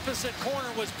opposite corner,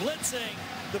 was blitzing.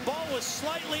 The ball was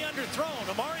slightly underthrown.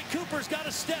 Amari Cooper's got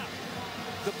a step.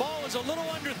 The ball was a little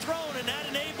underthrown, and that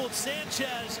enabled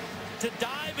Sanchez to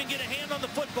dive and get a hand on the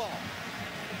football.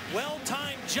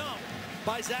 Well-timed jump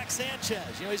by Zach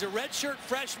Sanchez. You know, he's a redshirt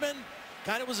freshman,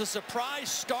 kind of was a surprise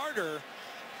starter.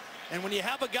 And when you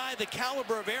have a guy the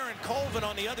caliber of Aaron Colvin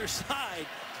on the other side,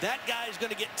 that guy's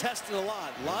going to get tested a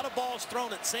lot. A lot of balls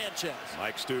thrown at Sanchez.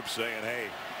 Mike Stoops saying, hey,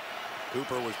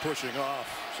 Cooper was pushing off.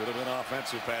 Should have been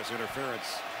offensive pass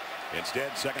interference.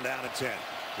 Instead, second down and 10.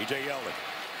 E.J. Yeldon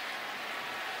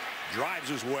drives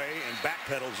his way and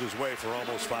backpedals his way for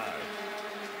almost 5.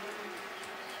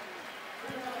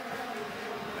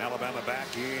 Alabama back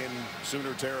in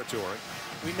Sooner territory.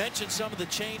 We mentioned some of the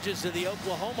changes to the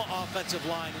Oklahoma offensive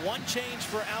line. One change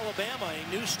for Alabama,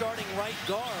 a new starting right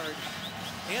guard.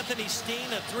 Anthony Steen,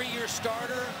 a 3-year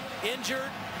starter,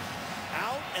 injured,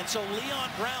 out. And so Leon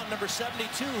Brown, number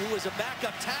 72, who is a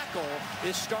backup tackle,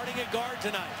 is starting at guard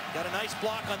tonight. Got a nice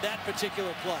block on that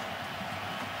particular play.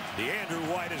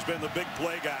 DeAndrew White has been the big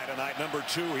play guy tonight. Number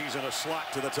 2, he's in a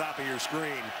slot to the top of your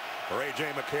screen for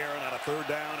A.J. McCarron on a 3rd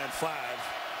down and 5.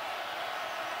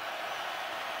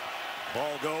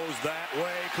 Ball goes that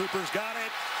way. Cooper's got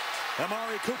it.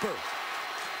 Amari Cooper.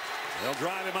 They'll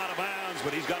drive him out of bounds,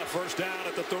 but he's got a 1st down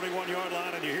at the 31-yard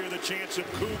line, and you hear the chants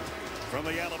of Coop from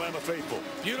the Alabama faithful.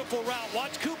 Beautiful route.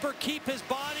 Watch Cooper keep his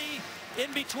body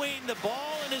in between the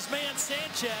ball and his man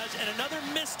Sanchez, and another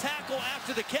missed tackle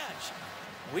after the catch.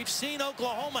 We've seen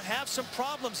Oklahoma have some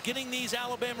problems getting these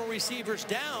Alabama receivers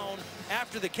down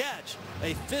after the catch.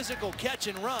 A physical catch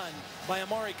and run by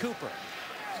Amari Cooper.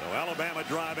 So Alabama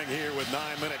driving here with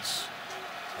 9 minutes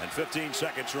and 15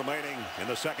 seconds remaining in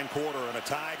the 2nd quarter, and a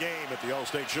tie game at the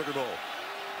Allstate Sugar Bowl.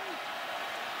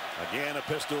 Again, a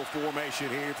pistol formation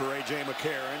here for A.J.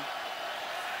 McCarron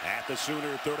at the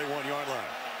Sooner 31-yard line.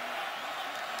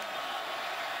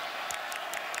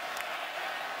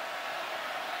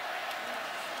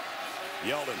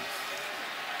 Yeldon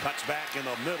cuts back in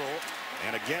the middle,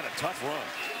 and again a tough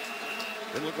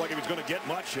run. Didn't look like he was going to get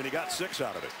much, and he got 6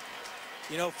 out of it.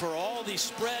 You know, for all the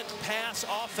spread pass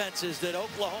offenses that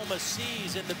Oklahoma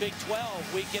sees in the Big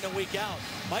 12 week in and week out,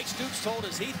 Mike Stoops told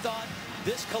us he thought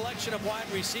this collection of wide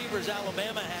receivers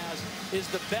Alabama has is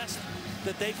the best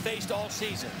that they faced all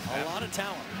season. A lot of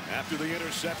talent. After the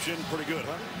interception, pretty good,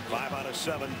 huh? 5 out of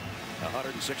 7,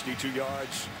 162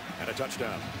 yards and a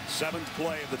touchdown. 7th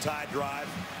play of the tie drive.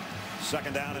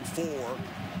 2nd down and 4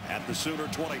 at the Sooner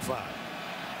 25.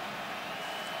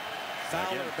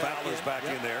 Fowler's back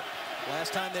in there.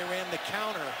 Last time they ran the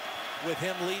counter with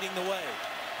him leading the way.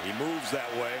 He moves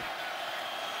that way.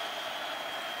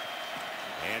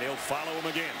 And he'll follow him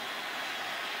again.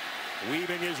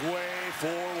 Weaving his way for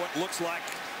what looks like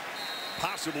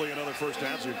possibly another 1st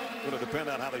down. It's going to depend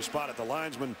on how they spot it. The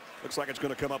linesman looks like it's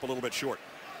going to come up a little bit short.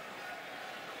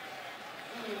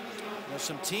 There's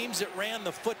some teams that ran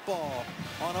the football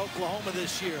on Oklahoma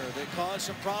this year that caused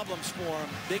some problems for them.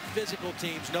 Big physical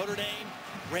teams. Notre Dame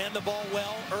ran the ball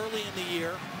well early in the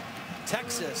year.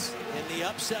 Texas, in the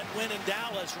upset win in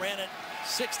Dallas, ran it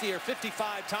 60 or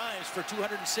 55 times for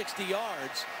 260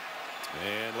 yards.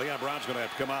 And Leon Brown's going to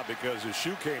have to come out because his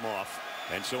shoe came off.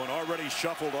 And so an already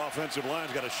shuffled offensive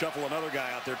line's got to shuffle another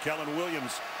guy out there. Kellen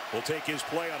Williams will take his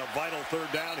play on a vital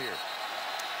 3rd down here.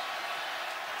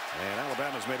 And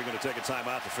Alabama's maybe going to take a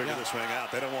timeout to figure this thing out.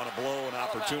 They don't want to blow an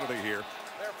opportunity here.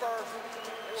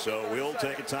 So we'll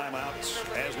take a timeout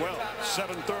as well.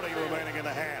 7:30 remaining in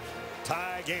the half.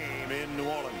 Tie game in New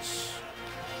Orleans.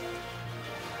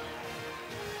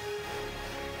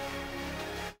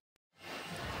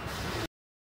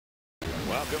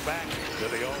 Welcome back to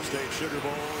the Allstate Sugar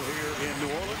Bowl here in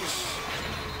New Orleans.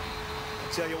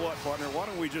 I'll tell you what, partner, why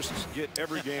don't we just get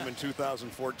every game in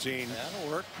 2014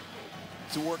 That'll work.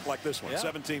 to work like this one,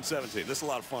 17-17. This is a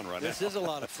lot of fun right now. This is a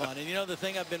lot of fun. And you know, the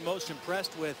thing I've been most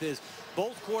impressed with is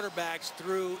both quarterbacks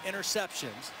threw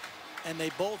interceptions, and they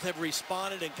both have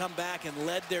responded and come back and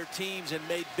led their teams and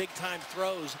made big-time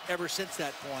throws ever since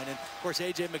that point. And, of course,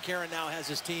 A.J. McCarron now has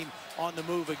his team on the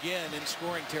move again in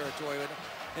scoring territory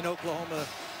in Oklahoma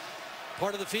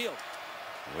part of the field.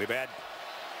 We've had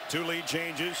 2 lead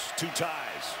changes, 2 ties,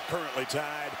 currently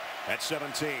tied at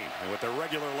 17. And with the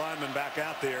regular linemen back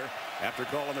out there after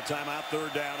calling the timeout,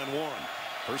 3rd down and 1.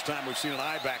 First time we've seen an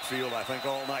eye backfield, I think,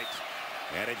 all night.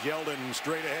 And it's Yeldon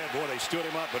straight ahead. Boy, they stood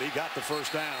him up, but he got the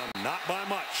 1st down. Not by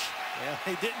much. Yeah,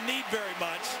 he didn't need very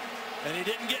much, and he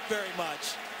didn't get very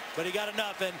much, but he got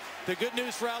enough. And the good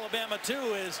news for Alabama,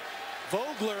 too, is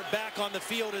Vogler back on the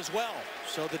field as well.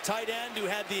 So the tight end who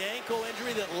had the ankle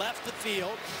injury that left the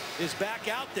field is back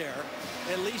out there.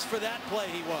 At least for that play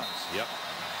he was. Yep.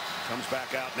 Comes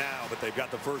back out now, but they've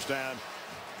got the 1st down.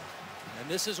 And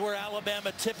this is where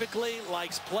Alabama typically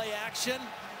likes play action.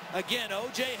 Again,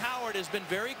 O.J. Howard has been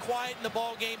very quiet in the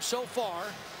ball game so far.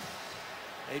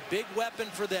 A big weapon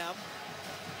for them.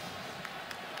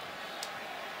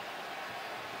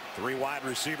 3 wide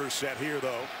receivers set here,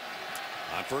 though,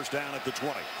 on first down at the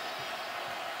 20.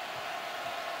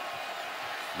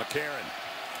 McCarron.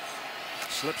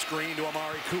 Slip screen to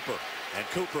Amari Cooper. And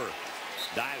Cooper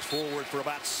dives forward for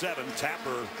about 7.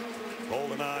 Tapper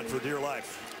holding on for dear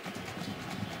life.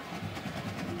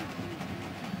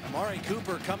 Amari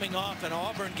Cooper coming off an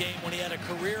Auburn game when he had a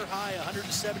career high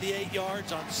 178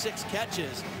 yards on 6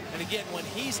 catches. And again, when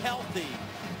he's healthy,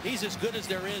 he's as good as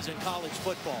there is in college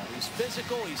football. He's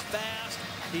physical, he's fast,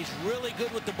 he's really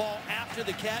good with the ball after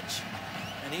the catch,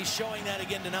 and he's showing that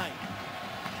again tonight.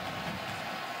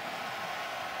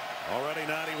 Already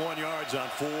 91 yards on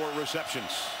 4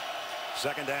 receptions.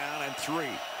 Second down and 3.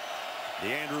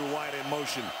 DeAndrew White in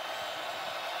motion.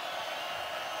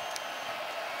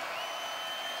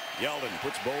 Yeldon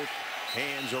puts both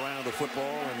hands around the football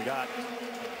and got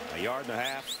a 1.5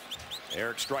 yards.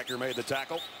 Eric Stryker made the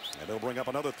tackle, and they'll bring up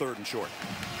another 3rd and short.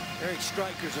 Eric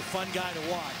Stryker's a fun guy to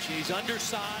watch. He's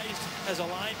undersized as a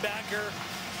linebacker.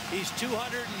 He's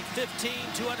 215,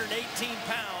 218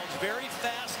 pounds, very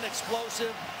fast and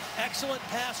explosive. Excellent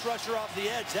pass rusher off the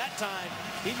edge. That time,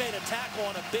 he made a tackle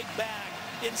on a big bag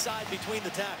inside between the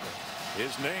tackles.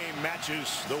 His name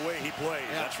matches the way he plays,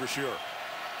 that's for sure.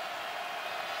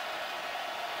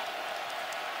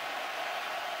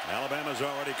 Alabama's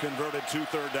already converted 2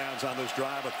 third downs on this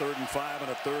drive. A 3rd and 5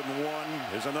 and a 3rd and 1.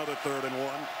 Here's another 3rd and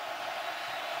 1.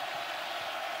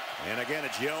 And again,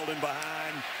 it's Yeldon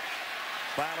behind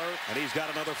Fowler, and he's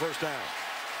got another first down.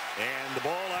 And the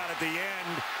ball out at the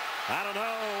end. I don't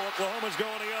know. Oklahoma's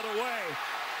going the other way.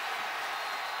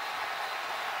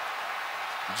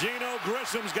 Geno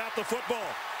Grissom's got the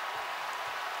football.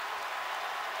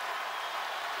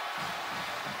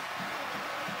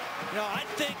 You know, I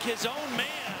think his own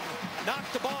man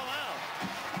knocked the ball out.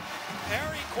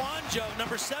 Harry Kwanjo,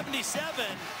 number 77,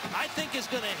 I think is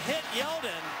going to hit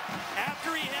Yeldon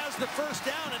after he has the first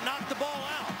down and knock the ball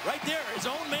out. Right there, his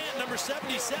own man, number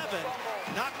 77,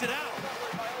 knocked it out.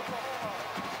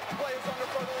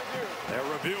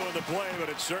 They're reviewing the play, but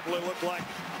it certainly looked like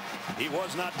he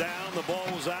was not down. The ball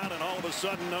was out, and all of a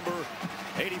sudden, number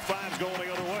 85 is going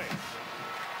the other way.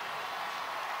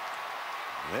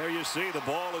 There you see the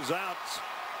ball is out.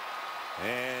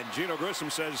 And Geno Grissom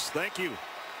says, thank you.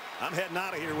 I'm heading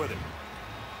out of here with it.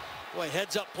 Boy,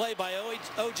 heads up play by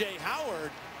O.J.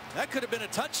 Howard. That could have been a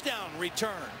touchdown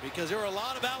return because there were a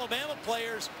lot of Alabama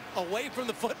players away from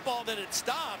the football that it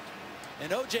stopped.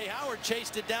 And O.J. Howard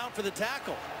chased it down for the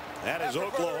tackle. That is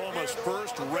Oklahoma's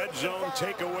first red zone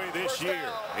takeaway this year.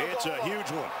 It's a huge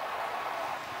one.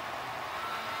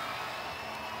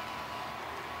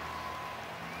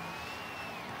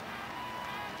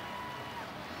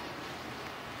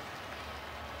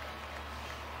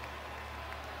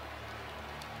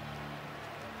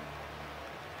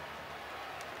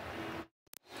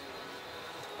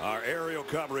 Our aerial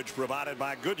coverage provided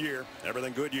by Goodyear.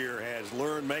 Everything Goodyear has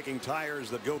learned, making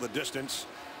tires that go the distance,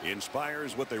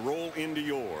 inspires what they roll into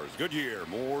yours. Goodyear,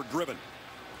 more driven.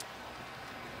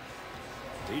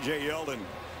 T.J. Yeldon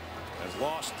has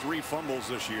lost 3 fumbles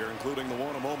this year, including the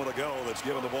one a moment ago that's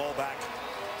given the ball back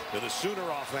to the Sooner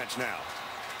offense now.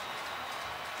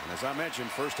 And as I mentioned,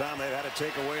 first time they've had a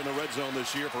takeaway in the red zone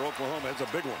this year for Oklahoma. It's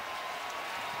a big one.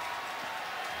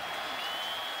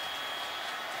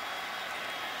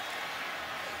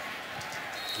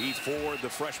 Keith Ford, the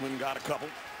freshman, got a couple.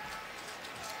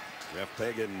 Jeff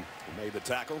Pagan made the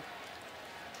tackle.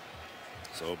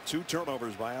 So 2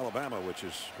 turnovers by Alabama, which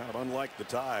is kind of unlike the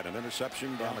Tide. An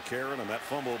interception by McCarron and that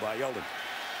fumble by Yeldon.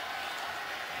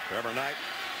 Trevor Knight,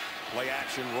 play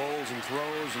action, rolls and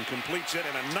throws and completes it,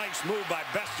 and a nice move by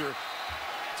Bester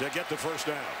to get the first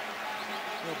down.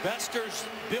 Well, Bester's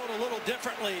built a little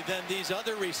differently than these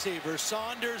other receivers.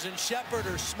 Saunders and Shepard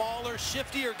are smaller,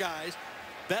 shiftier guys.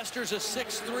 Bester's a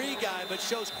 6'3" guy, but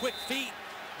shows quick feet,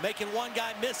 making one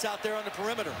guy miss out there on the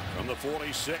perimeter. From the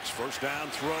 46, first down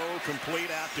throw, complete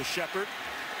out to Shepard.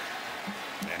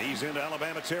 And he's into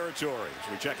Alabama territory.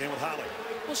 So we check in with Holly.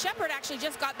 Well, Shepard actually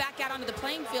just got back out onto the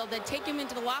playing field. They'd take him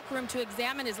into the locker room to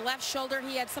examine his left shoulder.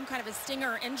 He had some kind of a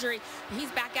stinger or injury.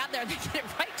 He's back out there. They get it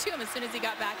right to him as soon as he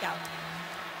got back out.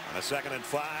 And a 2nd and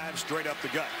 5, straight up the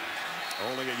gut.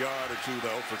 Only a yard or 2,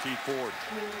 though, for Keith Ford.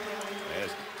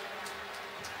 As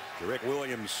Rick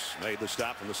Williams made the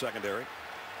stop from the secondary.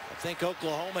 I think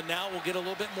Oklahoma now will get a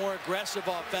little bit more aggressive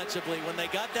offensively. When they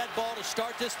got that ball to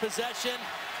start this possession,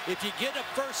 if you get a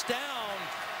first down,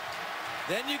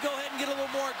 Then you go ahead and get a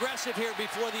little more aggressive here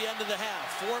before the end of the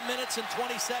half. 4 minutes and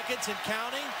 20 seconds and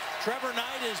counting. Trevor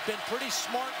Knight has been pretty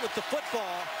smart with the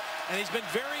football, and he's been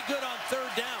very good on third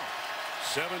down.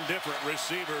 7 different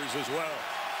receivers as well.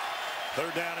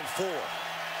 Third down and 4.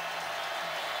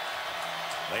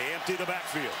 They empty the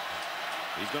backfield.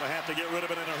 He's going to have to get rid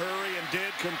of it in a hurry, and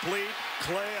did complete.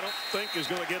 Clay, I don't think, is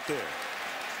going to get there.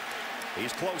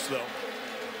 He's close, though.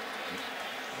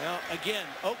 Well, again,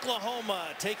 Oklahoma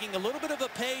taking a little bit of a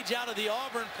page out of the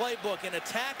Auburn playbook and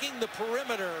attacking the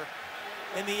perimeter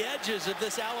and the edges of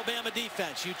this Alabama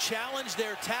defense. You challenge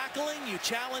their tackling, you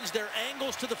challenge their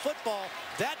angles to the football.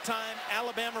 That time,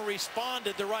 Alabama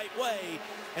responded the right way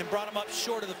and brought them up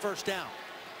short of the first down.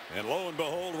 And lo and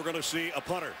behold, we're going to see a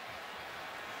punter.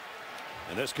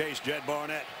 In this case, Jed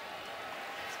Barnett.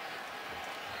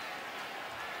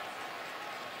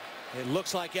 It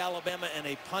looks like Alabama in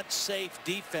a punt-safe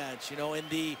defense. You know, in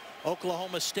the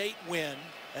Oklahoma State win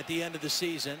at the end of the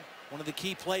season, one of the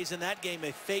key plays in that game,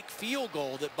 a fake field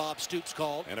goal that Bob Stoops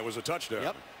called. And it was a touchdown.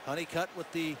 Yep. Honeycutt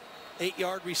with the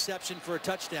 8-yard reception for a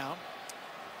touchdown.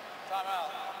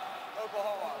 Timeout,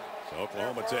 Oklahoma. So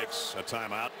Oklahoma takes a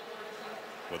timeout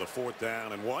with a 4th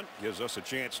down and 1. Gives us a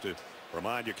chance to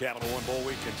remind you Capital One Bowl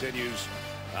Week continues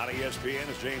on ESPN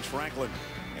as James Franklin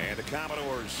and the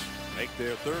Commodores make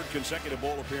their 3rd consecutive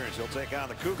bowl appearance. They'll take on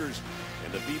the Cougars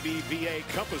in the BBVA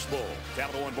Compass Bowl.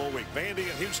 Capital One Bowl Week. Vandy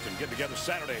and Houston get together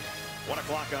Saturday, 1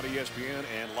 o'clock on ESPN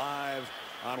and live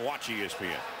on Watch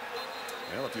ESPN.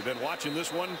 Well, if you've been watching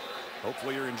this one,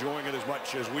 hopefully you're enjoying it as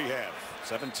much as we have.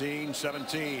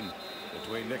 17-17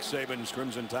 between Nick Saban's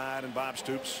Crimson Tide and Bob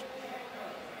Stoops'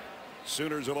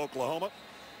 Sooners of Oklahoma.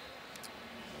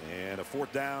 And a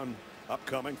 4th down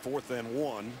upcoming, 4th and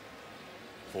 1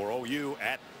 for OU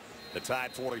at the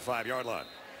Tide 45-yard line.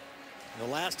 The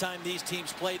last time these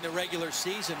teams played in the regular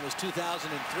season was 2003.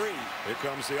 Here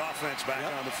comes the offense back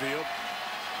on the field.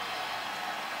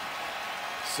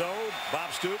 So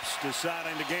Bob Stoops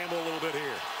deciding to gamble a little bit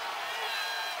here.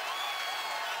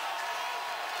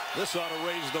 This ought to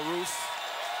raise the roof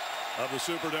of the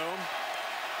Superdome,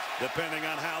 depending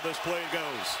on how this play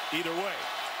goes. Either way.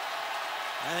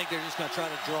 I think they're just going to try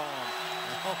to draw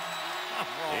him.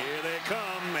 Here they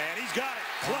come, and he's got it.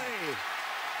 Clay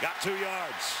got 2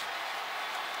 yards.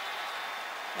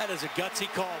 That is a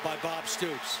gutsy call by Bob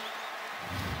Stoops.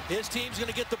 His team's going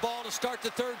to get the ball to start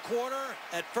the 3rd quarter.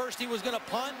 At first he was going to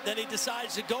punt, then he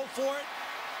decides to go for it.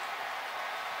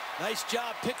 Nice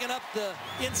job picking up the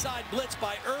inside blitz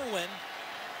by Irwin.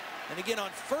 And again,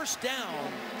 on 1st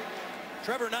down,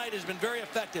 Trevor Knight has been very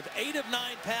effective. 8 of 9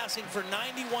 passing for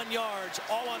 91 yards,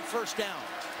 all on 1st down.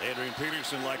 Adrian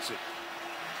Peterson likes it.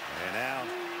 And now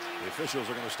the officials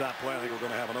are going to stop playing. I think we're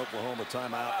going to have an Oklahoma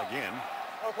timeout again.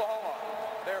 Oklahoma,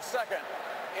 their 2nd.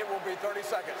 It will be 30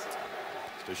 seconds.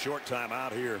 It's a short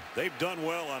timeout here. They've done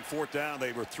well on 4th down.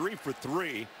 They were 3 for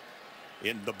 3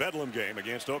 in the Bedlam game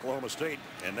against Oklahoma State,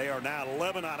 and they are now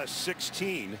 11 out of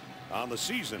 16 on the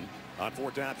season on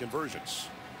 4th down conversions.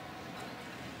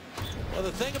 Well,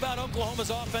 the thing about Oklahoma's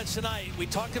offense tonight, we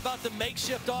talked about the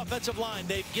makeshift offensive line.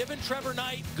 They've given Trevor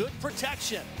Knight good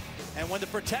protection. And when the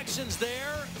protection's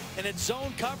there and it's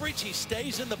zone coverage, he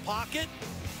stays in the pocket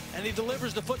and he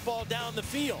delivers the football down the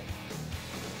field.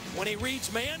 When he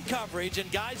reads man coverage and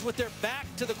guys with their back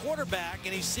to the quarterback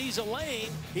and he sees a lane,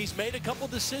 he's made a couple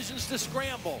decisions to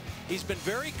scramble. He's been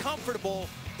very comfortable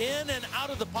in and out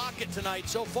of the pocket tonight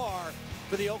so far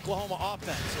for the Oklahoma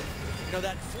offense. And, you know,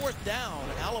 that 4th down,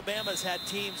 Alabama's had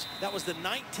teams, that was the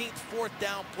 19th 4th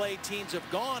down play teams have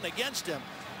gone against him.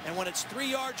 And when it's 3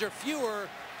 yards or fewer,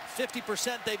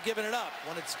 50% they've given it up.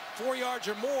 When it's 4 yards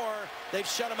or more, they've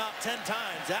shut him out 10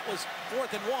 times. That was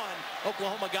 4th and 1.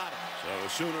 Oklahoma got it. So the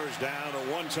Sooners down to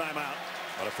 1 timeout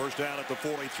on a 1st down at the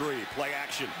 43. Play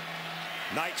action.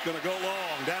 Knight's going to go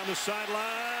long down the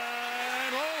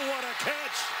sideline. Oh, what a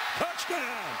catch.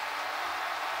 Touchdown.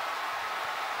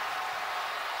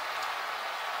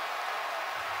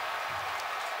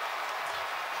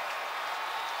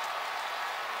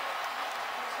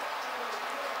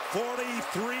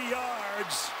 "43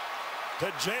 yards to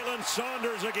Jalen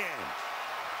Saunders again."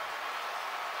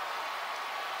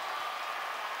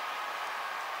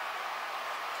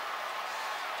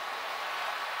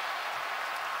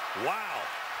 Wow.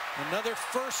 Another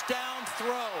 1st down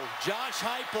throw. Josh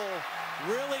Heupel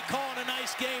really calling a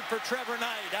nice game for Trevor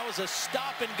Knight. That was a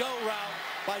stop and go route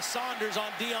by Saunders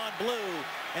on Dion Blue,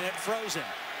 and it froze him.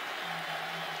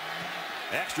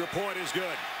 Extra point is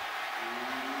good.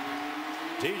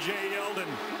 TJ Yeldon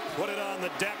put it on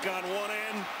the deck on one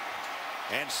end,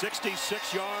 and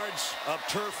 66 yards of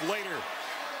turf later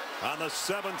on the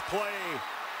 7th play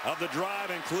of the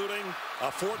drive, including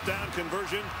a 4th down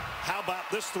conversion. How about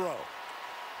this throw?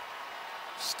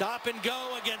 Stop and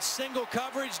go against single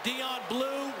coverage. Dion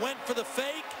Blue went for the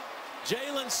fake.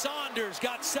 Jalen Saunders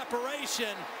got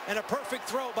separation, and a perfect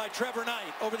throw by Trevor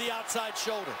Knight over the outside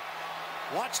shoulder.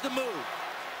 Watch the move.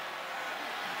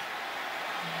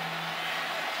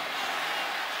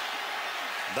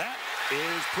 That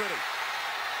is pretty.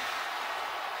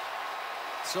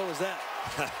 So is that.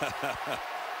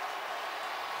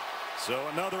 So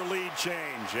another lead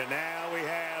change, and now we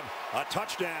have a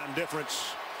touchdown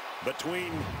difference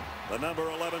between the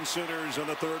number 11 Sooners and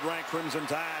the 3rd-ranked Crimson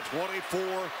Tide.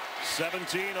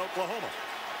 24-17 Oklahoma.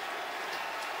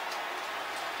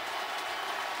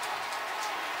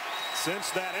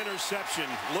 Since that interception,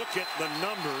 look at the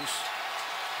numbers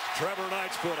Trevor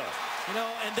Knight's put up. You know,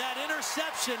 and that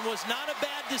interception was not a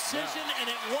bad decision, and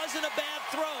it wasn't a bad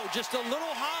throw, just a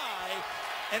little high,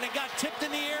 and it got tipped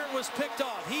in the air and was picked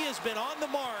off. He has been on the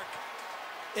mark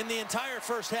in the entire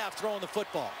first half throwing the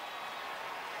football.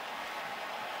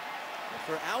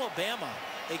 For Alabama,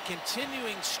 a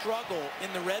continuing struggle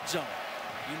in the red zone.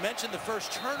 You mentioned the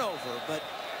first turnover, but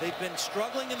they've been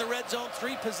struggling in the red zone.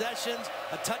 3 possessions,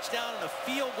 a touchdown, and a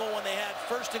field goal when they had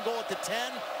 1st and goal at the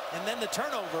 10, and then the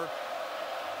turnover.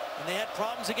 And they had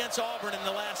problems against Auburn in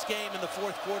the last game in the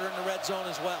 4th quarter in the red zone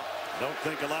as well. I don't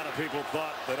think a lot of people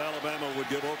thought that Alabama would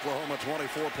give Oklahoma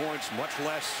 24 points, much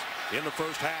less in the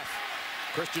first half.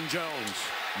 Christian Jones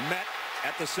met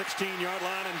at the 16-yard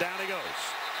line, and down he goes.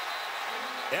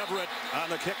 Everett on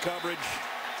the kick coverage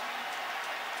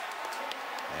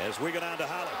as we go down to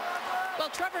Holly. Well,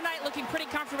 Trevor Knight looking pretty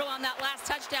comfortable on that last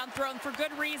touchdown throw, and for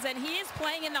good reason. He is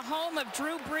playing in the home of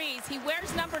Drew Brees. He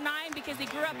wears number 9 because he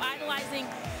grew up idolizing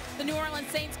the New Orleans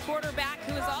Saints quarterback,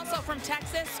 who is also from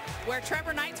Texas, where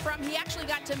Trevor Knight's from. He actually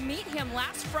got to meet him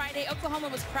last Friday. Oklahoma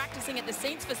was practicing at the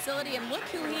Saints facility, and look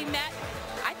who he met.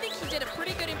 I think he did a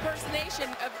pretty good impersonation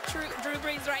of Drew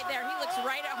Brees right there. He looks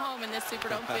right at home in this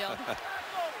Superdome field.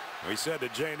 We said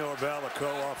that Jay Norvell, the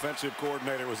co-offensive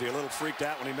coordinator, was he a little freaked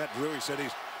out when he met Drew. He said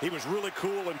he was really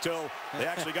cool until they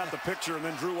actually got the picture, and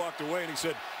then Drew walked away, and he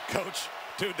said, "Coach,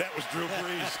 dude, that was Drew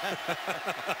Brees."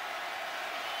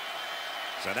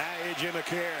 So now A.J.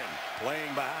 McCarron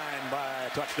playing behind by a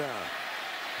touchdown.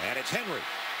 And it's Henry.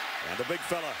 And the big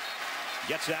fella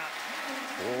gets out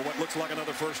for what looks like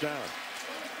another first down.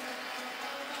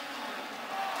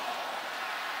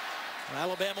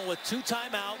 Alabama with 2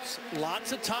 timeouts,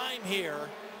 lots of time here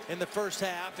in the first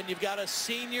half, and you've got a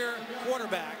senior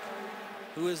quarterback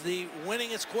who is the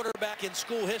winningest quarterback in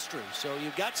school history. So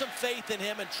you've got some faith in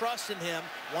him and trust in him.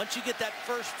 Once you get that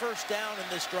first down in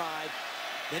this drive,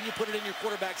 then you put it in your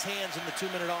quarterback's hands in the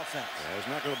 2-minute offense. Yeah, there's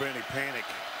not going to be any panic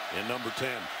in number 10.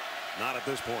 Not at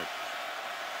this point.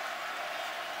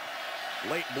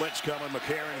 Late blitz coming.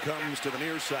 McCarron comes to the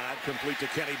near side, complete to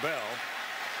Kenny Bell.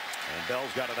 And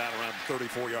Bell's got it out around the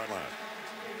 34-yard line.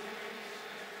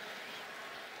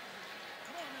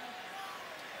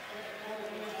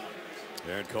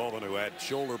 Aaron Colvin, who had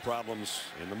shoulder problems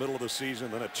in the middle of the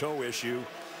season, then a toe issue.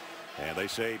 And they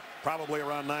say probably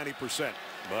around 90%.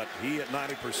 But he at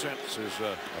 90% is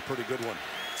a pretty good one.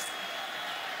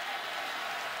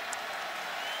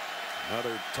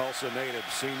 Another Tulsa native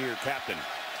senior captain.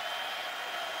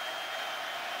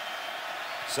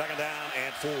 2nd down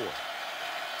and 4.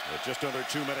 With just under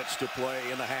 2 minutes to play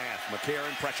in the half.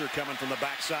 McCarron, pressure coming from the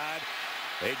backside.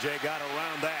 A.J. got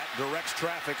around that, directs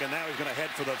traffic, and now he's going to head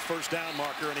for the first down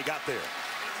marker, and he got there.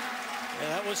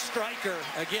 And that was Stryker.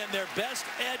 Again, their best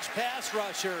edge pass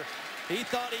rusher. He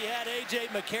thought he had A.J.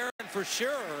 McCarron for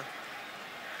sure.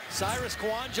 Cyrus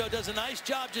Kouandjio does a nice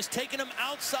job just taking him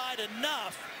outside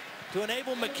enough to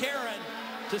enable McCarron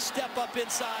to step up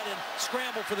inside and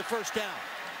scramble for the first down.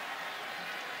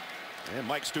 And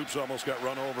Mike Stoops almost got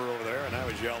run over there, and now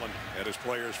he's yelling at his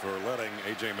players for letting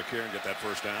A.J. McCarron get that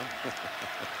first down.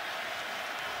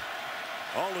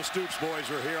 All the Stoops boys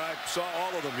are here. I saw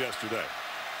all of them yesterday.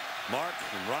 Mark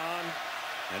and Ron,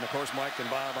 and of course Mike and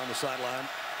Bob on the sideline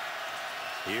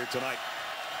here tonight.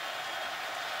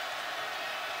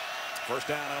 First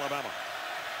down, Alabama.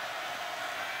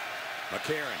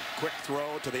 McCarron, quick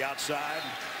throw to the outside.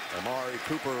 Amari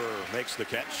Cooper makes the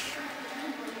catch.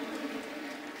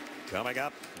 Coming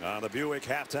up on the Buick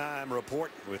halftime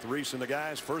report with Reese and the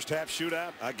guys. First half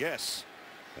shootout, I guess.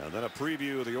 And then a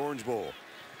preview of the Orange Bowl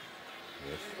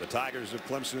with the Tigers of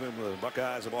Clemson and the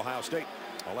Buckeyes of Ohio State.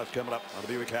 All that's coming up on the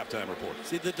Buick halftime report.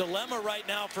 See, the dilemma right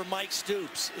now for Mike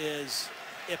Stoops is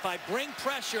if I bring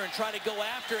pressure and try to go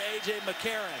after A.J.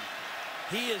 McCarron,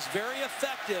 he is very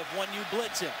effective when you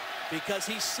blitz him because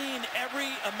he's seen every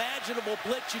imaginable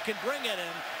blitz you can bring at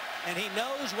him, and he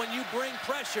knows when you bring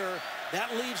pressure,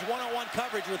 that leaves one-on-one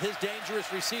coverage with his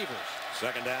dangerous receivers.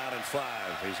 2nd down and 5.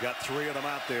 He's got 3 of them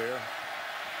out there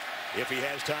if he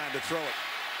has time to throw it.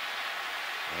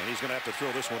 And he's going to have to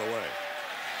throw this one away.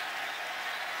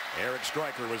 Eric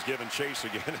Stryker was given chase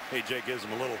again. A.J. gives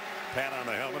him a little pat on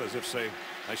the helmet as if say,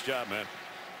 nice job, man.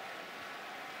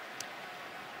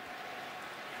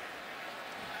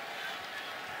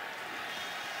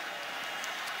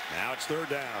 Now it's 3rd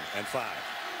down and 5.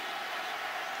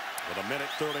 With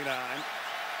 1:39.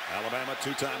 Alabama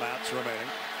 2 timeouts remaining.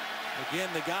 Again,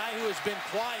 the guy who has been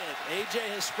quiet. A.J.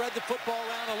 has spread the football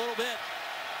around a little bit.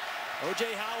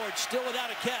 O.J. Howard still without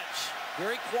a catch.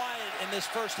 Very quiet in this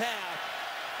first half.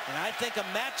 And I think a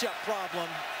matchup problem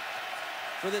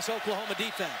for this Oklahoma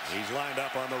defense. He's lined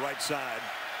up on the right side.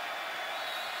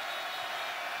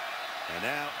 And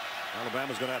now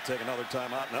Alabama's going to have to take another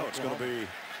timeout. No, it's going to be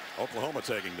Oklahoma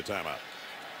taking the timeout.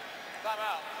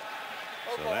 Timeout.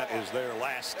 So that is their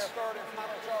last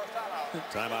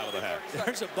timeout of the half.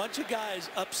 There's a bunch of guys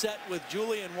upset with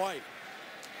Julian White,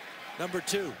 number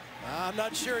 2. I'm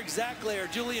not sure exactly, or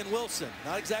Julian Wilson.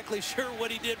 Not exactly sure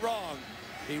what he did wrong.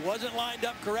 He wasn't lined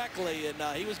up correctly, and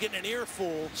he was getting an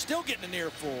earful, still getting an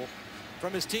earful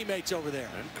from his teammates over there.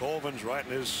 And Colvin's right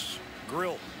in his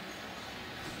grill.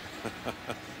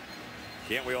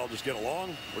 Can't we all just get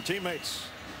along? We're teammates.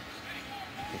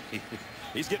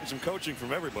 He's getting some coaching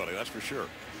from everybody, that's for sure.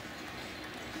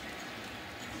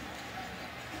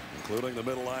 Including the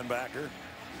middle linebacker,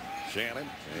 Shannon,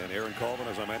 and Aaron Colvin,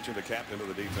 as I mentioned, the captain of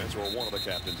the defense, or one of the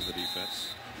captains of the defense.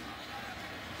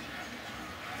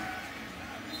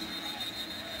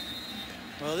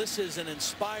 Well, this is an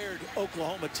inspired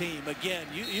Oklahoma team. Again,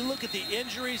 you look at the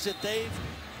injuries that they've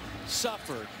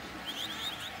suffered,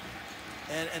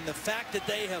 and the fact that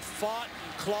they have fought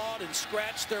and clawed and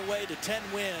scratched their way to 10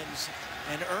 wins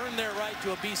and earned their right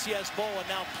to a BCS Bowl, and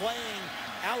now playing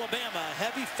Alabama, a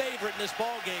heavy favorite in this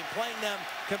ball game, playing them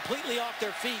completely off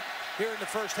their feet here in the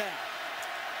first half.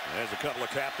 There's a couple of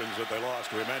captains that they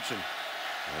lost. We mentioned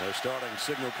they're starting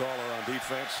signal caller on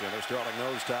defense, and they're starting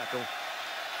nose tackle.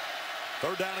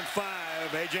 3rd down and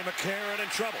 5. A.J. McCarron in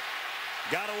trouble.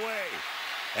 Got away,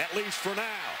 at least for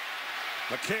now.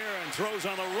 McCarron throws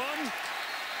on the run,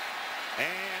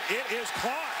 and it is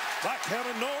caught by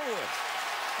Kevin Norwood.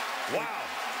 Wow.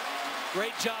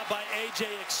 Great job by A.J.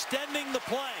 extending the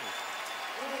play.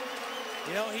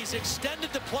 You know, he's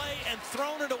extended the play and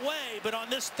thrown it away, but on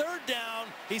this 3rd down,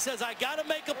 he says, I got to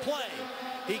make a play.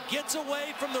 He gets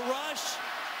away from the rush.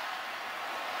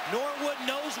 Norwood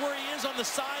knows where he is on the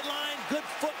sideline. Good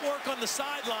footwork on the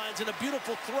sidelines, and a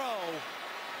beautiful throw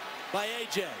by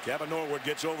A.J. Kevin Norwood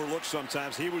gets overlooked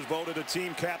sometimes. He was voted a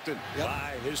team captain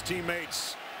by his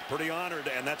teammates. Pretty honored,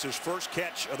 and that's his first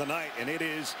catch of the night, and it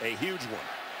is a huge one.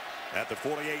 At the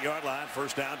 48-yard line,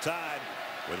 1st down tied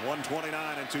with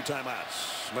 1:29 and 2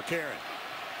 timeouts. McCarron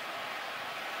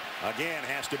again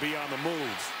has to be on the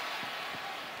move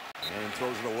and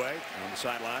throws it away on the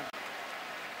sideline.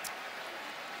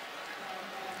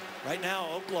 Right now,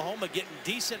 Oklahoma getting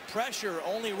decent pressure,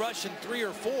 only rushing 3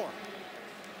 or 4.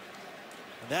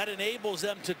 And that enables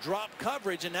them to drop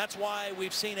coverage, and that's why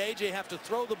we've seen A.J. have to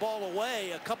throw the ball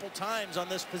away a couple times on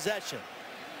this possession.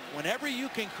 Whenever you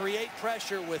can create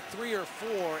pressure with 3 or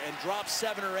 4 and drop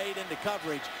 7 or 8 into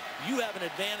coverage, you have an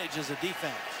advantage as a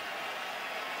defense.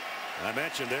 I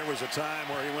mentioned there was a time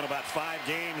where he went about 5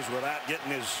 games without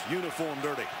getting his uniform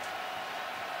dirty.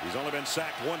 He's only been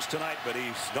sacked once tonight, but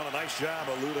he's done a nice job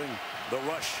eluding the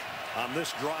rush on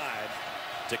this drive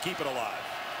to keep it alive.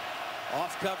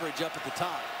 Off coverage up at the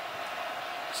top.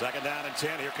 2nd down and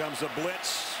 10. Here comes the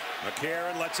blitz.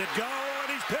 McCarron lets it go,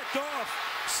 and he's picked off.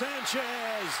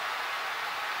 Sanchez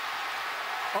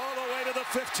all the way to the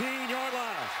 15-yard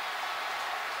line.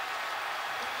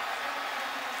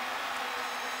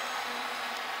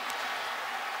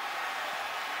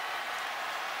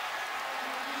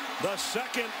 The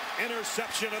 2nd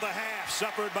interception of the half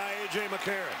suffered by A.J.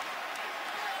 McCarron.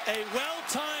 A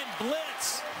well-timed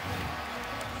blitz.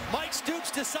 Mike Stoops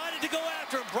decided to go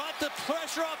after him, brought the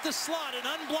pressure off the slot, an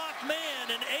unblocked man,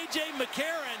 and A.J.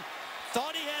 McCarron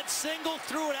thought he had single,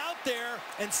 threw it out there,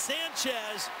 and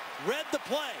Sanchez read the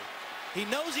play. He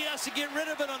knows he has to get rid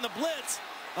of it on the blitz.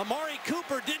 Amari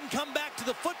Cooper didn't come back to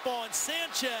the football, and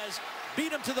Sanchez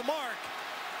beat him to the mark,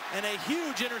 and a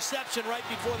huge interception right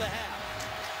before the half.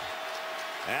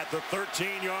 At the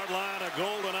 13-yard line, a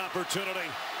golden opportunity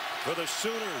for the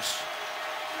Sooners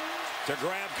to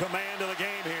grab command of the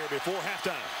game here before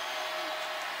halftime.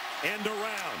 End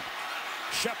around.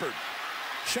 Shepard,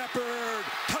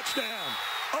 touchdown,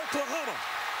 Oklahoma.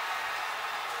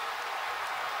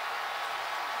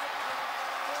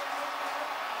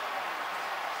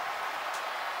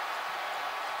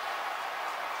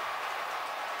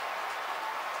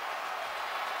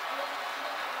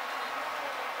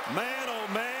 Man, oh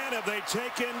man, have they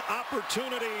taken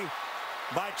opportunity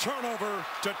by turnover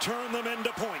to turn them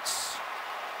into points.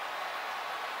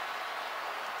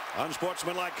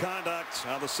 Unsportsmanlike conduct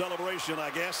on the celebration, I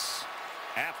guess,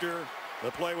 after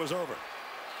the play was over.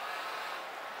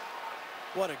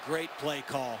 What a great play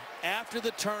call. After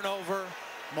the turnover,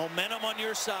 momentum on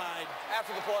your side.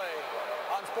 After the play,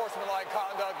 unsportsmanlike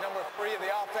conduct, number 3 of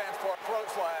the offense for a throat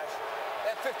slash.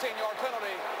 That 15-yard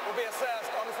penalty will be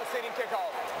assessed on the succeeding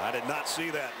kickoff. I did not see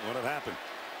that when it happened.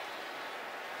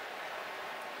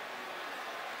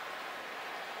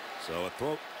 So a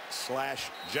throat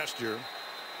slash gesture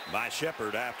by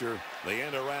Shepard after the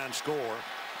end around score.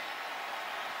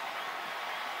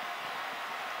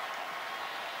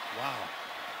 Wow.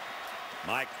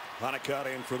 Mike Honeycutt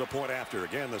in for the point after.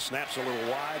 Again, the snap's a little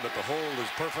wide, but the hold is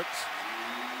perfect.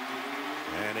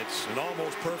 And it's an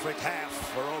almost perfect half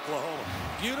for Oklahoma.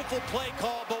 Beautiful play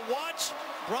call, but watch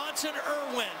Bronson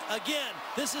Irwin. Again,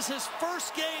 this is his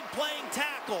first game playing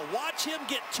tackle. Watch him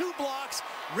get 2 blocks.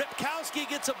 Ripkowski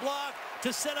gets a block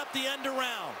to set up the end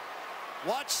around.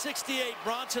 Watch 68,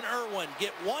 Bronson Irwin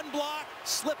get 1 block,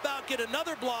 slip out, get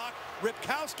another block.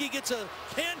 Ripkowski gets a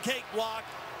pancake block,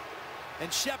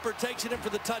 and Shepard takes it in for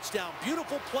the touchdown.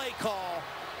 Beautiful play call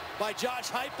by Josh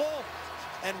Heupel,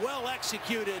 and well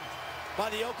executed by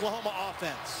the Oklahoma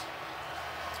offense.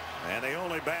 And the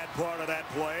only bad part of that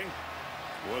play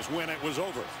was when it was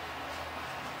over.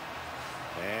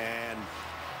 And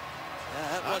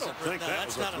that wasn't, I don't think that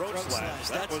was a throat slash.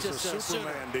 That was just a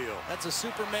Superman deal. That's a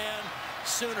Superman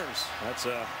Sooners. That's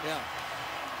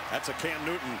a Cam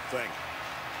Newton thing.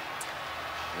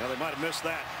 Yeah, they might have missed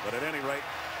that, but at any rate,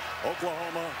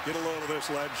 Oklahoma get a load of this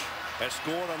ledge. Has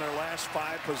scored on their last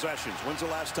 5 possessions. When's the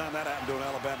last time that happened to an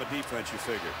Alabama defense, you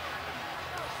figure?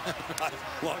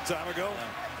 A long time ago,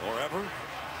 or ever?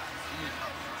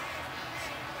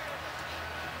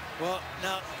 Well,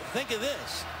 now think of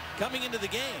this. Coming into the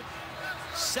game,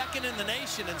 2nd in the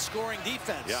nation in scoring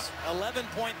defense. Yeah.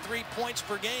 11.3 points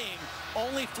per game.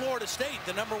 Only Florida State,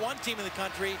 the #1 team in the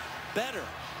country, better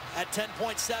at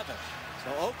 10.7.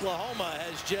 So Oklahoma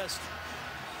has just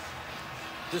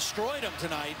destroyed them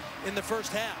tonight in the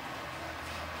first half.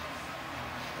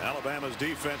 Alabama's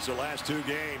defense the last 2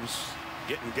 games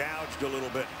getting gouged a little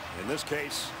bit. In this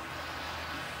case,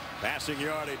 passing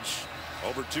yardage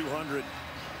over 200.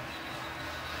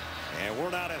 And we're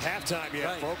not at halftime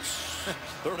yet, folks.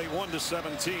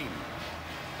 31-17.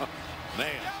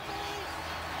 Man,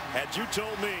 had you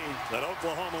told me that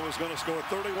Oklahoma was going to score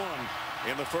 31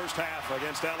 in the first half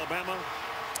against Alabama,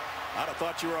 I'd have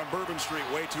thought you were on Bourbon Street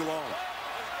way too long.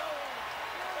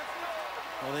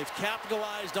 Well, they've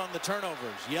capitalized on the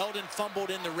turnovers. Yeldon fumbled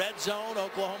in the red zone.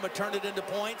 Oklahoma turned it into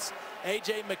points.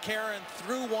 A.J. McCarron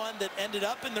threw one that ended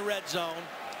up in the red zone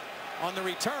on the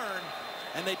return,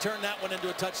 and they turned that one into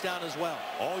a touchdown as well.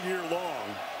 All year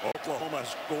long, Oklahoma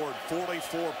has scored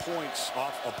 44 points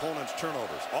off opponents'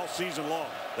 turnovers. All season long.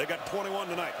 They got 21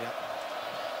 tonight. Yep.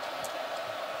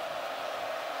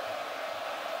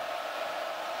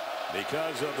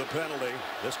 Because of the penalty,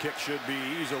 this kick should be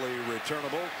easily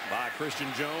returnable by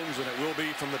Christian Jones, and it will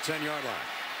be from the 10-yard line.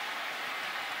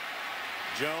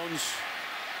 Jones,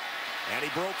 and he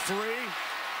broke free.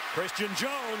 Christian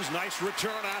Jones, nice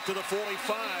return out to the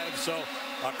 45. So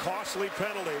a costly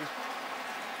penalty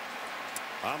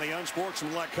on the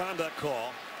unsportsmanlike conduct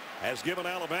call has given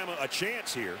Alabama a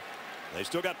chance here. They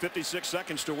still got 56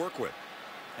 seconds to work with.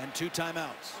 And 2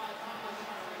 timeouts.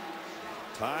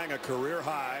 Tying a career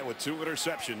high with 2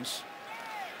 interceptions.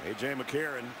 A.J.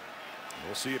 McCarron,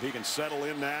 we'll see if he can settle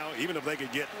in now. Even if they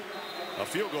could get a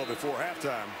field goal before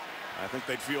halftime, I think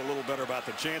they'd feel a little better about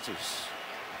the chances.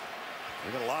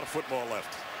 They've got a lot of football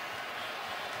left.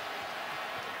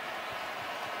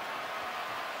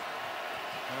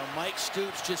 Well, Mike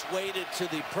Stoops just waited to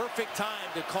the perfect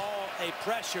time to call a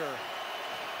pressure.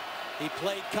 He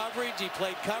played coverage, he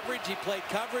played coverage, he played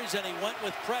coverage, and he went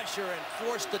with pressure and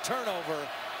forced the turnover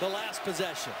the last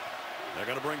possession. They're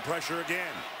going to bring pressure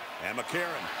again, and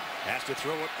McCarron has to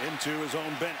throw it into his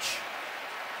own bench.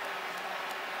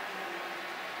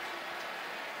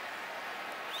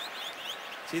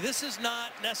 See, this is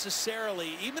not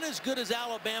necessarily, even as good as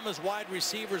Alabama's wide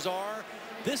receivers are,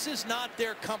 this is not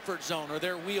their comfort zone or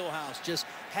their wheelhouse, just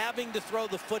having to throw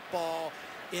the football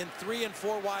in 3 and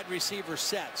 4 wide receiver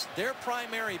sets. Their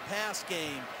primary pass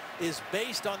game is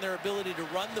based on their ability to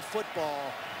run the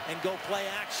football and go play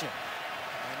action.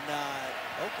 And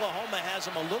Oklahoma has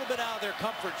them a little bit out of their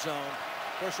comfort zone.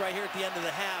 Of course, right here at the end of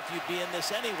the half, you'd be in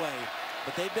this anyway.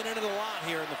 But they've been in it a lot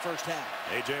here in the first half.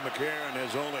 A.J. McCarron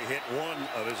has only hit 1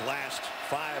 of his last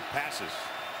 5 passes.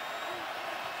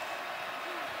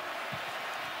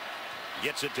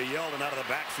 Gets it to Yeldon out of the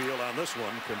backfield on this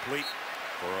one, complete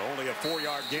for only a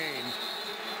 4-yard gain.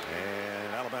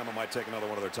 And Alabama might take another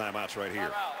one of their timeouts right here.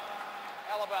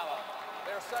 Timeout. Alabama,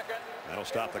 their second. That'll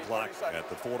stop the clock at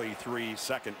the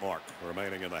 43-second mark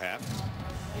remaining in the half.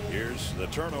 Here's the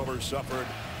turnover suffered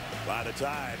by the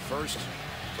Tide. First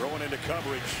throwing into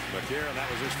coverage, McCarron,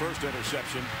 that was his first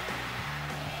interception.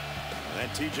 And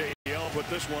then T.J. Yeldon put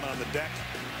this one on the deck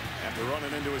after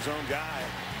running into his own guy.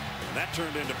 And that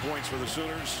turned into points for the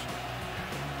Sooners.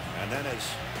 And then, as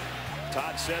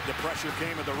Todd said, the pressure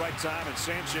came at the right time, and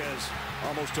Sanchez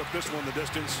almost took this one the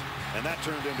distance, and that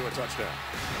turned into a touchdown.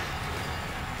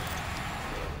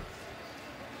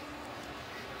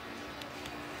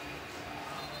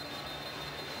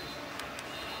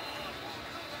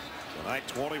 Tonight,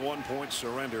 21 points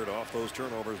surrendered off those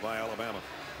turnovers by Alabama.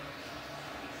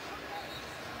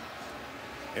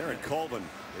 Aaron Colvin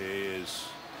is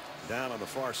down on the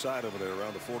far side over there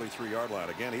around the 43-yard line.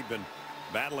 Again, he'd been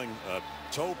battling a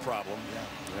toe problem.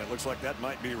 And it looks like that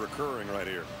might be recurring right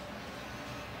here.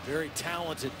 Very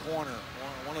talented corner,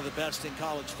 one of the best in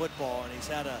college football, and he's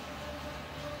had a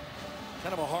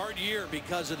kind of a hard year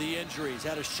because of the injuries.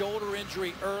 Had a shoulder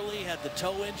injury early, had the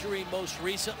toe injury most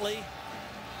recently.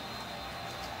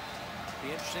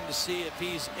 Be interesting to see if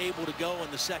he's able to go in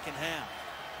the second half.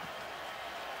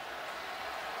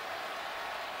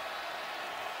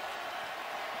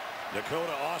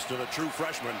 Dakota Austin, a true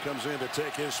freshman, comes in to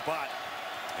take his spot.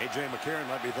 A.J. McCarron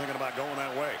might be thinking about going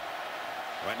that way.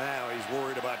 Right now, he's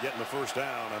worried about getting the first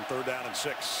down on 3rd down and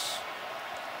 6.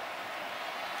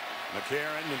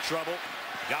 McCarron in trouble.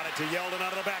 Got it to Yeldon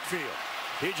out of the backfield.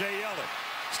 T.J. Yeldon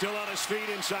still on his feet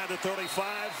inside the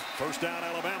 35. First down,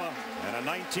 Alabama, and a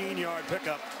 19-yard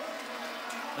pickup.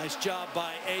 Nice job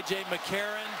by A.J.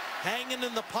 McCarron, hanging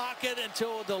in the pocket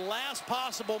until the last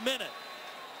possible minute,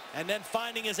 and then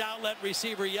finding his outlet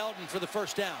receiver Yeldon for the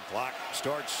first down. Clock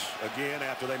starts again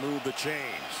after they move the chains.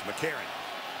 McCarron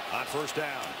on first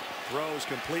down. Throws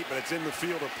complete, but it's in the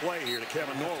field of play here to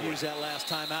Kevin Norwood. Use that last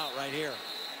timeout right here.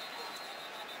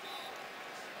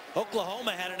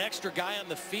 Oklahoma had an extra guy on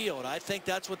the field. I think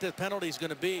that's what the penalty is going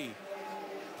to be.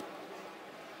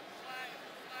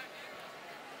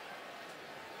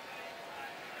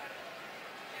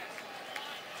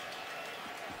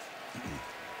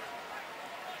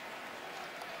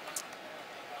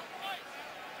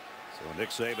 So Nick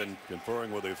Saban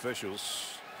conferring with the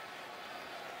officials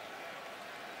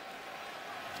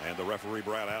and the referee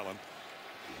Brad Allen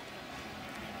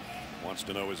wants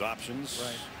to know his options.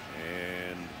 Right.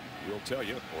 And he'll tell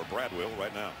you, or Brad will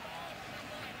right now.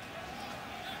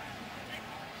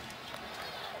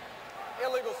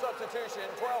 Illegal substitution,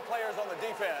 12 players on the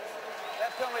defense.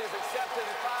 That penalty is accepted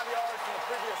at 5 yards from the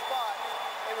previous spot.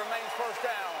 It remains first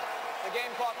down. The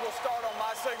game clock will start on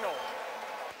my signal.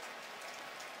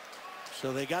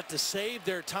 So they got to save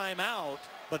their timeout,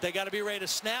 but they got to be ready to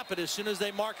snap it as soon as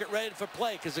they mark it ready for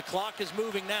play, because the clock is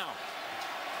moving now.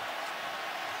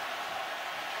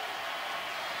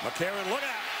 McCarron, look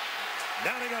out.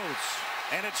 Down he goes.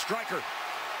 And it's Stryker.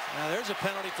 Now there's a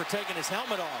penalty for taking his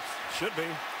helmet off. Should be.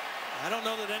 I don't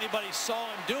know that anybody saw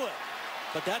him do it,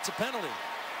 but that's a penalty.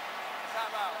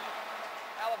 Timeout.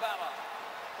 Alabama,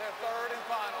 their third and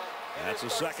final. That's the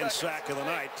second sack of the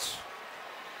night.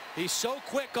 He's so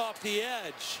quick off the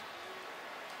edge.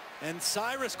 And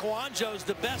Cyrus Kouandjo's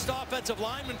the best offensive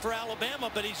lineman for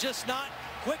Alabama, but he's just not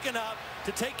quick enough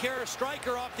to take care of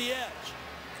Stryker off the edge.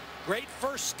 Great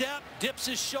first step, dips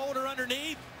his shoulder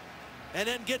underneath, and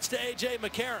then gets to A.J.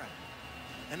 McCarron.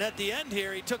 And at the end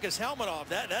here, he took his helmet off.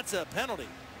 That's a penalty.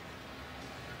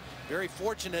 Very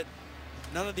fortunate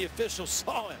none of the officials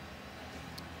saw him.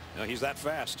 Now he's that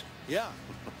fast. Yeah.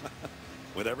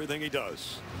 With everything he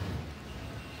does.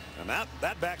 And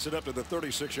that backs it up to the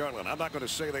 36-yard line. I'm not going to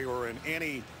say they were in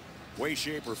any way,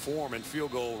 shape, or form in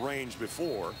field goal range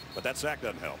before, but that sack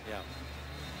doesn't help. Yeah.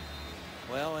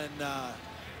 Well, and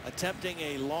attempting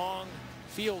a long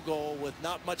field goal with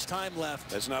not much time left.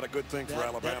 That's not a good thing for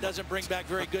Alabama. That doesn't bring back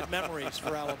very good memories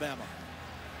for Alabama.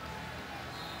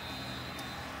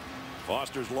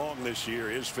 Foster's long this year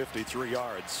is 53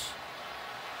 yards.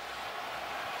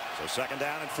 So second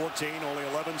down and 14, only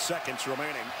 11 seconds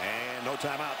remaining, and no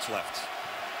timeouts left.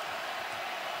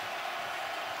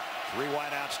 3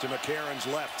 wideouts to McCarron's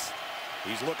left.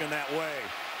 He's looking that way.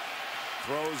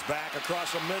 Throws back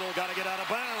across the middle, got to get out of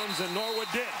bounds, and Norwood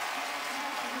did.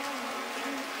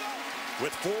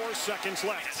 With 4 seconds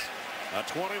left, a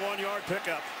 21-yard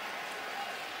pickup.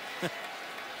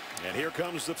 And here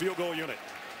comes the field goal unit.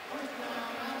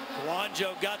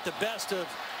 Kouandjo got the best of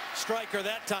Stryker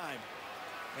that time.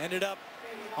 Ended up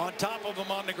on top of him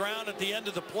on the ground at the end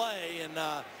of the play, and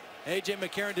A.J.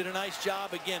 McCarron did a nice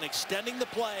job again extending the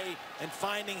play and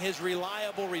finding his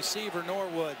reliable receiver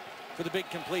Norwood for the big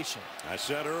completion. I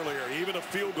said earlier, even a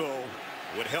field goal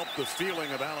would help the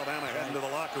feeling of Alabama heading to the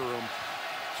locker room.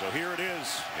 So here it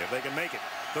is, if they can make it.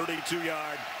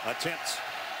 32-yard attempt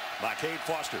by Cade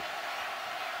Foster.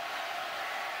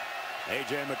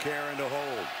 A.J. McCarron to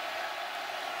hold.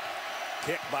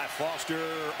 Kick by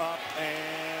Foster up,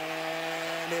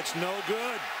 and it's no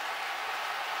good.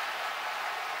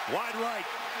 Wide right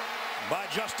by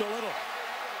just a little.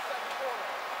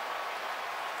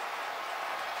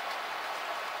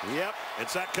 Yep,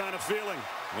 it's that kind of feeling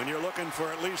when you're looking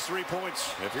for at least 3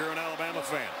 points if you're an Alabama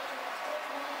fan.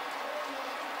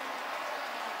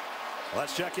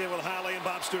 Let's check in with Holly and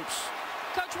Bob Stoops.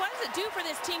 Coach, what does it do for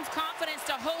this team's confidence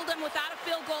to hold them without a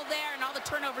field goal there and all the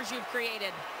turnovers you've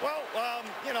created? Well,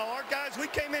 you know, our guys, we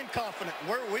came in confident.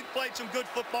 We've played some good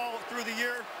football through the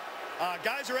year.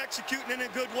 Guys are executing in a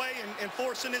good way and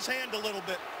forcing his hand a little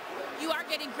bit. You are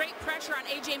getting great pressure on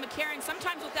A.J. McCarron,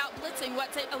 sometimes without blitzing.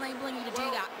 What's it enabling you to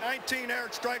do that? 19,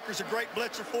 Eric Striker's a great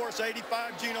blitzer for us.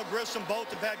 85, Geno Grissom,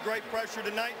 both have had great pressure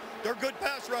tonight. They're good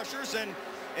pass rushers, and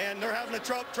they're having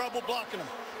trouble blocking them.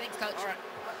 Thanks, Coach. All right.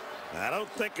 I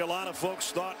don't think a lot of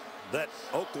folks thought that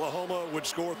Oklahoma would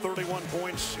score 31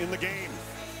 points in the game,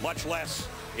 much less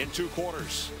in 2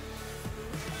 quarters.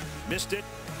 Missed it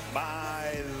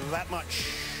by that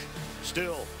much.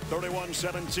 Still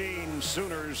 31-17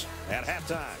 Sooners at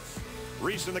halftime.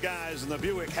 Reese and the guys in the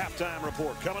Buick halftime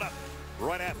report coming up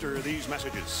right after these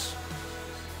messages.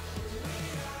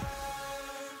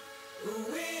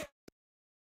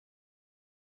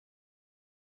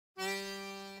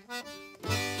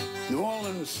 New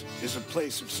Orleans is a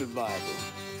place of survival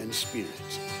and spirit,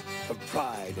 of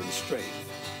pride and strength.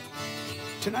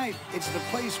 Tonight, it's the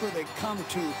place where they come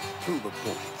to prove a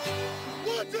point.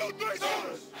 1, 2, 3,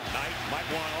 Sooners! Knight might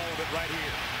want all of it right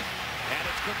here. And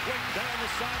it's complete down the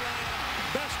sideline.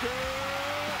 Bester,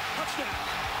 touchdown.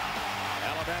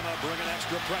 Alabama bringing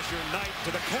extra pressure. Knight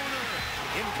to the corner.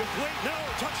 Incomplete. No,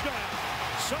 touchdown.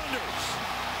 Saunders.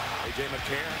 A.J.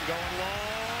 McCarron going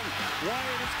long.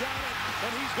 Wyatt has got it,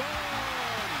 and he's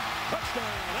gone.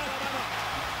 Touchdown, Alabama.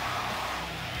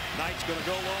 Knight's going to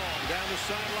go long down the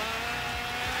sideline.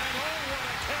 Oh, what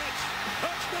a catch.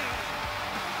 Touchdown.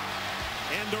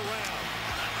 End around.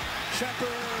 Shepard,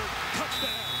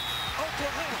 touchdown,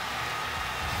 Oklahoma.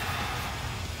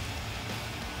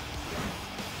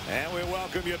 And we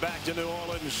welcome you back to New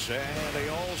Orleans and the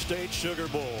All-State Sugar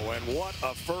Bowl. And what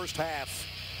a first half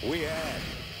we had.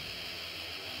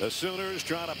 The Sooners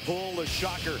trying to pull the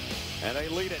shocker, and they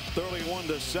lead it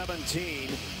 31-17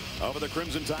 over the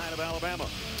Crimson Tide of Alabama.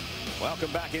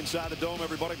 Welcome back inside the dome,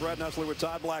 everybody. Brad Nussler with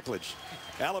Todd Blackledge.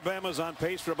 Alabama's on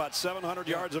pace for about 700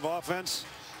 yards of offense,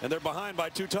 and they're behind by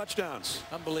 2 touchdowns.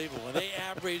 Unbelievable. They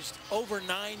averaged over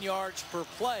 9 yards per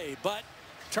play, but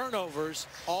turnovers,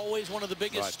 always one of the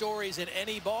biggest stories in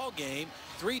any ball game.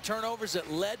 3 turnovers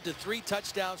that led to 3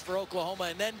 touchdowns for Oklahoma.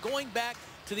 And then going back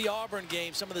to the Auburn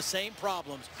game, some of the same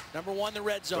problems. Number 1, the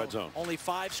red zone. Only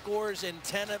 5 scores in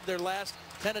 10 of their last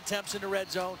 10 attempts in the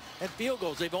red zone. And field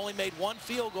goals. They've only made 1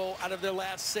 field goal out of their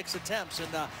last 6 attempts.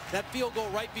 And that field goal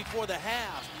right before the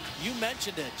half, you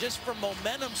mentioned it, just for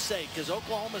momentum's sake, because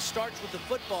Oklahoma starts with the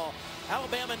football.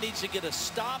 Alabama needs to get a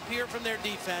stop here from their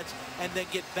defense and then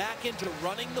get back into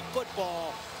running the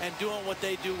football and doing what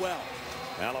they do well.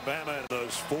 Alabama in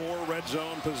those 4 red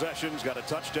zone possessions got a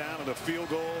touchdown and a field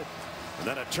goal, and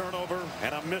then a turnover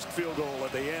and a missed field goal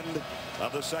at the end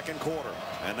of the second quarter.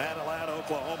 And that allowed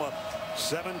Oklahoma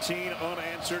 17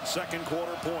 unanswered second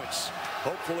quarter points.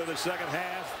 Hopefully the second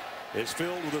half is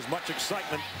filled with as much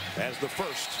excitement as the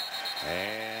first.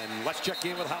 And let's check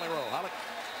in with Holly Rowe. Holly.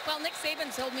 Well, Nick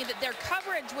Saban told me that their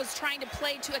coverage was trying to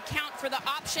play to account for the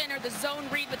option or the zone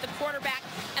read with the quarterback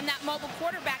and that mobile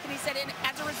quarterback. And he said,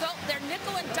 as a result, they're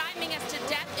nickel and diming us to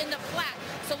death in the flat.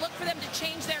 So look for them to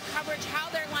change their coverage, how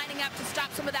they're lining up to stop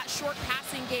some of that short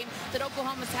passing game that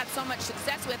Oklahoma's had so much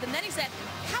success with. And then he said,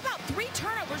 how about 3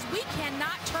 turnovers? We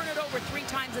cannot turn it over 3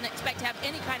 times and expect to have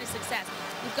any kind of success.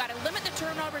 We've got to limit the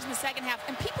turnovers in the second half,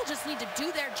 and people just need to do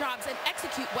their jobs and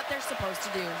execute what they're supposed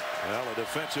to do. Well, a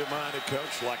defensive-minded coach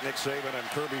like Nick Saban and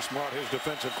Kirby Smart, his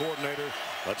defensive coordinator.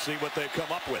 Let's see what they've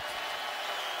come up with.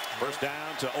 First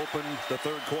down to open the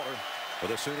third quarter for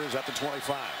the Sooners at the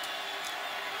 25.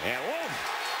 And whoa,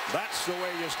 that's the way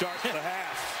you start the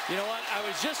half. You know what? I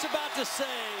was just about to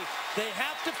say they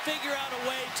have to figure out a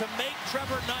way to make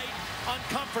Trevor Knight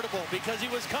uncomfortable, because he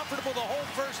was comfortable the whole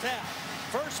first half.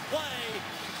 First play,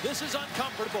 this is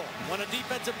uncomfortable when a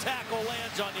defensive tackle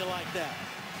lands on you like that.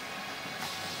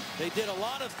 They did a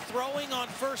lot of throwing on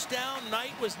first down.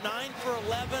 Knight was 9 for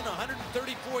 11,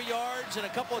 134 yards, and a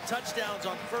couple of touchdowns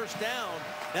on first down.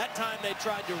 That time they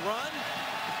tried to run,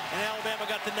 and Alabama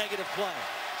got the negative play.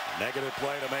 Negative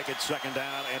play to make it 2nd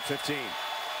down and 15.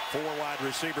 4 wide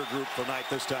receiver group for Knight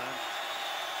this time.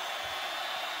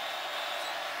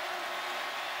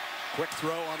 Quick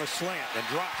throw on the slant and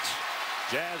dropped.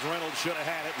 Jazz Reynolds should have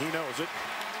had it. He knows it.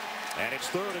 And it's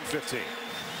 3rd and 15.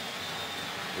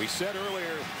 We said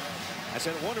earlier, I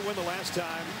said, I wonder when the last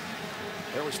time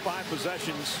there was 5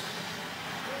 possessions,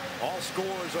 all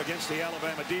scores against the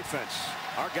Alabama defense.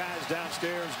 Our guys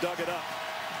downstairs dug it up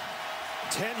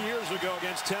 10 years ago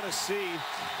against Tennessee,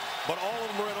 but all of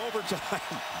them were in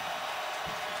overtime.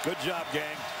 Good job,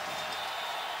 gang.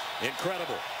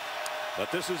 Incredible.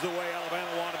 But this is the way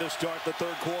Alabama wanted to start the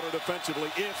 3rd quarter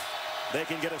defensively if they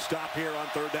can get a stop here on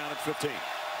 3rd down and 15.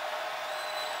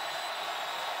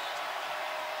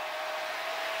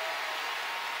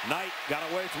 Knight got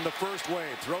away from the first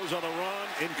wave, throws on the run,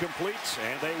 incomplete,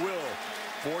 and they will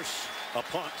force a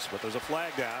punt, but there's a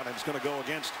flag down, and it's going to go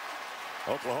against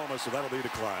Oklahoma, so that'll be a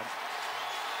decline.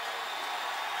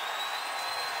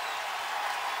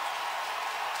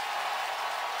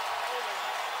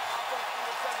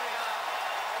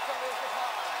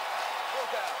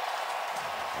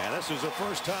 And this is the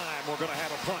first time we're going to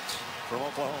have a punt from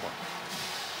Oklahoma.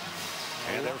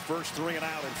 And their first 3 and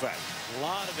out, in fact. A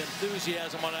lot of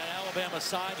enthusiasm on that Alabama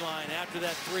sideline after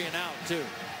that 3 and out, too.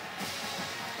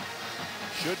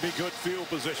 Should be good field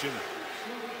position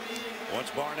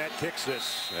once Barnett kicks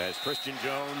this, as Christian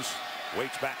Jones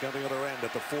waits back on the other end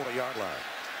at the 40-yard line.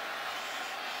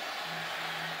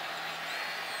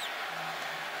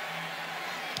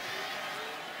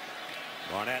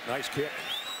 Barnett, nice kick.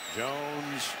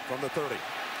 Jones from the 30.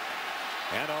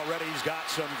 And already he's got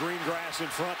some green grass in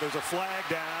front. There's a flag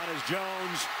down as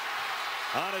Jones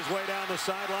on his way down the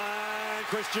sideline.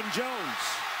 Christian Jones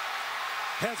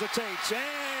hesitates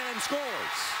and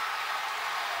scores.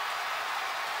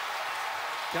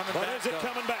 Is it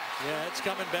coming back? Yeah, it's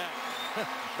coming back.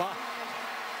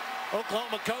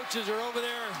 Oklahoma coaches are over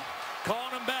there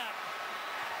calling him back.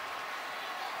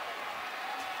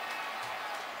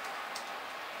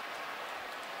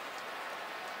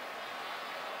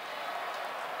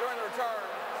 During the return,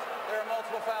 there are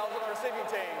multiple fouls on the receiving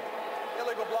team.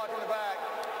 Illegal block in the back.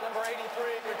 Number 83,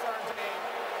 return team.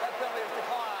 That penalty is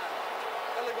declined.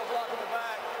 Illegal block in the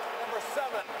back. Number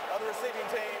 7 of the receiving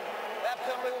team. That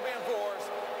penalty will be enforced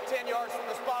 10 yards from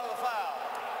the spot of the foul.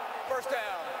 First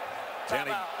down.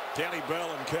 Danny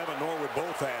Bell and Kevin Norwood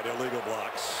both had illegal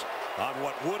blocks on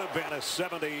what would have been a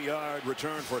 70-yard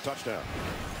return for a touchdown.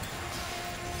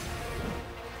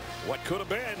 What could have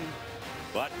been,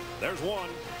 but there's one.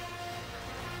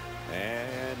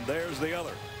 And there's the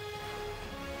other.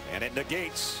 And it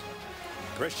negates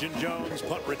Christian Jones'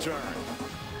 punt return.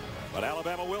 But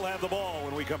Alabama will have the ball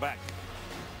when we come back.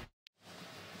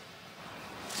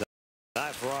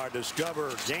 Time for our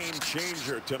Discover game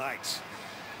changer tonight.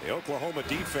 The Oklahoma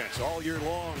defense all year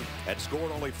long had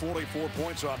scored only 44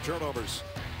 points off turnovers.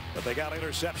 But they got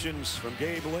interceptions from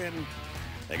Gabe Lynn.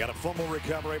 They got a fumble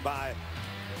recovery by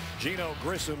Gino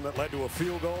Grissom that led to a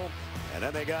field goal. And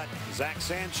then they got Zach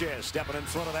Sanchez stepping in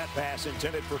front of that pass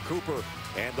intended for Cooper.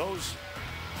 And those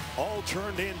all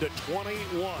turned into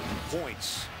 21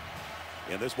 points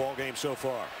in this ball game so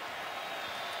far.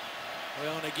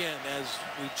 Well, and again, as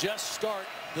we just start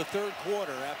the 3rd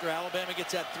quarter after Alabama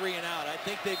gets that 3 and out, I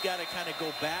think they've got to kind of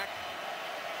go back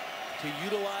to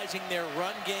utilizing their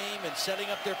run game and setting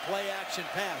up their play action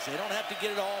pass. They don't have to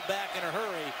get it all back in a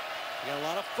hurry. They got a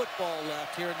lot of football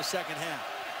left here in the 2nd half.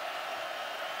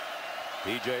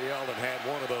 P.J. Yeldon had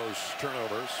one of those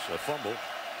turnovers, a fumble,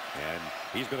 and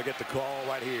he's going to get the call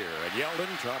right here. And Yeldon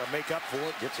trying to make up for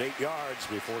it, gets 8 yards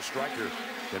before Stryker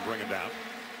can bring him down.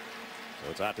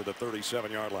 So it's out to the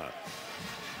 37-yard line.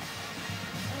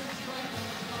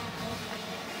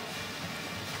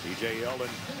 P.J. Yeldon,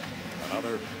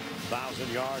 another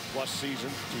 1,000-yard plus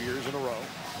season, 2 years in a row.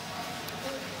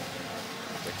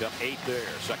 Picked up 8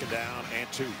 there, 2nd down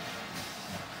and 2.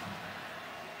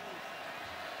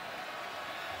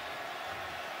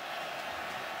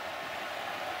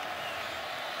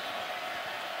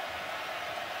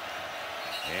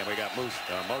 And we got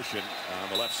motion on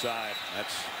the left side.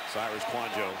 That's Cyrus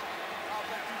Quanjo.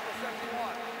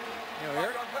 You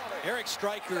know, Eric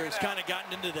Stryker has kind of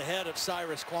gotten into the head of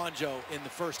Cyrus Quanjo in the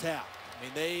first half. I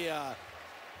mean,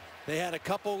 they had a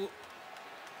couple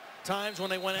times when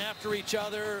they went after each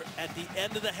other at the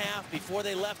end of the half before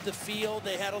they left the field.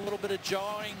 They had a little bit of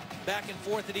jawing back and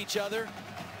forth at each other.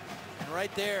 And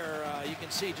right there, you can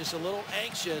see just a little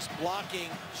anxious blocking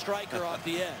Stryker off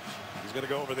the edge. He's going to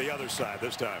go over the other side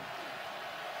this time.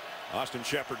 Austin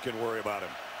Shepard can worry about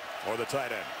him, or the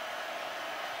tight end.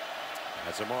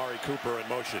 That's Amari Cooper in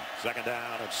motion. Second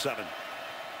down and 7.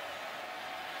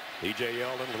 E.J.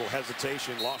 Yeldon, a little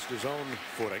hesitation, lost his own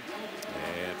footing.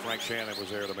 And Frank Shannon was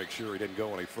there to make sure he didn't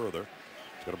go any further.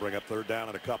 It's going to bring up third down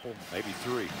and a couple, maybe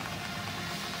 3.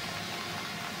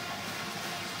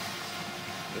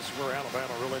 This is where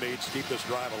Alabama really needs to keep this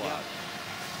drive alive.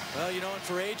 Well, you know, and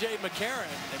for A.J.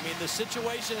 McCarron, I mean, the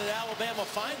situation that Alabama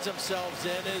finds themselves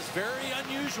in is very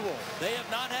unusual. They have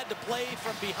not had to play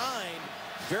from behind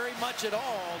very much at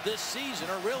all this season,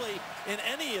 or really in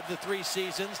any of the 3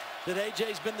 seasons that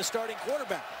A.J.'s been the starting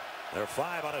quarterback. They're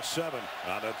 5 out of 7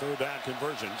 on the third down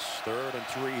conversions. 3rd and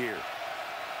 3 here.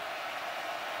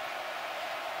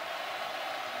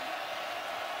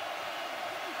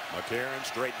 McCarron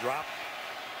straight drop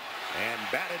and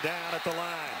batted down at the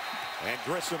line. And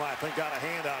Grissom, I think, got a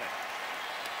hand on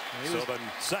it. So the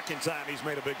second time he's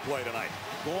made a big play tonight.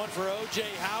 Going for O.J.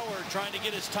 Howard, trying to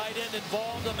get his tight end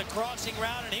involved on the crossing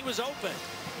route, and he was open.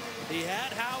 He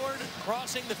had Howard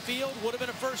crossing the field, would have been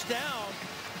a first down,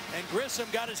 and Grissom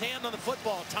got his hand on the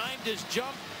football, timed his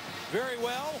jump very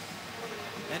well,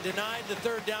 and denied the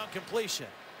third down completion.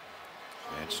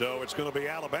 And so it's going to be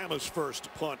Alabama's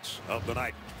first punt of the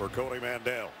night for Cody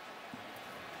Mandel.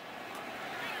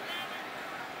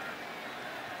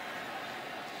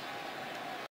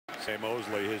 Say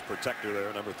Mosley, his protector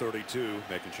there, number 32,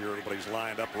 making sure everybody's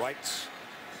lined up right.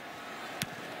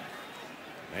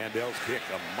 Mandel's kick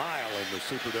a mile in the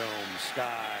Superdome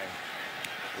sky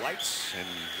lights and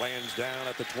lands down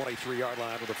at the 23-yard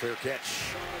line with a fair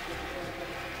catch.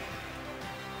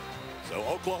 So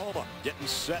Oklahoma getting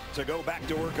set to go back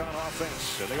to work on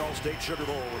offense in the All-State Sugar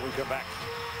Bowl when we come back.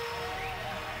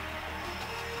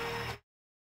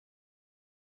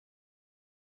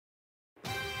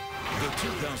 The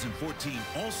 2014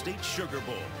 All-State Sugar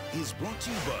Bowl is brought to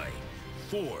you by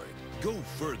Ford. Go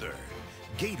further.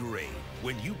 Gatorade.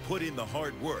 When you put in the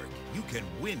hard work, you can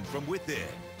win from within.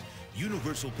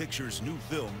 Universal Pictures' new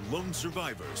film, Lone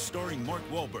Survivor, starring Mark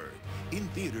Wahlberg, in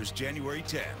theaters January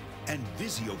 10th. And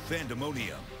Vizio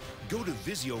Fandemonium. Go to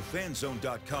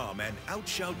VizioFanZone.com and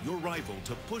outshout your rival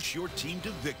to push your team to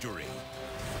victory.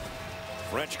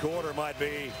 French Quarter might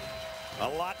be a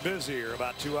lot busier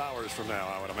about 2 hours from now,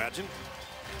 I would imagine.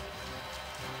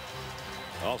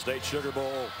 All-State Sugar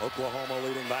Bowl, Oklahoma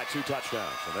leading by 2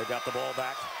 touchdowns. And they've got the ball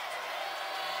back.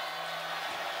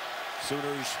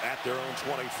 Sooners at their own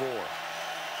 24.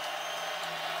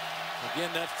 Again,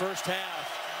 that first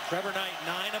half, Trevor Knight,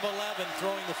 9 of 11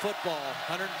 throwing the football,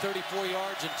 134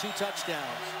 yards and 2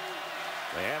 touchdowns.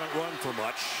 They haven't run for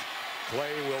much.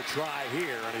 Clay will try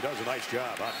here, and he does a nice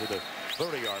job out to the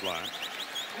 30-yard line.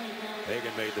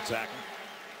 Hagan made the tackle.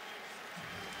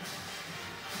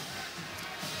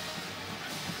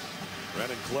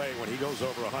 Brennan Clay, when he goes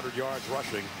over 100 yards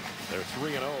rushing, they're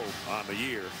 3-0 on the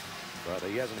year, but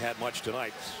he hasn't had much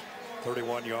tonight.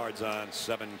 31 yards on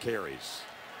 7 carries.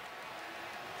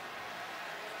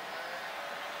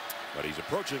 But he's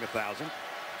approaching 1,000,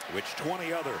 which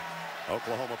 20 other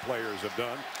Oklahoma players have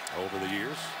done over the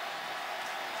years,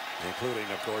 including,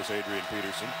 of course, Adrian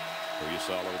Peterson, who you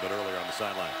saw a little bit earlier on the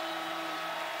sideline.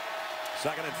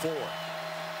 2nd and 4.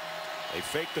 They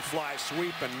fake the fly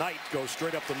sweep, and Knight goes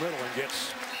straight up the middle and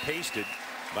gets pasted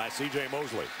by C.J.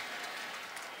 Mosley.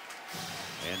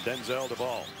 And Denzel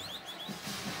DeVaul.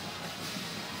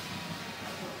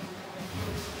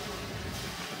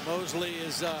 Mosley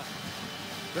is a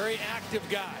very active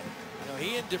guy. You know,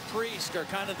 he and DePriest are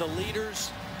kind of the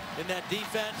leaders in that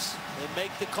defense. They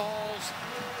make the calls.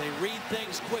 They read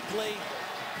things quickly.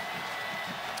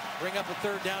 Bring up a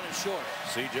third down and short.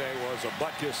 C.J. was a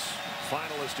Butkus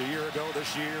finalist a year ago.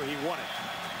 This year he won it.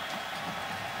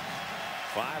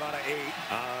 5 out of 8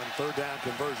 on third down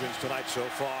conversions tonight so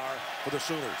far for the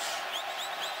Sooners.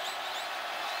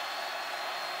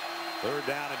 3rd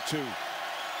down and 2.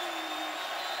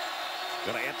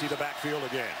 Going to empty the backfield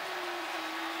again.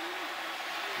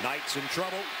 Knight's in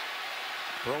trouble.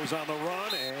 Throws on the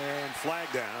run and flag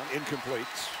down, incomplete.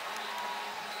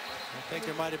 I think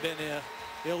there might have been an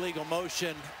illegal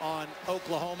motion on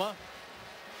Oklahoma.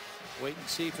 Wait and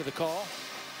see for the call.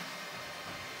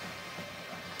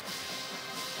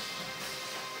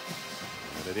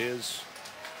 And it is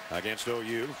against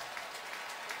OU.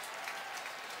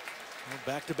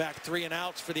 Back-to-back 3 and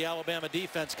outs for the Alabama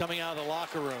defense coming out of the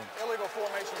locker room. Illegal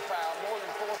formation foul, more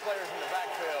than 4 players in the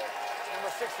backfield.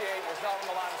 Number 68 was not on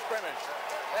the line of scrimmage.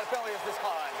 That penalty is this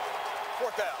high.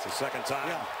 4th down. It's the second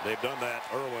time they've done that.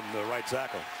 Irwin, the right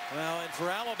tackle. Well, and for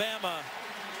Alabama,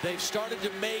 they've started to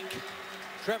make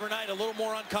Trevor Knight a little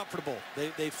more uncomfortable.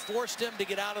 They forced him to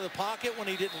get out of the pocket when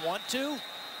he didn't want to.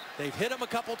 They've hit him a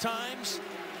couple times,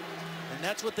 and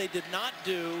that's what they did not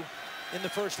do in the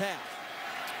first half.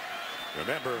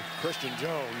 Remember, Christian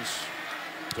Jones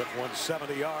took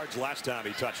 170 yards last time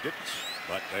he touched it,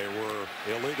 but they were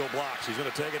illegal blocks. He's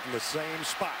going to take it from the same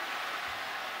spot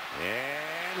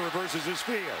and reverses his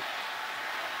field.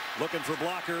 Looking for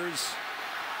blockers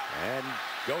and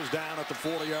goes down at the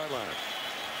 40-yard line.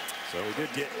 So he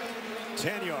did get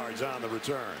 10 yards on the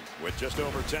return with just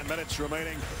over 10 minutes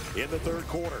remaining in the third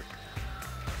quarter.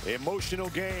 Emotional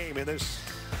game in this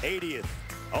 80th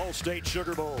All-State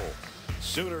Sugar Bowl.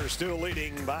 Sooners still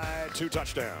leading by 2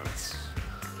 touchdowns.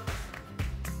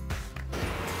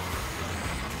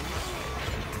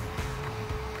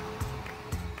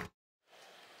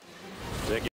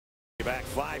 Taking back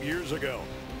 5 years ago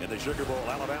in the Sugar Bowl,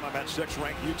 Alabama met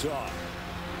 6th-ranked Utah.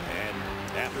 And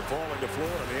after falling to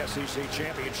Florida in the SEC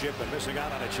championship and missing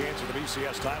out on a chance at the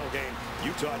BCS title game,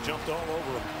 Utah jumped all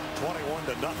over them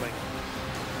 21-0.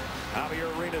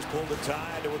 Javier Arenas pulled the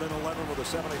tie to within 11 with a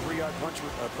 73-yard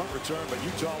punt return, but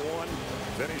Utah won,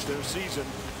 finished their season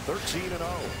 13-0,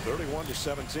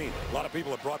 31-17. A lot of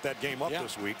people have brought that game up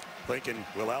this week, thinking,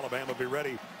 will Alabama be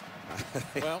ready?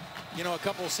 Well, you know, a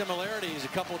couple of similarities, a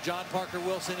couple John Parker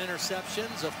Wilson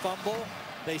interceptions, a fumble.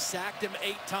 They sacked him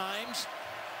 8 times.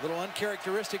 A little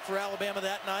uncharacteristic for Alabama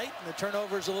that night, and the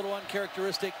turnover is a little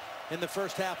uncharacteristic in the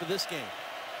first half of this game.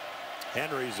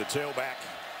 Henry's the tailback.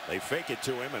 They fake it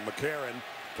to him, and McCarron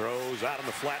throws out on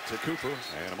the flat to Cooper,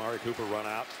 and Amari Cooper run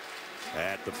out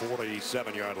at the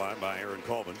 47-yard line by Aaron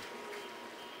Colvin.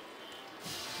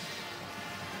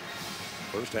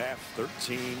 First half,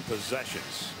 13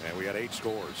 possessions, and we had 8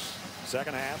 scores.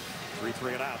 Second half, 3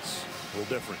 3-and-outs. A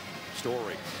little different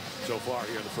story so far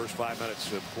here in the first 5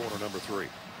 minutes of quarter number 3.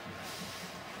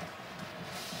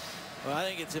 Well, I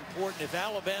think it's important if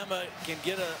Alabama can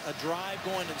get a drive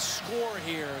going and score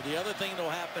here. The other thing that will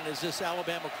happen is this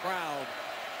Alabama crowd,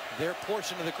 their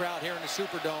portion of the crowd here in the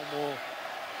Superdome will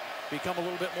become a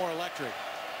little bit more electric.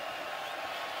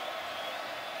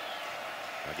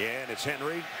 Again, it's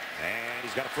Henry, and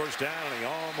he's got a first down, and he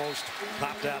almost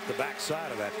popped out the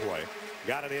backside of that play.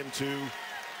 Got it into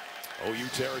OU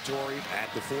territory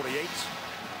at the 48.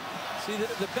 See,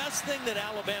 the best thing that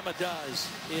Alabama does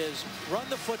is run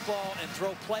the football and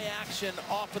throw play action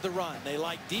off of the run. They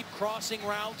like deep crossing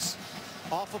routes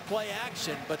off of play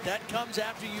action, but that comes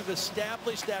after you've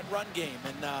established that run game.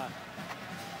 And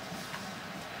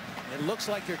it looks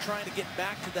like they're trying to get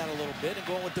back to that a little bit and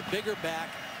going with the bigger back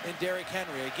in Derrick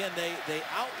Henry. Again, they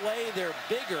outweigh their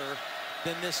bigger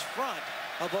than this front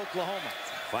of Oklahoma.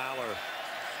 Fowler,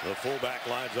 the fullback,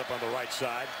 lines up on the right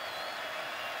side.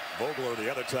 Vogler, the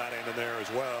other tight end, in there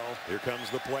as well. Here comes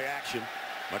the play action.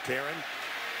 McCarron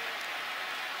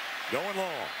going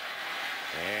long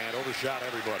and overshot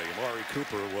everybody. Amari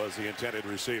Cooper was the intended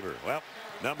receiver. Well,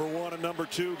 number 1 and number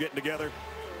 2 getting together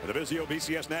in the Vizio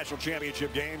BCS National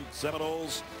Championship game.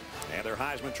 Seminoles and their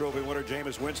Heisman Trophy winner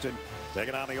Jameis Winston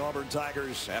taking on the Auburn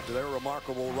Tigers after their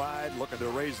remarkable ride, looking to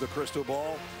raise the crystal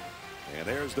ball. And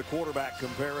there's the quarterback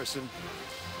comparison.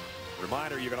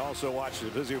 Reminder, you can also watch the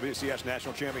Vizio BCS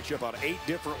National Championship on 8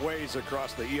 different ways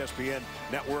across the ESPN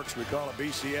networks. We call it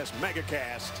BCS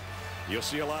Megacast. You'll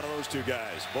see a lot of those 2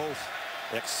 guys, both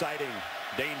exciting,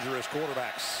 dangerous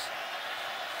quarterbacks.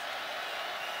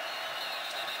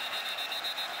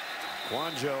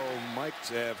 Quanjo might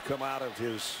have come out of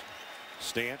his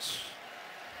stance.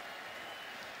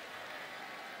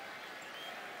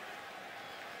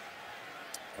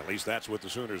 At least that's what the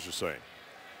Sooners are saying.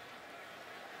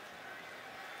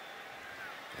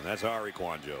 And that's Ari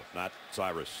Quanjo, not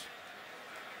Cyrus.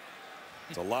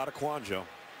 It's a lot of Quanjo.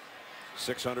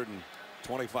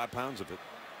 625 pounds of it.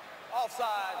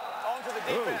 Offside, onto the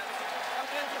defense.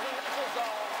 Comes into the neutral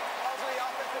zone, causing the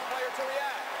offensive player to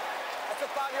react. That's a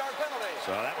 5-yard penalty.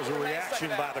 So that was a reaction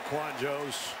by the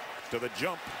Quanjos to the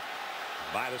jump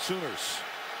by the Sooners.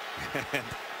 And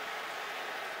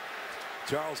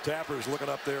Charles Tapper's looking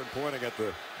up there and pointing at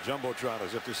the Jumbotron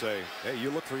as if to say, hey, you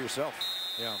look for yourself.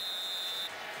 Yeah.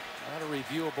 Not a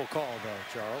reviewable call, though,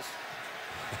 Charles.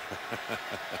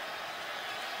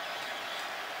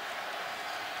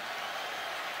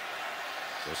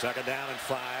 So second down and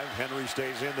 5. Henry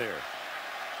stays in there.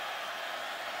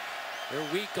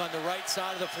 They're weak on the right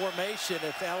side of the formation.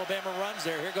 If Alabama runs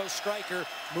there, here goes Stryker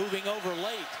moving over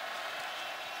late.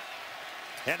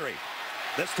 Henry.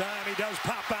 This time he does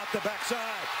pop out the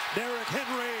backside. Derrick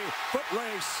Henry, foot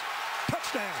race,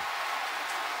 touchdown.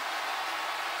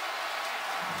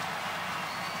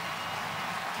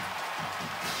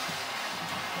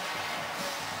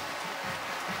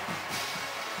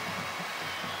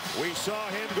 We saw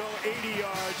him go 80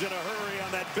 yards in a hurry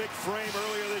on that big frame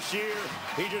earlier this year.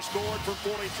 He just scored from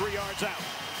 43 yards out.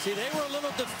 See, they were a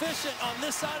little deficient on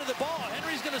this side of the ball.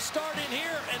 Henry's going to start in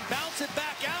here and bounce it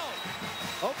back out.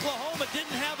 Oklahoma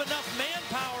didn't have enough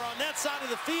manpower on that side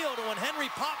of the field, and when Henry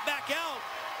popped back out,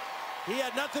 he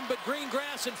had nothing but green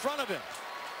grass in front of him.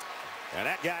 And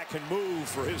that guy can move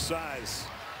for his size.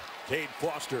 Cade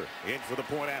Foster in for the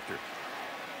point after.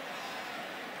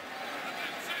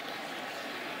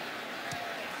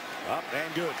 Up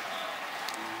and good.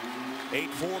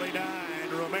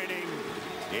 8:49 remaining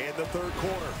in the third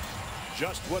quarter.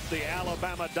 Just what the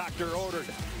Alabama doctor ordered.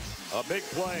 A big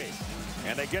play.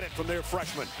 And they get it from their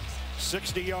freshman.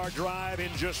 60-yard drive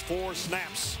in just 4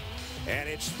 snaps. And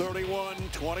it's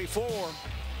 31-24.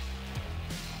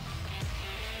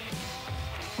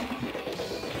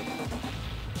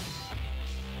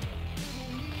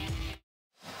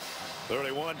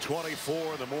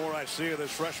 31-24. The more I see of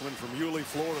this freshman from Yulee,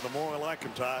 Florida, the more I like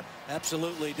him, Todd.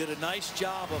 Absolutely. Did a nice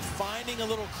job of finding a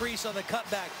little crease on the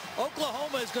cutback.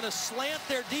 Oklahoma is going to slant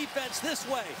their defense this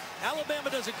way. Alabama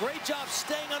does a great job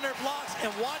staying on their blocks,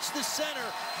 and watch the center,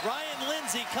 Ryan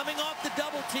Lindsey, coming off the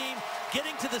double team,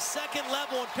 getting to the second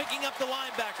level and picking up the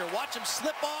linebacker. Watch him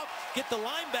slip off, get the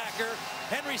linebacker.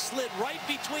 Henry slid right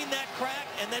between that crack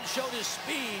and then showed his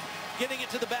speed, getting it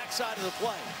to the backside of the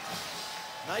play.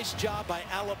 Nice job by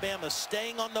Alabama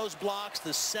staying on those blocks.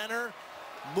 The center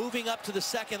moving up to the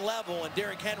second level, and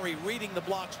Derrick Henry reading the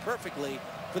blocks perfectly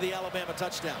for the Alabama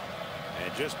touchdown.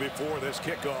 And just before this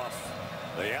kickoff,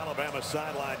 the Alabama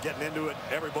sideline getting into it.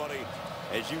 Everybody,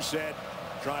 as you said,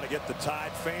 trying to get the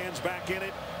Tide fans back in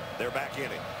it. They're back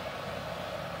in it.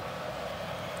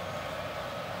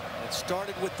 It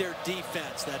started with their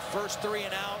defense. That first 3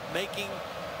 and out, making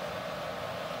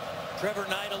Trevor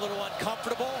Knight a little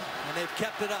uncomfortable, and they've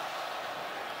kept it up.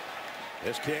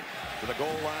 This kick to the goal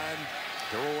line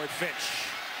to Roy Finch.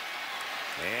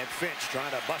 And Finch trying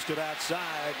to bust it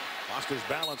outside. Lost his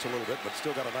balance a little bit, but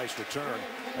still got a nice return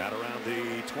out around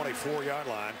the 24-yard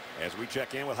line as we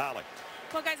check in with Holly.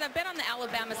 Well, guys, I've been on the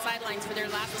Alabama sidelines for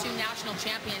their last 2 national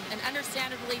champions, and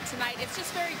understandably tonight, it's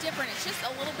just very different. It's just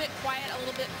a little bit quiet, a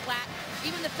little bit flat.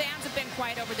 Even the fans have been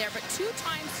quiet over there, but 2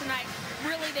 times tonight,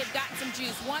 really, they've gotten some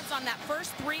juice. Once on that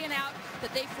first 3 and out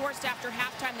that they forced after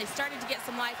halftime, they started to get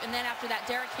some life, and then after that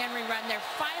Derrick Henry run, they're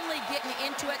finally getting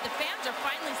into it. The fans are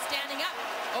finally standing up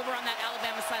over on that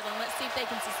Alabama sideline. Let's see if they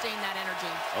can sustain that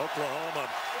energy. Oklahoma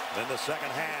in the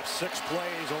second half, 6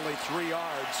 plays, only 3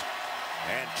 yards.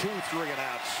 And 2 3 and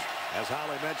outs. As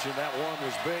Holly mentioned, that one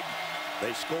was big.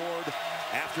 They scored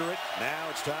after it. Now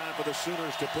it's time for the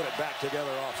Sooners to put it back together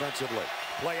offensively.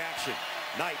 Play action.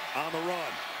 Knight on the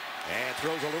run. And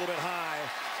throws a little bit high.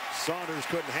 Saunders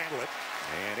couldn't handle it.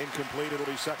 And incomplete. It'll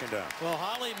be second down. Well,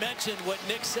 Holly mentioned what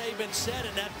Nick Saban said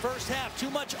in that first half. Too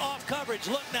much off coverage.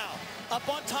 Look now. Up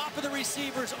on top of the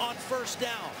receivers on first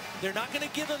down. They're not going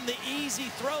to give them the easy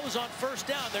throws on first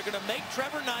down. They're going to make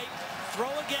Trevor Knight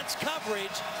throw against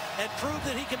coverage and prove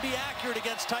that he can be accurate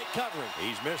against tight coverage.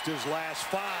 He's missed his last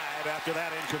 5 after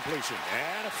that incompletion.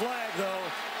 And a flag, though.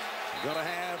 Going to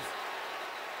have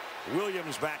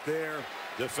Williams back there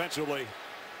defensively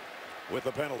with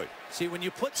the penalty. See, when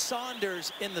you put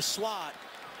Saunders in the slot,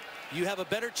 you have a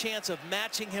better chance of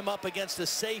matching him up against a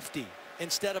safety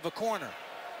instead of a corner.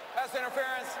 Pass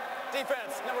interference,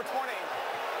 defense, number 20.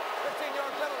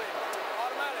 15-yard penalty,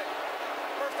 automatic.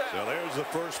 First down. So there's the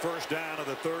first down of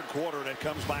the third quarter, and it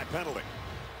comes by penalty.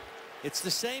 It's the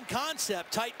same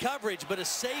concept, tight coverage, but a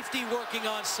safety working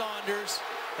on Saunders.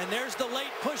 And there's the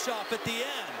late push-off at the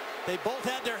end. They both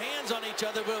had their hands on each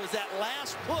other, but it was that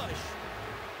last push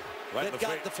that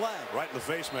got the flag. Right in the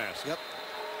face mask. Yep.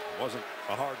 Wasn't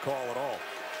a hard call at all.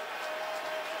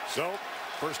 So,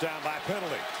 first down by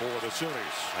penalty for the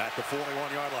Sooners at the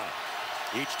 41-yard line.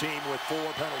 Each team with 4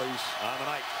 penalties on the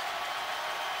night.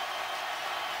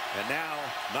 And now,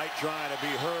 Knight trying to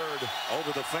be heard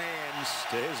over the fans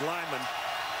to his lineman.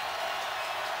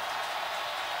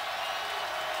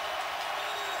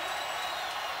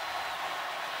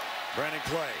 Brandon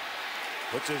Clay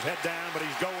puts his head down, but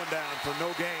he's going down for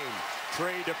no gain.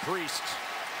 Trey DePriest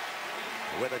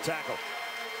with a tackle.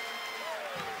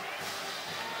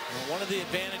 Well, one of the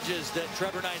advantages that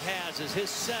Trevor Knight has is his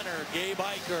center, Gabe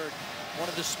Eichert, one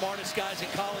of the smartest guys in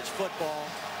college football,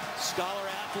 scholar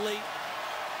athlete.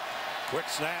 Quick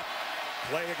snap,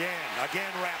 play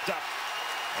again wrapped up.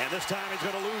 And this time he's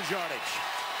going to lose yardage.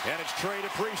 And it's Trey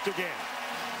DePriest again.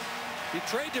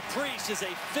 Trey DePriest is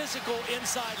a physical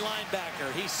inside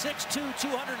linebacker. He's 6'2",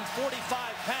 245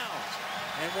 pounds.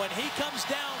 And when he comes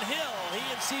downhill, he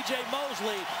and C.J.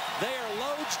 Mosley, they are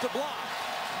loads to block.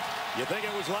 You think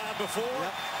it was loud before?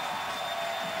 Yep.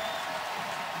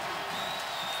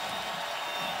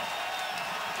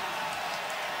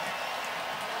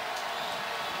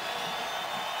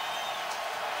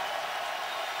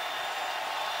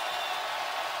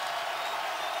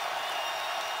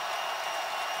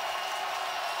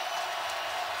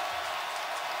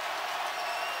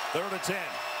 Third and 10.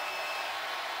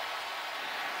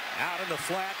 Out in the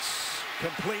flats,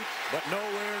 complete, but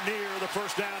nowhere near the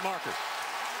first down marker.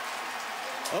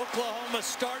 Oklahoma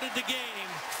started the game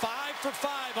 5 for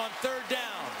 5 on third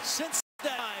down. Since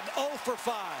that time, 0 for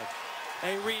 5.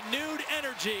 A renewed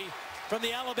energy from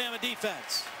the Alabama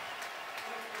defense.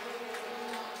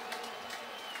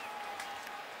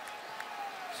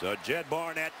 So Jed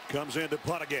Barnett comes in to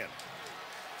punt again.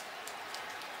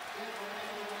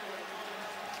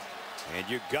 And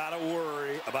you got to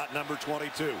worry about number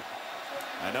 22.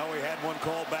 I know he had one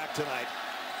called back tonight,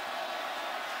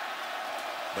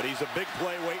 but he's a big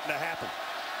play waiting to happen.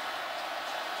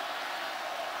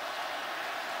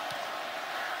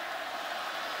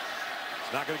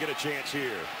 He's not going to get a chance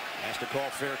here. Has to call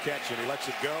fair catch, and he lets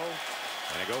it go,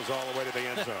 and it goes all the way to the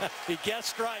end zone. He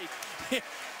guessed right.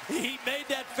 He made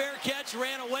that fair catch,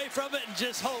 ran away from it, and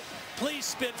just hoped, please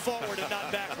spin forward and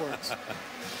not backwards.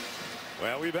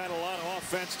 Well, we've had a lot of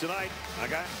offense tonight. I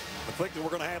think that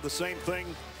we're going to have the same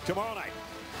thing tomorrow night.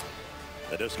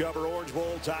 The Discover Orange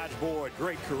Bowl, Taj Boyd,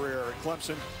 great career at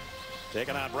Clemson,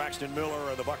 taking on Braxton Miller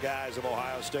and the Buckeyes of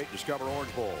Ohio State. Discover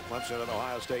Orange Bowl, Clemson and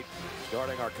Ohio State,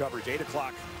 starting our coverage 8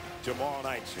 o'clock tomorrow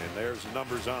night. And there's the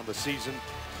numbers on the season.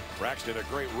 Braxton, a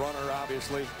great runner,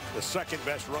 obviously, the second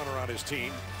best runner on his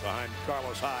team behind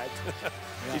Carlos Hyde. Yeah.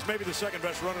 He's maybe the second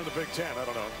best runner in the Big Ten. I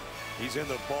don't know. He's in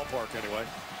the ballpark anyway.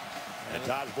 And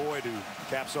Taj Boyd, who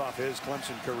caps off his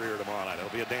Clemson career tomorrow night. It'll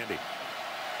be a dandy.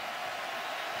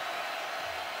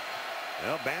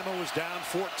 Well, Bama was down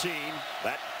 14.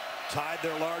 That tied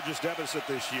their largest deficit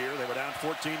this year. They were down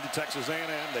 14 to Texas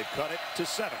A&M. They've cut it to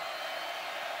 7.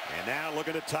 And now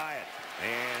looking to tie it.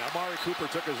 And Amari Cooper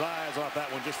took his eyes off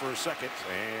that one just for a second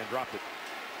and dropped it.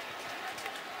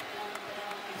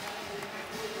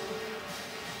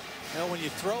 Now, when you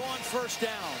throw on first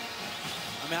down,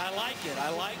 I mean, I like it. I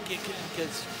like it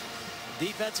because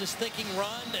defense is thinking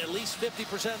run at least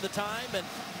 50% of the time.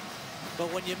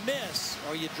 But when you miss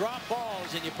or you drop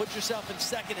balls and you put yourself in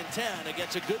 2nd and 10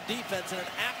 against a good defense and an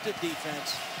active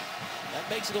defense, that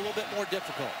makes it a little bit more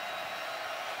difficult.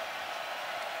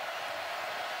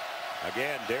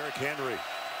 Again, Derrick Henry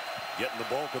getting the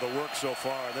bulk of the work so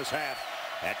far in this half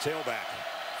at tailback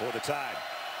for the Tide.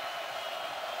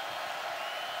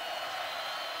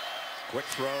 Quick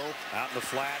throw out in the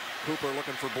flat. Cooper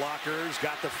looking for blockers.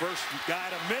 Got the first guy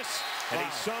to miss, and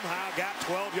he somehow got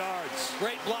 12 yards.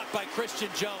 Great block by Christian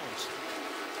Jones.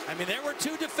 I mean, there were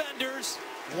 2 defenders,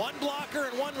 1 blocker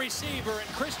and 1 receiver, and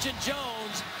Christian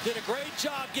Jones did a great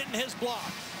job getting his block.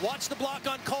 Watch the block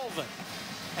on Colvin.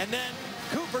 And then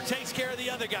Cooper takes care of the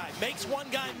other guy. Makes one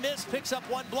guy miss, picks up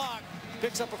 1 block,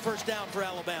 picks up a first down for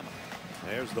Alabama.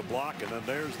 There's the block, and then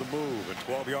there's the move. And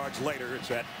 12 yards later,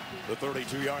 it's at the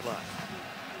 32-yard line.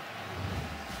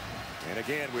 And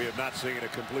again, we have not seen a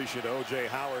completion to O.J.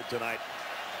 Howard tonight.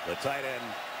 The tight end,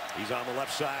 he's on the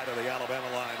left side of the Alabama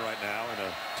line right now. And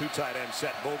a 2 tight end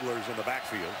set. Vogler's in the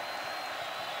backfield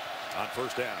on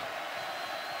first down.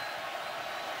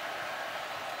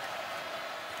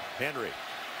 Henry.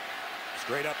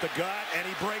 Straight up the gut, and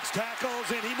he breaks tackles,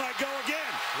 and he might go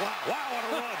again. Wow, what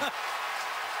a run.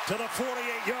 To the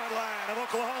 48-yard line of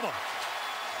Oklahoma.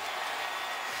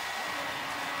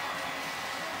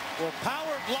 Well,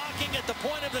 power blocking at the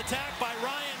point of attack by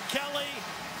Ryan Kelly,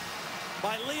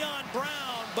 by Leon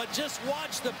Brown, but just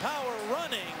watch the power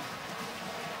running.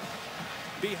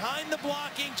 Behind the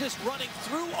blocking, just running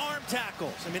through arm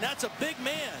tackles. I mean, that's a big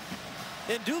man.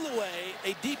 And Dulaway,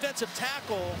 a defensive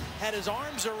tackle, had his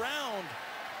arms around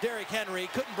Derrick Henry,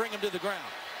 couldn't bring him to the ground.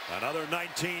 Another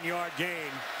 19-yard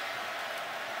gain.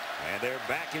 And they're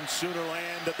back in Sooner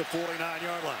land at the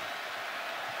 49-yard line.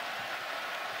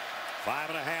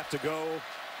 5.5 to go,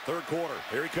 third quarter.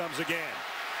 Here he comes again.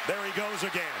 There he goes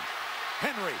again.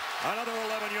 Henry, another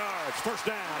 11 yards. First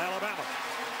down, Alabama.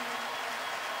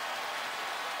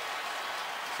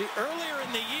 See, earlier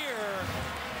in the year,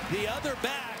 the other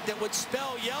back that would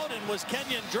spell Yeldon was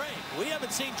Kenyon Drake. We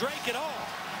haven't seen Drake at all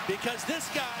because this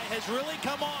guy has really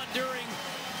come on during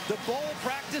the bowl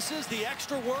practices, the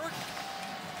extra work.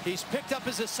 He's picked up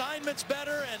his assignments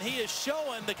better, and he is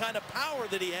showing the kind of power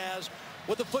that he has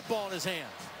with the football in his hands.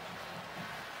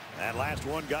 That last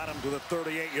one got him to the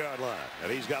 38-yard line,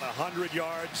 and he's got 100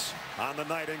 yards on the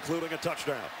night, including a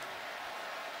touchdown.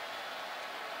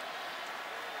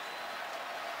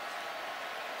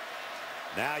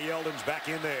 Now Yeldon's back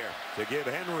in there to give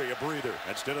Henry a breather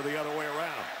instead of the other way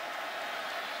around.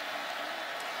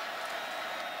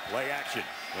 Play action.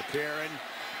 McCarron.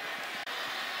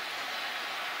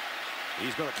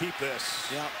 He's going to keep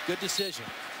this. Yeah, good decision.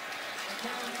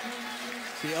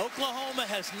 See, Oklahoma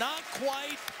has not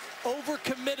quite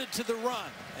overcommitted to the run,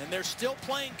 and they're still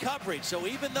playing coverage. So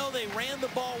even though they ran the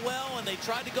ball well and they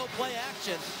tried to go play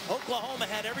action, Oklahoma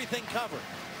had everything covered.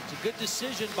 It's a good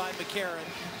decision by McCarron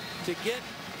to get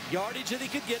yardage that he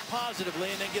could get positively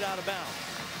and then get out of bounds.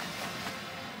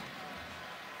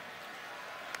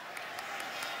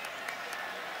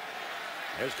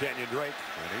 There's Kenyon Drake,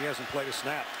 and he hasn't played a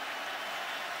snap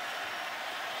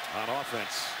on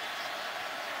offense.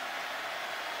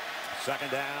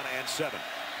 2nd down and 7.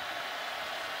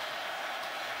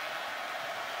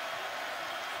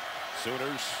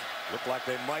 Sooners look like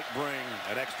they might bring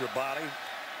an extra body.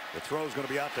 The throw's going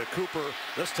to be out to Cooper.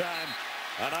 This time,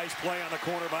 a nice play on the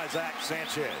corner by Zach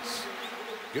Sanchez.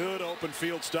 Good open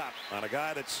field stop on a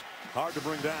guy that's hard to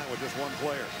bring down with just one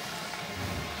player.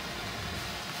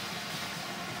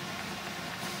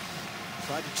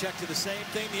 Tried to check to the same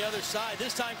thing the other side.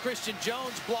 This time Christian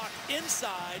Jones blocked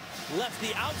inside, left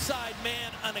the outside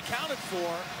man unaccounted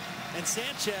for, and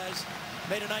Sanchez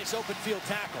made a nice open field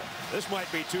tackle. This might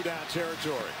be 2-down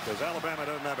territory because Alabama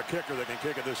doesn't have a kicker that can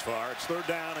kick it this far. It's 3rd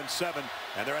down and 7,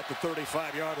 and they're at the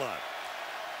 35-yard line.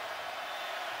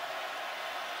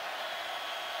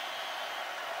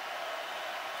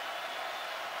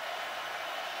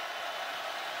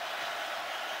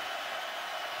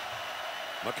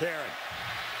 McCarron.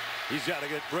 He's got to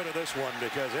get rid of this one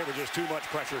because there was just too much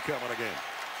pressure coming again.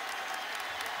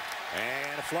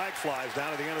 And a flag flies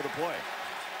down at the end of the play.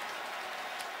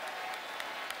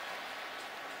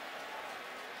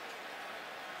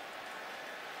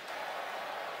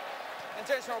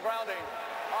 Intentional grounding.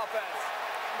 Offense.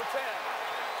 Number 10.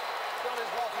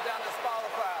 Sooners walking down to spot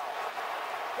the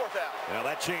foul. 4th down. Now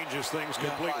that changes things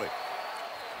completely.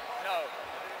 No.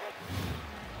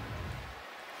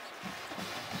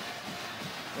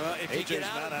 Well, if you get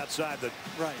out not outside the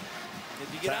right,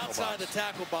 if you get outside the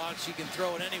tackle box, you can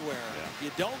throw it anywhere. Yeah. If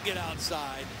you don't get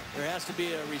outside, there has to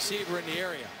be a receiver in the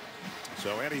area.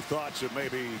 So any thoughts of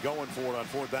maybe going for it on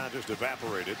 4th down just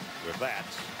evaporated with that.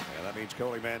 And that means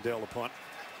Cody Mandel to punt.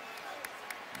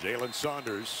 Jalen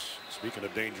Saunders, speaking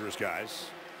of dangerous guys,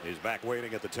 is back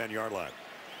waiting at the 10-yard line.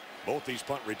 Both these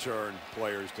punt return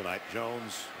players tonight,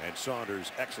 Jones and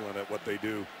Saunders, excellent at what they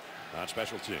do on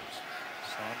special teams.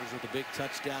 Saunders with a big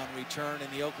touchdown return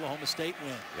in the Oklahoma State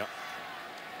win. Yep.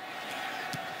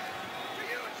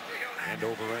 End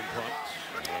over end punt.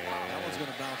 And that one's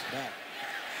going to bounce back.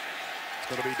 It's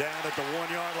going to be down at the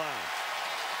 1-yard line.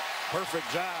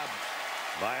 Perfect job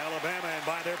by Alabama and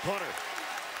by their punter.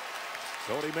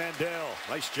 Cody Mandel,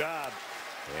 nice job.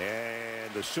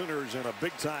 And the Sooners in a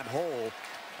big-time hole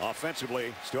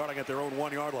offensively, starting at their own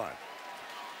 1-yard line.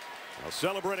 Now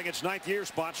celebrating its 9th year,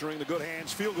 sponsoring the Good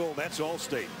Hands Field Goal Nets.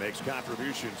 All-State makes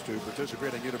contributions to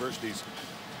participating universities'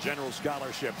 general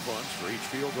scholarship funds for each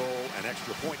field goal and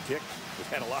extra point kick.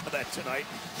 We've had a lot of that tonight.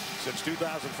 Since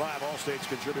 2005, All-State's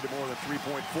contributed more than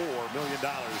 $3.4 million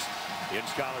in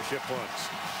scholarship funds.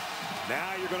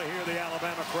 Now you're going to hear the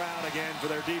Alabama crowd again for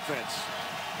their defense.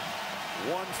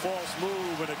 One false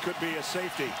move and it could be a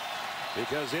safety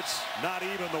because it's not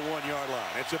even the 1-yard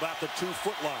line. It's about the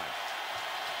 2-foot line.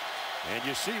 And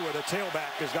you see where the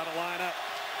tailback has got to line up.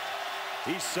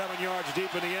 He's 7 yards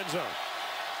deep in the end zone.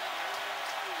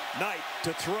 Knight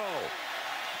to throw.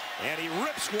 And he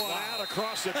rips one out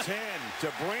across the 10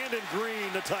 to Brandon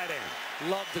Green, the tight end.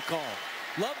 Love the call.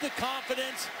 Love the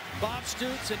confidence Bob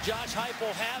Stoops and Josh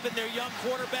Heupel have in their young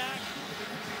quarterback.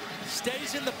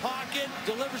 Stays in the pocket,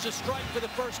 delivers a strike for the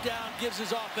 1st down, gives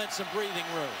his offense some breathing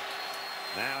room.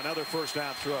 Now another 1st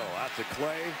down throw out to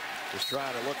Clay. Just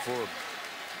trying to look for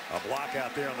a block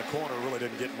out there on the corner. Really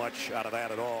didn't get much out of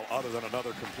that at all other than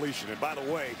another completion. And by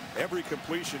the way, every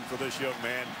completion for this young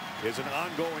man is an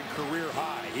ongoing career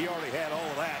high. He already had all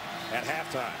of that at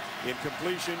halftime. In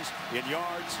completions, in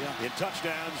yards, in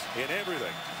touchdowns, in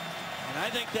everything. And I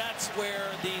think that's where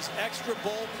these extra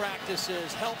bowl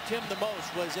practices helped him the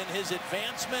most, was in his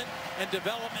advancement and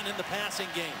development in the passing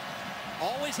game.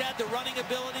 Always had the running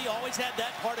ability, always had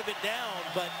that part of it down,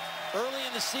 but early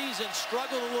in the season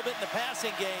struggled a little bit in the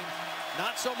passing game.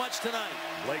 Not so much tonight.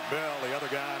 Blake Bell, the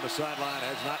other guy on the sideline,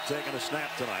 has not taken a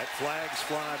snap tonight. Flags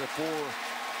fly before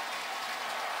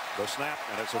the snap,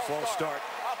 and it's a false start.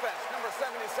 Offense, number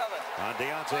 77. On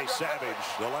Deontay Savage,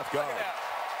 the left guard.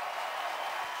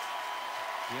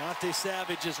 Deontay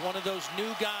Savage is one of those new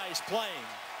guys playing.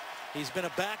 He's been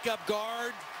a backup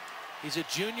guard He's a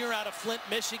junior out of Flint,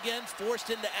 Michigan, forced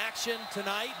into action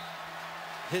tonight.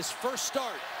 His first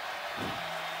start.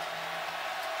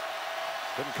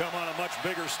 Couldn't come on a much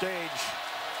bigger stage.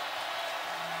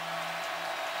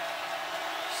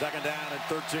 Second down and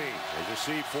 13. As you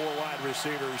see, 4 wide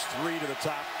receivers, 3 to the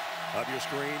top of your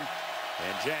screen.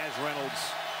 And Jazz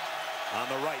Reynolds on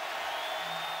the right.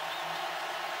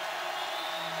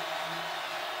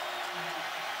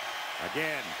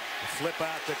 Again, flip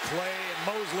out to Clay, and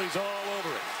Mosley's all over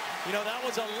it. You know, that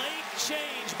was a late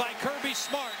change by Kirby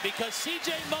Smart because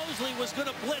C.J. Mosley was going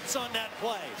to blitz on that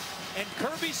play. And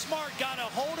Kirby Smart got a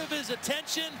hold of his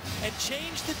attention and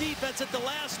changed the defense at the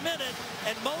last minute.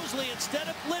 And Mosley, instead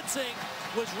of blitzing,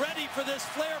 was ready for this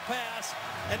flare pass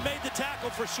and made the tackle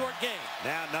for short gain.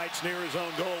 Now Knight's near his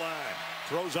own goal line.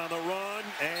 Throws on the run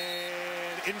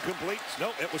and incomplete.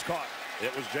 Nope, it was caught.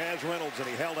 It was Jazz Reynolds, and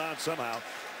he held on somehow.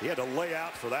 He had to lay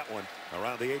out for that one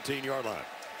around the 18-yard line.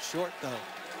 Short, though.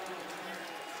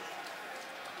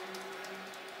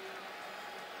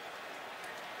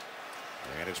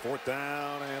 And it's 4th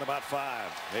down and about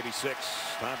 5, maybe 6.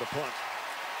 Time to punt.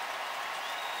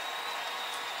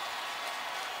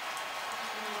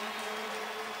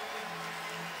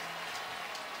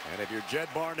 And if you're Jed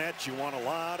Barnett, you want a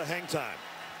lot of hang time.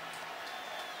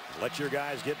 Let your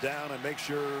guys get down and make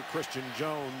sure Christian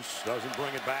Jones doesn't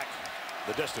bring it back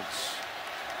the distance.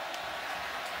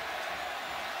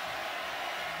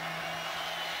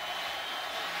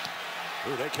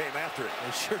 Ooh, they came after it.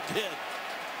 They sure did.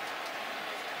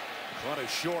 Punt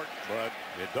is short, but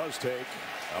it does take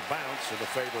a bounce in the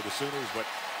favor of the Sooners, but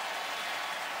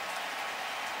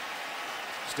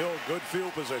still good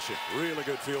field position. Really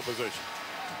good field position.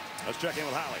 Let's check in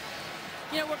with Holly.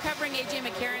 You know, we're covering A.J.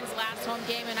 McCarron's last home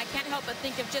game, and I can't help but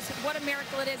think of just what a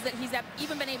miracle it is that he's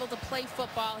even been able to play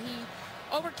football. He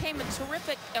overcame a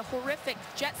horrific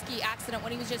jet ski accident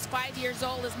when he was just 5 years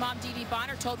old. His mom, Dee Dee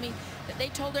Bonner, told me that they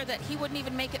told her that he wouldn't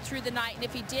even make it through the night, and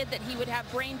if he did, that he would have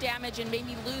brain damage and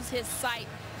maybe lose his sight.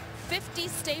 50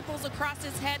 staples across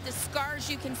his head, the scars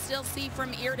you can still see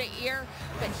from ear to ear,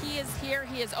 but he is here.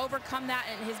 He has overcome that,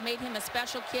 and it has made him a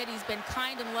special kid. He's been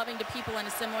kind and loving to people in a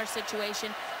similar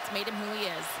situation. It's made him who he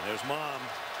is. There's Mom.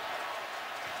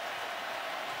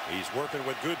 He's working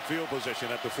with good field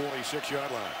position at the 46-yard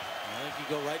line. I think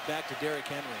you go right back to Derrick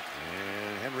Henry.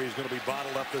 And Henry's going to be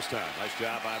bottled up this time. Nice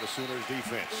job by the Sooners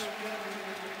defense.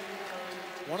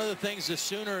 One of the things the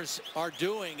Sooners are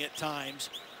doing at times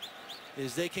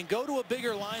is they can go to a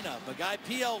bigger lineup. A guy,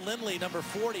 P.L. Lindley, number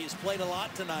 40, has played a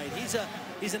lot tonight.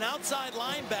 He's an outside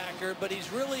linebacker, but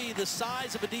he's really the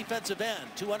size of a defensive end,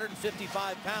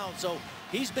 255 pounds. So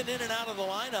he's been in and out of the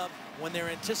lineup when they're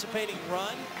anticipating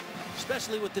run,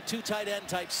 especially with the 2 tight end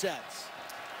type sets.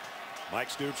 Mike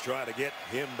Stoops trying to get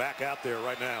him back out there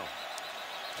right now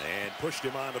and pushed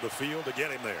him onto the field to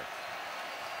get him there.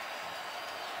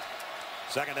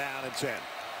 2nd down and 10.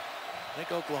 I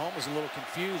think Oklahoma's a little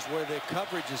confused where their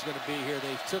coverage is going to be here.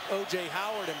 They took O.J.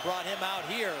 Howard and brought him out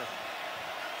here.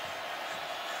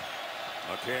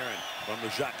 McCarron from the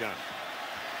shotgun.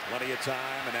 Plenty of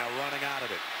time, and now running out of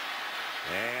it.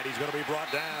 And he's going to be brought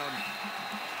down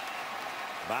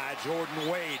by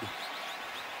Jordan Wade.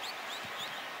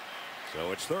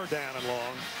 So it's 3rd down and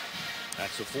long.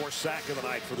 That's the 4th sack of the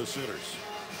night for the Sooners.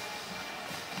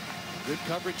 Good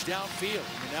coverage downfield.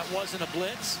 I mean, that wasn't a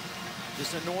blitz.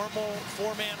 Just a normal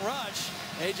 4-man rush.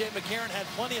 A.J. McCarron had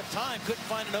plenty of time, couldn't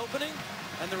find an opening,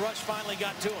 and the rush finally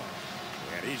got to him.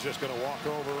 And he's just going to walk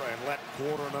over and let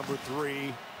quarter number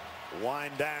 3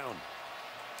 wind down.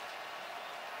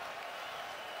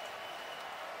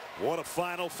 What a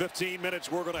final 15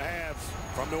 minutes we're going to have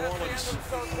from New Orleans.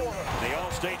 The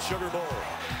All-State Sugar Bowl.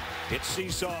 It's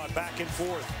seesawed back and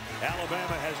forth.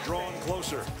 Alabama has drawn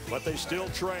closer, but they still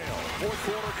trail.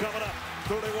 4th quarter coming up.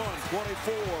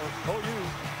 31-24 OU.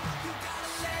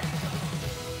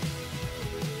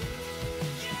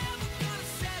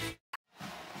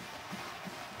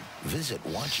 Visit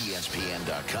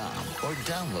WatchESPN.com or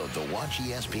download the Watch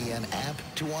ESPN app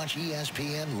to watch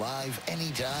ESPN live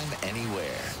anytime,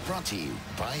 anywhere. Brought to you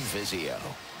by Vizio.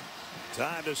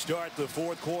 Time to start the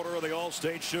 4th quarter of the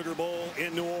All-State Sugar Bowl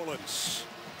in New Orleans.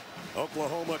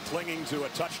 Oklahoma clinging to a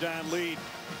touchdown lead.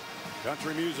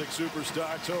 Country music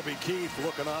superstar Toby Keith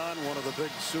looking on, one of the big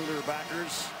Sooner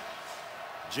backers.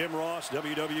 Jim Ross,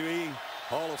 WWE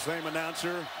Hall of Fame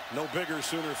announcer, no bigger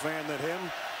Sooner fan than him.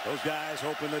 Those guys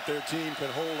hoping that their team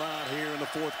can hold on here in the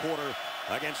 4th quarter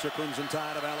against the Crimson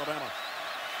Tide of Alabama.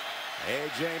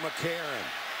 A.J. McCarron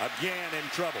again in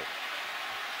trouble.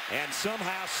 And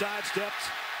somehow sidestepped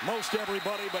most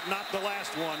everybody, but not the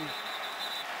last one.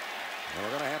 And we're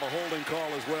going to have a holding call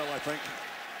as well, I think.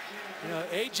 You know,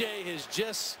 AJ has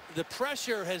just, the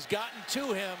pressure has gotten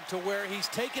to him to where he's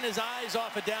taken his eyes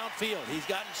off of downfield. He's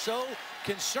gotten so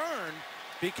concerned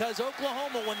because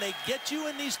Oklahoma, when they get you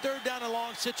in these third down and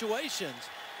long situations,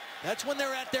 that's when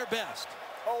they're at their best.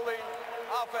 Holding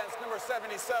offense number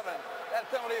 77. That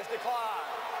penalty is declined.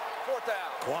 4th down.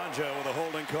 Quanja with a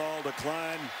holding call,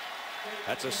 decline.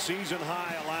 That's a season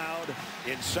high allowed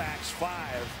in sacks, 5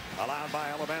 allowed by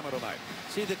Alabama tonight.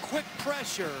 See, the quick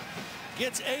pressure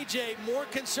gets AJ more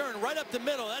concerned right up the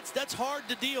middle. That's hard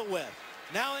to deal with.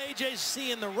 Now AJ's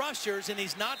seeing the rushers and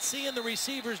he's not seeing the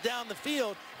receivers down the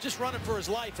field, just running for his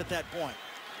life at that point.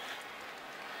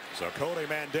 So Cody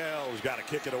Mandel's got to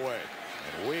kick it away.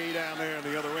 And way down there on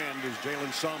the other end is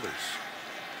Jalen Saunders,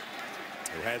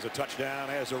 who has a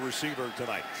touchdown as a receiver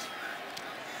tonight.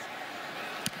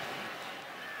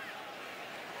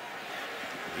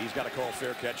 He's got to call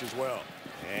fair catch as well.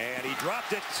 And he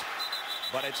dropped it,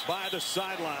 but it's by the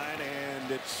sideline,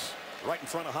 and it's right in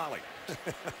front of Holly.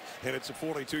 And it's a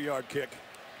 42-yard kick,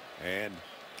 and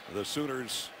the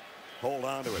Sooners hold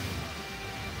on to it.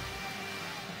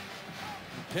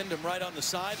 Pinned him right on the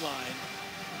sideline.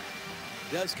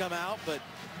 Does come out, but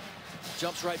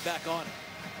jumps right back on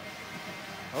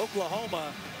it.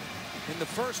 Oklahoma, in the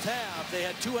first half, they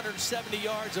had 270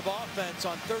 yards of offense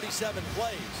on 37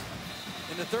 plays.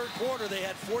 In the third quarter, they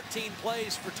had 14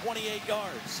 plays for 28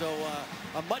 yards. So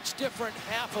a much different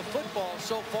half of football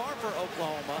so far for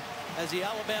Oklahoma as the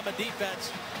Alabama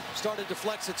defense started to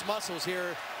flex its muscles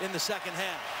here in the second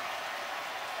half.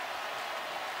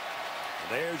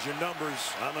 There's your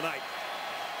numbers on the night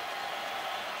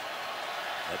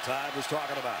that Todd was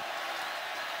talking about.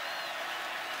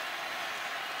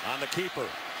 On the keeper,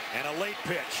 and a late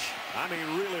pitch. I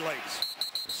mean, really late.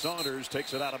 Saunders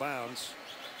takes it out of bounds.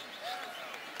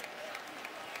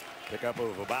 Pickup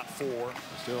of about 4.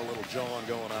 Still a little jawing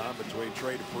going on between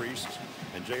Trey DePriest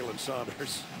and Jalen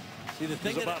Saunders. See, the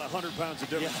thing There's about 100 pounds of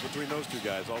difference between those two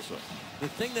guys also. The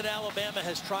thing that Alabama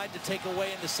has tried to take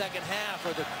away in the second half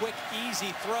are the quick,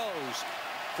 easy throws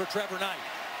for Trevor Knight.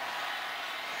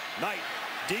 Knight,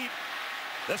 deep.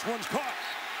 This one's caught.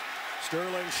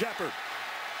 Sterling Shepard.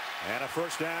 And a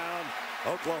first down.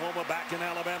 Oklahoma back in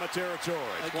Alabama territory.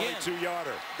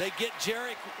 22-yarder. They get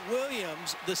Jarek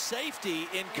Williams, the safety,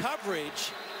 in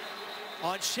coverage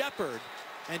on Shepard.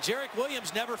 And Jarek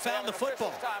Williams never found the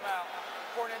football. Timeout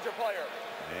for an injured player.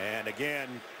 And again,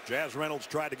 Jazz Reynolds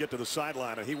tried to get to the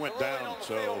sideline, and he went down,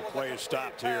 so play is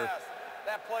stopped here.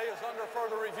 That play is under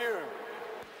further review.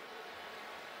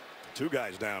 2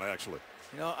 guys down, actually.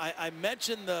 You know, I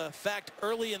mentioned the fact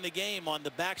early in the game on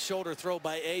the back shoulder throw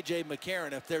by A.J.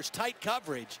 McCarron, if there's tight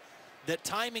coverage, that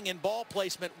timing and ball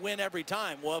placement win every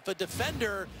time. Well, if a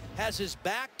defender has his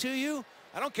back to you,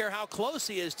 I don't care how close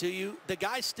he is to you, the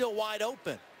guy's still wide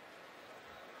open.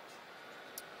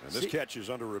 And this catch is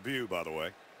under review, by the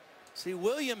way. See,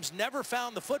 Williams never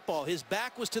found the football. His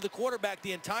back was to the quarterback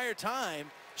the entire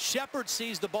time. Shepard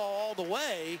sees the ball all the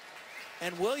way,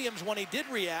 and Williams, when he did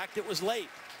react, it was late.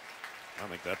 I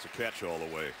think that's a catch all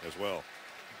the way as well.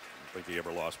 I don't think he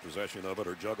ever lost possession of it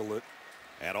or juggled it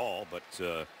at all, but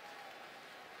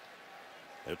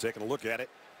they're taking a look at it.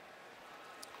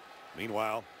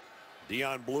 Meanwhile,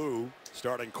 Deion Blue,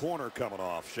 starting corner, coming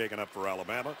off, shaking up for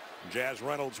Alabama. Jazz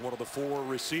Reynolds, one of the 4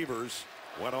 receivers,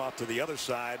 went off to the other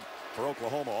side for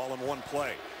Oklahoma, all in one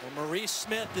play. Well, Maurice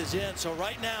Smith is in, so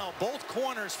right now both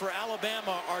corners for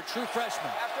Alabama are true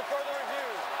freshmen. After further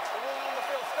review, the ruling on the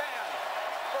field stands.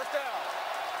 First down.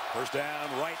 First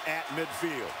down right at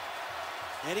midfield.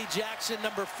 Eddie Jackson,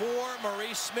 number 4,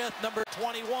 Maurice Smith, number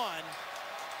 21.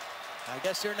 I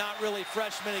guess they're not really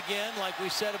freshmen again, like we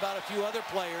said about a few other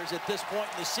players at this point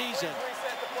in the season. Please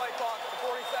reset the play clock to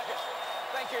 40 seconds.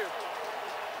 Thank you.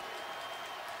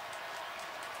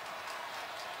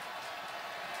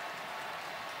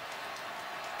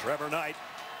 Trevor Knight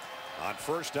on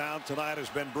first down tonight has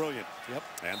been brilliant. Yep.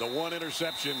 And the one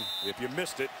interception, if you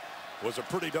missed it, was a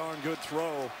pretty darn good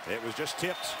throw. It was just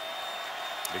tipped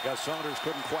because Saunders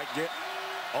couldn't quite get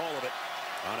all of it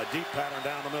on a deep pattern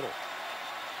down the middle.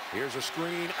 Here's a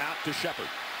screen out to Shepard.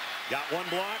 Got one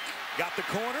block, got the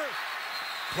corner,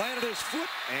 planted his foot,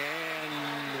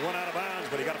 and went out of bounds,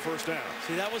 but he got a first down.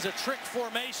 See, that was a trick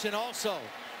formation also.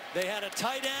 They had a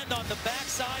tight end on the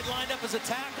backside lined up as a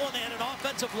tackle, and they had an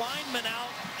offensive lineman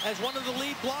out as one of the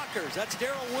lead blockers. That's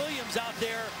Darrell Williams out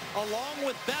there along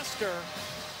with Bester.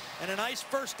 And a nice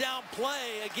first down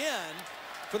play again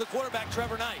for the quarterback,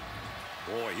 Trevor Knight.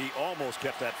 Boy, he almost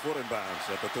kept that foot in bounds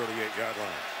at the 38-yard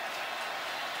line.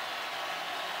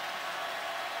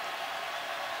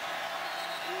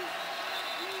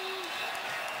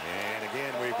 And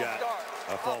again, we've got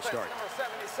a false start. Number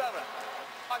 77.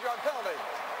 5-yard penalty.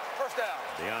 First down.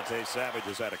 Deontay Savage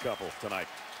has had a couple tonight.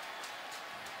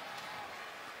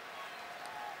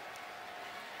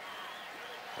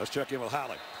 Let's check in with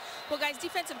Holly. Well, guys,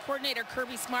 defensive coordinator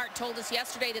Kirby Smart told us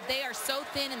yesterday that they are so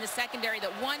thin in the secondary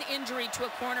that one injury to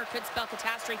a corner could spell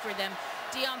catastrophe for them.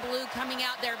 Dion Blue coming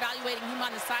out there, evaluating him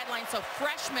on the sideline. So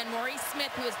freshman Maurice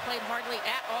Smith, who has played hardly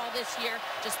at all this year,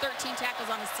 just 13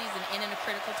 tackles on the season, in a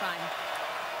critical time.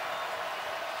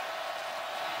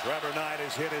 Trevor Knight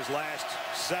has hit his last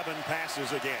 7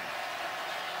 passes again.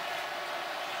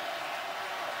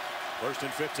 1st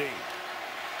and 15.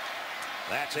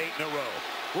 That's 8 in a row.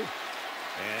 Woo.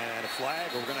 And a flag.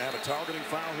 We're going to have a targeting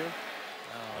foul here.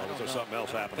 Or is there something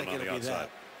else happening on the outside?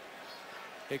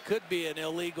 It could be an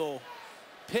illegal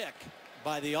pick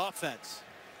by the offense.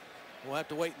 We'll have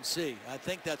to wait and see. I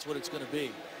think that's what it's going to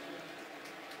be.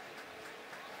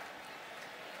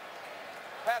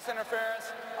 Pass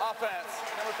interference, offense,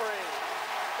 number 3.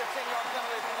 15-yard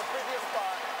penalty from the previous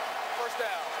spot. First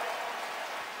down.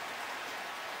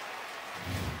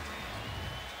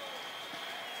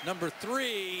 Number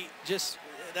 3, just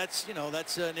that's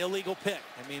an illegal pick.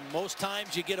 I mean, most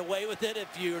times you get away with it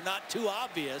if you're not too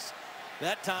obvious.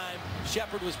 That time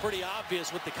Shepard was pretty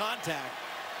obvious with the contact,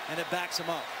 and it backs him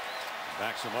up.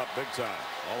 Backs them up big time,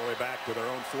 all the way back to their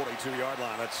own 42-yard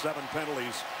line. That's 7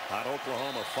 penalties on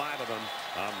Oklahoma, 5 of them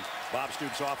on Bob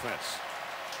Stoops' offense.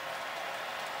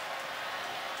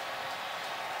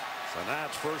 So now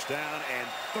it's first down and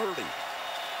 30.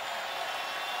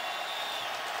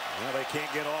 Well, they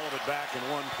can't get all of it back in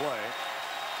one play,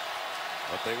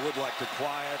 but they would like to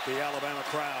quiet the Alabama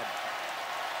crowd.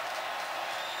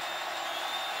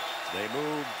 They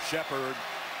move Shepard,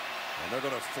 and they're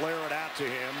going to flare it out to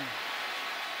him.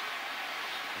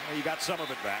 Well, you got some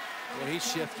of it back. Well, he's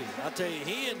shifty. I'll tell you,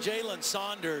 he and Jalen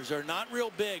Saunders are not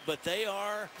real big, but they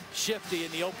are shifty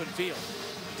in the open field.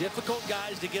 Difficult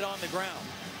guys to get on the ground.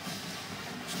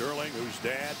 Sterling, whose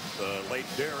dad, the late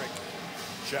Derek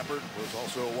Shepard, was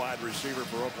also a wide receiver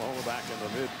for Oklahoma back in the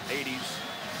mid-'80s.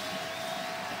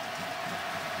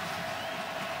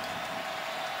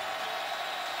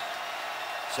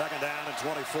 Second down and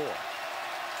 24.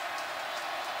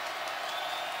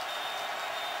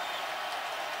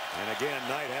 And again,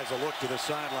 Knight has a look to the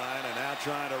sideline and now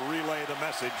trying to relay the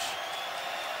message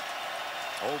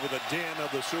over the din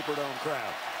of the Superdome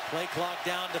crowd. Play clock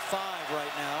down to 5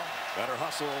 right now. Better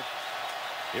hustle.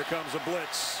 Here comes a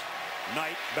blitz.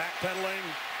 Knight backpedaling,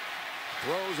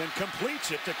 throws and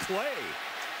completes it to Clay.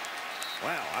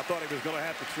 Wow, I thought he was going to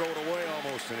have to throw it away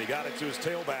almost, and he got it to his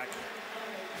tailback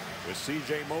with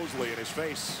C.J. Mosley in his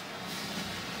face.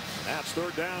 Now it's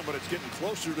third down, but it's getting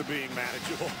closer to being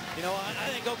manageable. You know,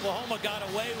 I think Oklahoma got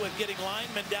away with getting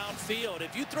linemen downfield.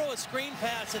 If you throw a screen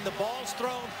pass and the ball's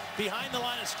thrown behind the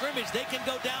line of scrimmage, they can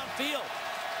go downfield.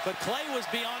 But Clay was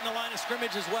beyond the line of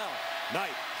scrimmage as well.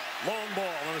 Knight, long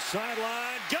ball on the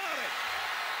sideline, got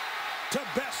it to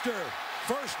Bester.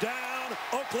 First down,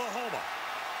 Oklahoma.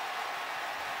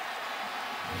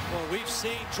 Well, we've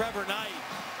seen Trevor Knight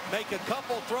make a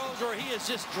couple throws where he has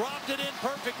just dropped it in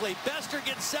perfectly. Bester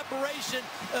gets separation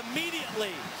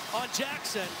immediately on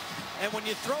Jackson, and when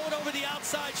you throw it over the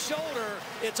outside shoulder,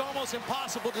 it's almost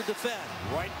impossible to defend.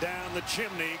 Right down the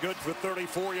chimney, good for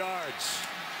 34 yards.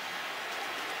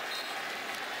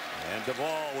 And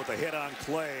Duvall with a hit on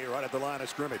Clay right at the line of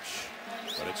scrimmage.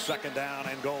 But it's second down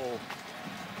and goal.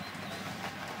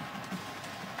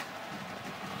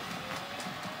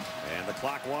 And the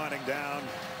clock winding down.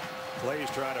 Clay's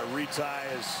trying to retie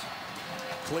his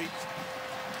cleat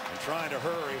and trying to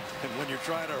hurry. And when you're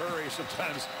trying to hurry,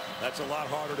 sometimes that's a lot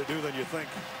harder to do than you think.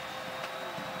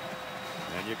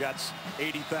 And you got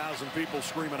 80,000 people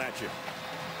screaming at you.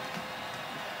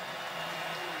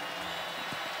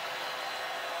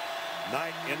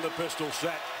 Knight in the pistol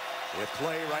set with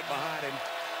Clay right behind him.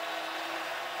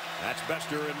 That's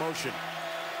Bester in motion.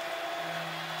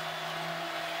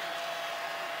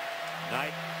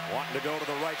 Knight wanting to go to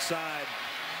the right side.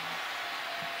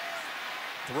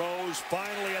 Throws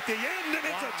finally at the end, and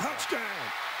it's a touchdown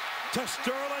to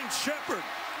Sterling Shepard.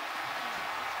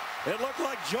 It looked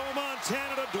like Joe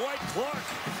Montana to Dwight Clark.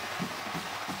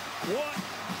 What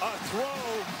a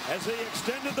throw as he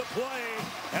extended the play,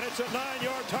 and it's a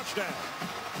 9-yard touchdown.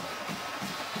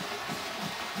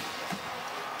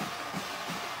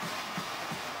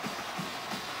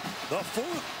 The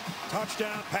 4th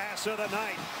touchdown pass of the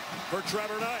night for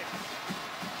Trevor Knight.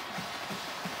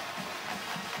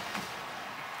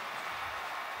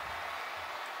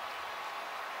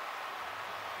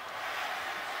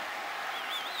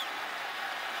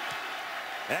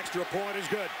 Extra point is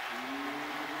good.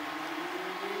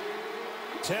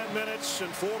 10 minutes and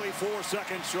 44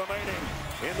 seconds remaining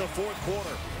in the fourth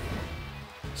quarter.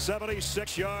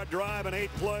 76-yard drive in 8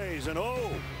 plays, and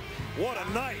oh, what a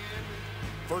night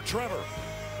for Trevor.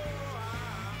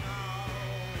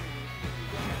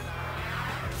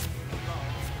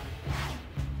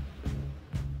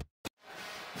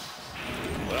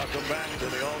 Welcome back to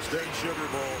the All-State Sugar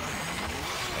Bowl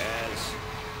as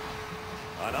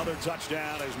another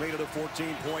touchdown is made it a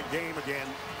 14-point game again.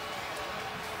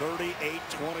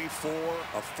 38-24,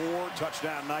 a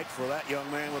 4-touchdown night for that young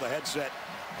man with a headset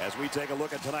as we take a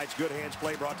look at tonight's Good Hands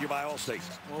play brought to you by Allstate.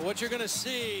 Well, what you're going to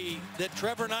see that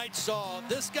Trevor Knight saw,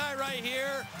 this guy right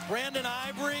here, Brandon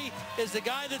Ivory, is the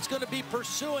guy that's going to be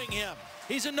pursuing him.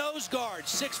 He's a nose guard,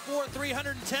 6'4",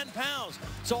 310 pounds.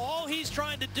 So all he's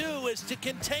trying to do is to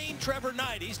contain Trevor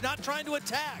Knight. He's not trying to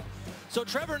attack. So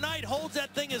Trevor Knight holds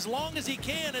that thing as long as he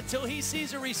can until he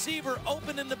sees a receiver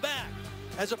open in the back,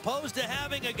 as opposed to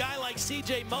having a guy like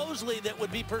C.J. Mosley that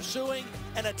would be pursuing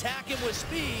and attack him with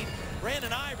speed.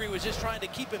 Brandon Ivory was just trying to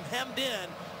keep him hemmed in.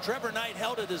 Trevor Knight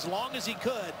held it as long as he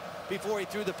could before he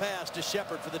threw the pass to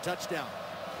Shepard for the touchdown.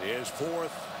 His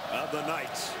 4th of the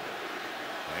night.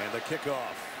 And the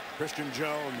kickoff, Christian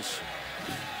Jones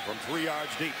from 3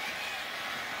 yards deep.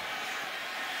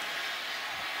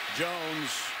 Jones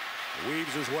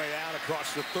weaves his way out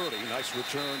across the 30. Nice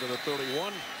return to the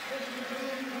 31.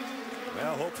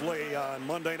 Well, hopefully on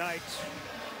Monday night,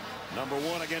 number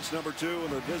 1 against number 2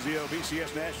 in the Vizio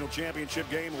BCS National Championship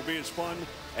game will be as fun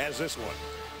as this one.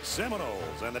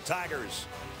 Seminoles and the Tigers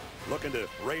looking to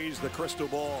raise the crystal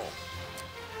ball.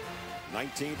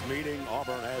 19th meeting,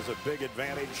 Auburn has a big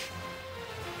advantage.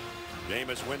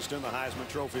 Jameis Winston, the Heisman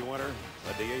Trophy winner,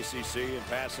 led the ACC in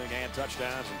passing and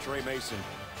touchdowns, and Trey Mason,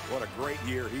 what a great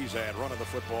year he's had running the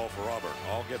football for Auburn.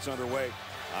 All gets underway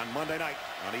on Monday night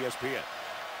on ESPN.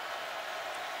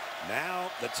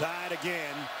 Now the Tide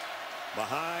again,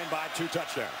 behind by 2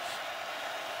 touchdowns.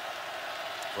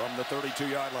 From the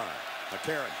 32-yard line,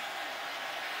 McCarron.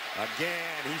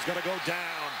 Again, he's going to go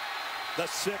down. The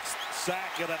 6th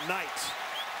sack of the night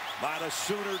by the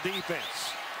Sooner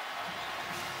defense.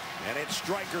 And it's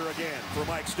Stryker again for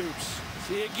Mike Stoops.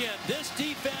 See, again, this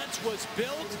defense was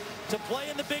built to play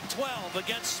in the Big 12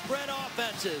 against spread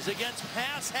offenses, against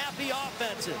pass-happy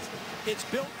offenses. It's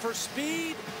built for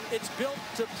speed. It's built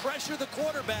to pressure the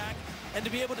quarterback and to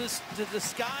be able to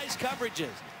disguise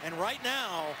coverages. And right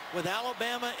now, with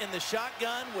Alabama in the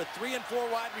shotgun with 3 and 4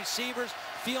 wide receivers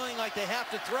feeling like they have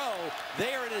to throw,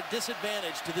 they are at a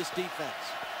disadvantage to this defense.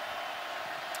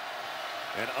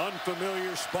 An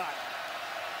unfamiliar spot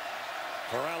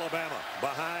for Alabama,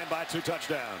 behind by 2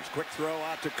 touchdowns. Quick throw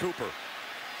out to Cooper.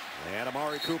 And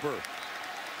Amari Cooper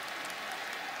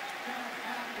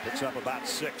picks up about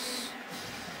 6.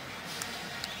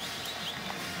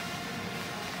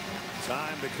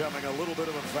 Time becoming a little bit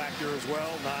of a factor as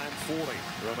well. 9:40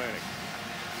 remaining.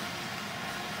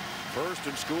 First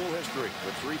in school history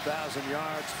with 3,000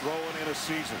 yards thrown in a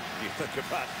season. You think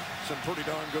about some pretty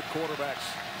darn good quarterbacks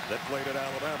that played at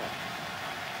Alabama.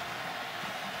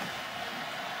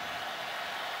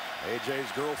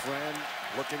 AJ's girlfriend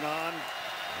looking on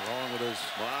along with his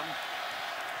mom.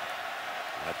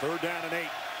 A 3rd down and 8.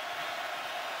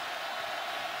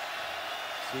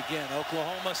 See, again,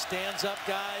 Oklahoma stands up,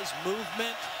 guys,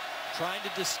 movement, trying to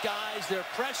disguise their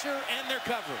pressure and their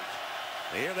coverage.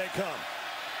 Here they come.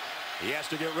 He has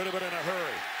to get rid of it in a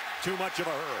hurry. Too much of a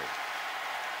hurry.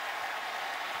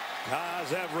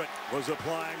 Kaz Everett was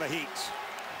applying the heat,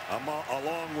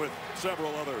 along with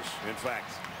several others, in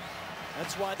fact.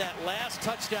 That's why that last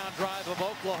touchdown drive of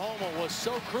Oklahoma was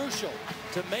so crucial,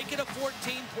 to make it a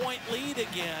 14-point lead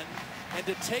again and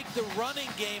to take the running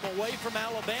game away from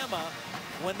Alabama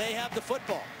when they have the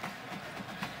football.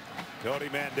 Cody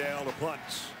Mandel, the punt.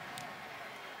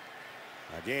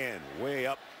 Again, way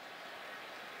up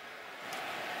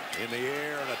in the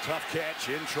air, and a tough catch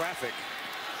in traffic.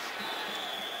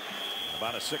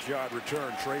 About a 6-yard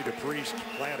return. Trey DePriest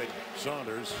planted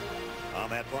Saunders on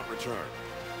that punt return.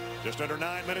 Just under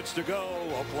 9 minutes to go.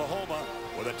 Oklahoma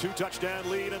with a 2-touchdown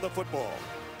lead in the football.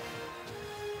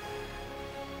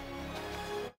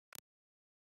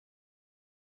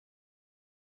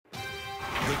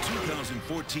 The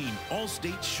 2014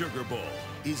 All-State Sugar Bowl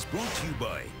is brought to you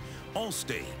by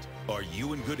Allstate. Are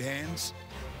you in good hands?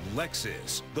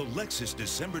 Lexus. The Lexus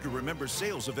December to Remember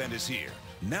sales event is here,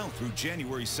 now through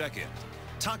January 2nd.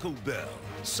 Taco Bell.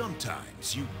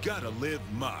 Sometimes you gotta live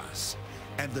Mas.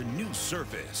 And the new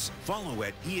Surface. Follow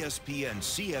at ESPN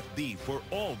CFB for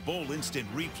all bowl instant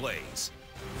replays.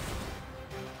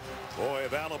 Boy,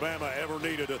 if Alabama ever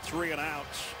needed a 3 and out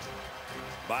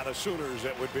by the Sooners,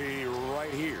 it would be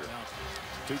right here.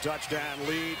 2-touchdown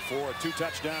lead for a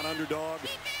 2-touchdown underdog.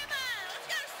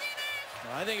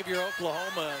 I think if you're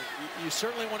Oklahoma, you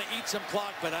certainly want to eat some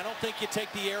clock, but I don't think you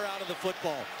take the air out of the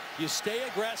football. You stay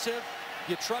aggressive.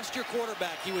 You trust your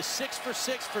quarterback. He was 6 for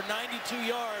 6 for 92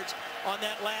 yards on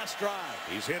that last drive.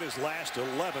 He's hit his last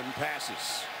 11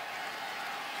 passes.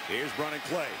 Here's Brennan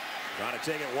Clay trying to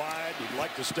take it wide. He'd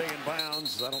like to stay in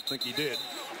bounds. I don't think he did.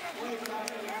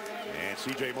 And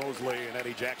C.J. Mosley and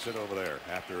Eddie Jackson over there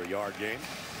after a yard gain.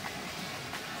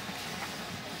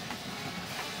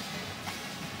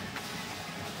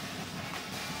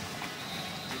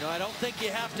 You know, I don't think you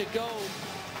have to go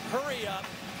hurry up.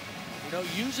 You know,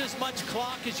 use as much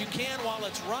clock as you can while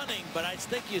it's running, but I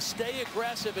think you stay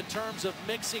aggressive in terms of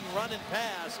mixing run and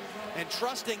pass and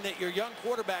trusting that your young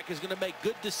quarterback is going to make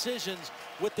good decisions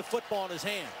with the football in his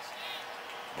hands.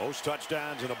 Most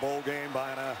touchdowns in a bowl game by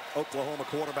an Oklahoma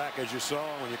quarterback, as you saw,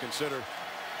 when you consider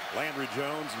Landry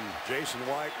Jones and Jason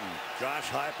White and Josh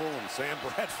Heupel and Sam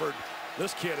Bradford.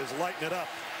 This kid is lighting it up.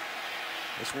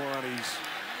 This one he's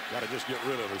got to just get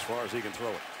rid of as far as he can throw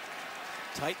it.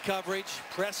 Tight coverage,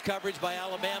 press coverage by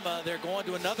Alabama. They're going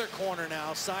to another corner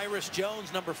now. Cyrus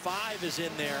Jones, number 5, is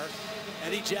in there.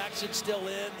 Eddie Jackson still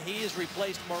in. He has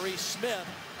replaced Maurice Smith.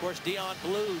 Of course, Deion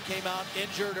Blue came out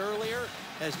injured earlier,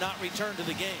 has not returned to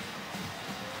the game.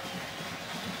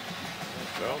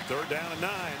 So 3rd down and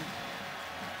 9.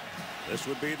 This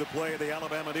would be the play the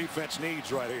Alabama defense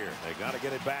needs right here. They got to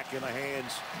get it back in the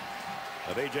hands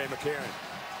of A.J. McCarron.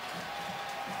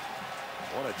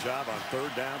 What a job on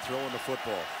 3rd down throwing the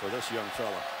football for this young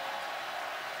fella.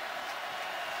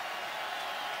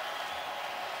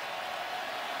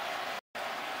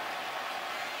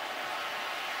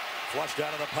 Flushed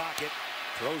out of the pocket.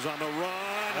 Throws on the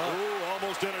run. Ooh,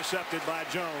 almost intercepted by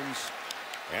Jones.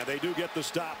 And they do get the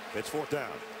stop. It's 4th down.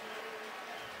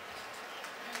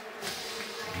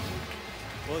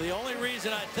 Well, the only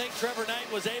reason I think Trevor Knight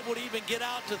was able to even get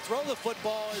out to throw the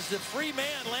football is the free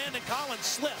man, Landon Collins,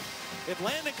 slipped. If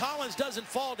Landon Collins doesn't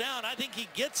fall down, I think he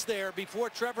gets there before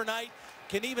Trevor Knight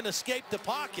can even escape the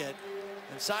pocket.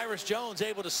 And Cyrus Jones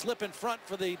able to slip in front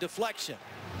for the deflection.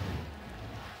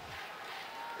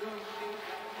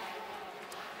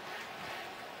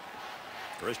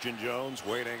 Christian Jones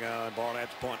waiting on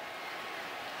Barnett's punt.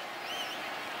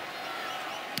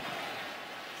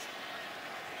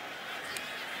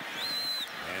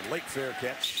 And late fair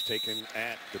catch taken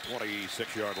at the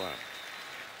 26-yard line.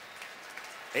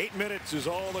 8 minutes is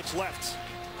all that's left.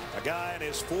 A guy in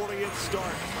his 40th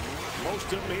start.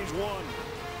 Most of them he's won.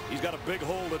 He's got a big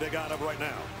hole to dig out of right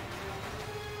now.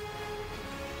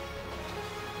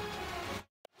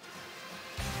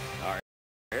 All right.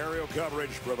 Aerial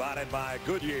coverage provided by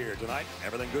Goodyear tonight.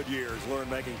 Everything Goodyear has learned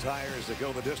making tires that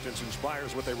go the distance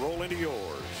inspires what they roll into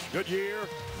yours. Goodyear,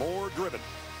 more driven.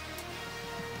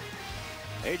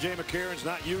 A.J. McCarron's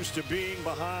not used to being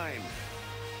behind.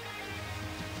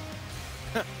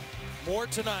 More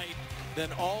tonight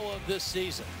than all of this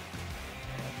season.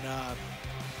 And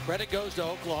credit goes to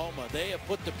Oklahoma. They have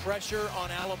put the pressure on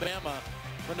Alabama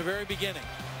from the very beginning.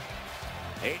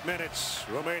 8 minutes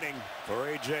remaining for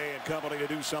A.J. and company to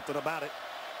do something about it.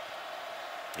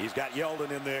 He's got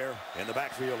Yeldon in there in the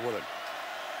backfield with him.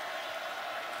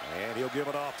 And he'll give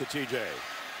it off to T.J.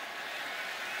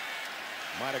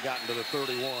 Might have gotten to the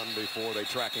 31 before they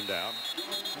track him down.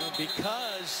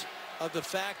 Because of the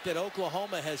fact that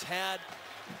Oklahoma has had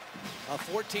a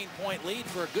 14-point lead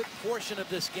for a good portion of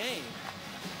this game,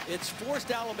 it's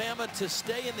forced Alabama to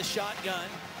stay in the shotgun,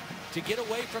 to get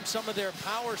away from some of their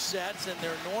power sets and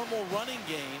their normal running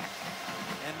game.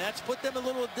 And that's put them a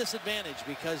little disadvantage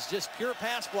because just pure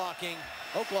pass blocking,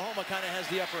 Oklahoma kind of has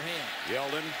the upper hand.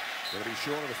 Yeldon going to be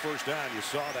short of the 1st down. You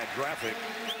saw that graphic.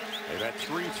 They've had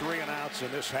 3 3-and-outs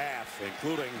in this half,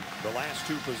 including the last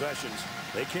 2 possessions.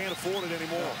 They can't afford it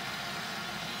anymore.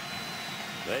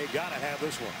 They got to have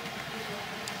this one.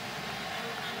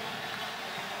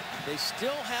 They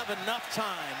still have enough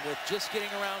time with just getting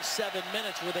around 7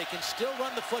 minutes where they can still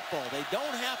run the football. They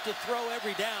don't have to throw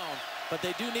every down, but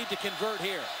they do need to convert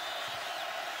here.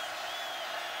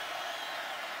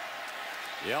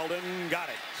 Yeldon got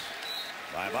it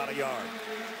by about a yard.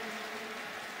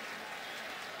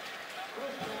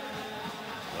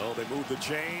 So they move the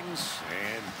chains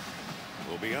and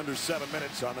will be under 7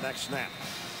 minutes on the next snap.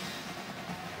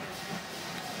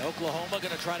 Oklahoma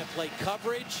going to try to play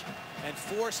coverage and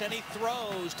force any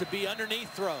throws to be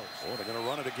underneath throws. Oh, they're going to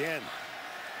run it again.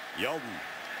 Yeldon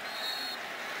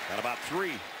got about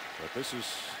 3, but this is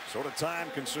sort of time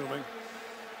consuming.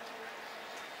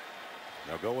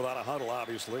 They'll go without a huddle,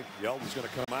 obviously. Yeldon's going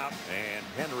to come out and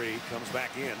Henry comes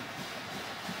back in.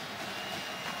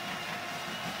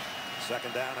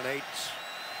 Second down and 8.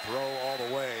 Throw all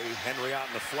the way. Henry out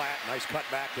in the flat. Nice cut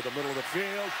back to the middle of the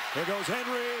field. Here goes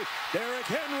Henry. Derrick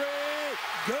Henry.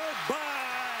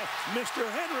 Goodbye, Mr.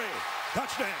 Henry.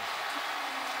 Touchdown.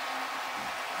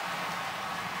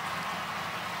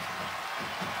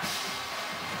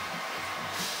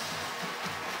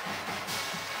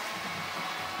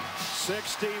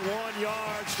 "61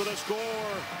 yards for the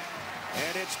score,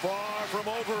 and it's far from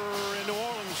over in New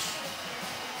Orleans."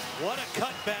 What a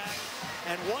cutback,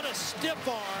 and what a stiff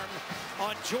arm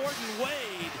on Jordan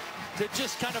Wade to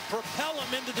just kind of propel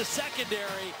him into the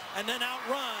secondary and then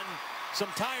outrun some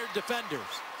tired defenders.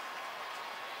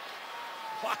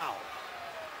 Wow.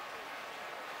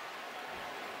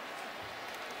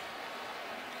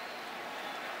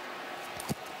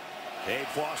 Dave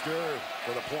Foster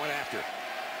for the point after.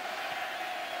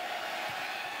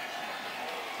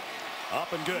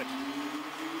 Up and good.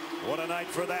 What a night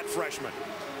for that freshman.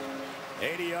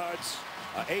 80 yards,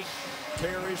 8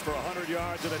 carries for 100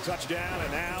 yards and a touchdown,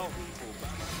 and now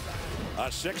a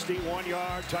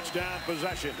 61-yard touchdown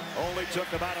possession. Only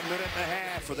took about a minute and a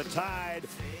half for the Tide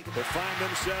to find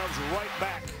themselves right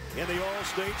back in the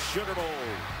All-State Sugar Bowl.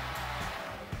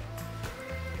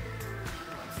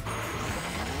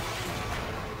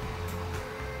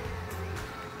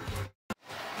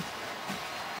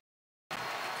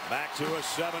 Back to a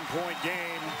 7-point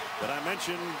game. Did I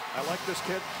mention I like this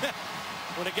kid?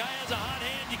 When a guy has a hot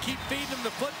hand, you keep feeding him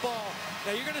the football.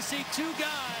 Now you're going to see 2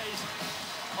 guys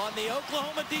on the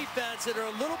Oklahoma defense that are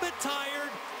a little bit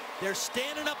tired. They're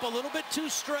standing up a little bit too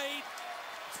straight.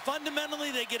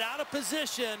 Fundamentally, they get out of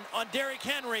position on Derrick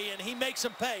Henry, and he makes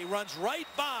them pay. Runs right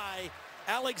by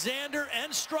Alexander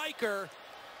and Stryker.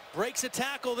 Breaks a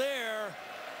tackle there.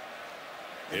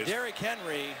 And Derrick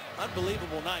Henry,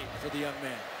 unbelievable night for the young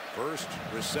man. First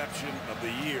reception of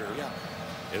the year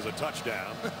is a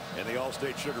touchdown in the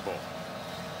All-State Sugar Bowl.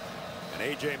 And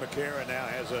A.J. McCarron now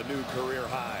has a new career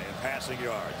high in passing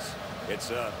yards. It's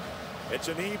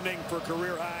an evening for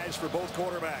career highs for both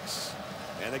quarterbacks.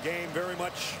 And the game very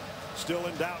much still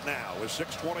in doubt now with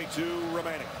 6:22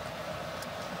 remaining.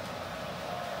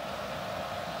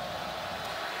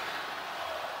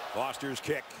 Foster's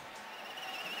kick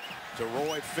to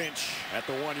Roy Finch at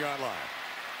the 1-yard line.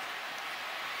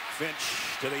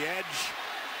 Finch to the edge,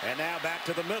 and now back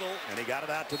to the middle, and he got it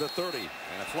out to the 30,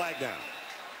 and a flag down.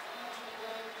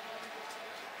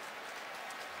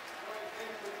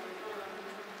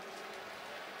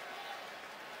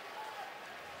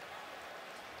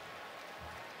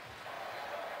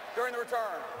 During the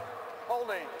return,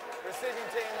 holding, receiving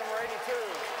team number 82,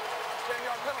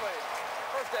 10-yard penalty,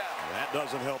 first down. That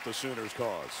doesn't help the Sooners'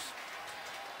 cause.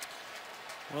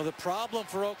 Well, the problem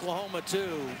for Oklahoma,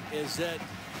 too, is that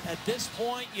at this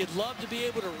point, you'd love to be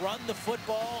able to run the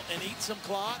football and eat some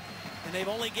clock, and they've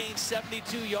only gained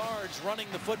 72 yards running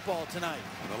the football tonight.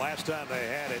 And the last time they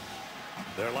had it,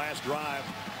 their last drive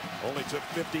only took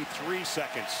 53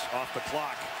 seconds off the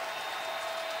clock.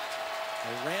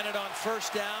 They ran it on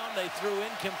first down. They threw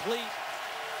incomplete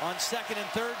on second and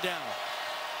third down.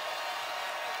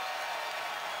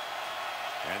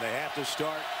 And they have to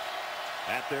start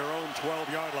at their own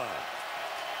 12-yard line.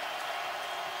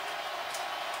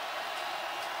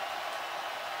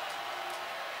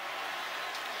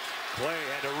 Clay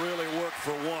had to really work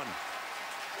for one.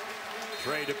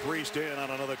 Trey DePriest in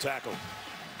on another tackle.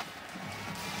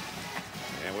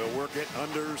 And we'll work it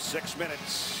under 6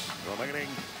 minutes remaining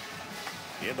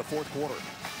in the fourth quarter.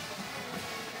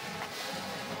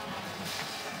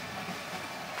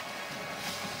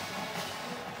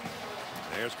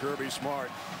 There's Kirby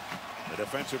Smart, the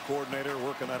defensive coordinator,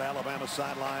 working that Alabama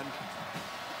sideline.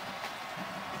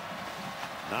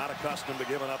 Not accustomed to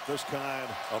giving up this kind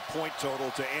of point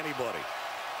total to anybody.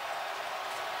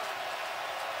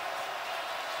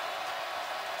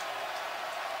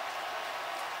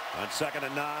 On 2nd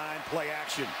and 9, play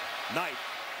action. Knight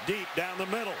deep down the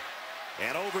middle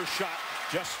and overshot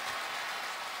just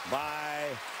by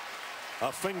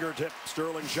a fingertip,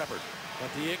 Sterling Shepard.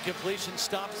 But the incompletion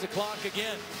stops the clock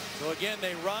again. So again,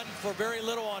 they run for very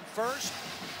little on first.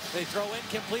 They throw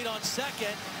incomplete on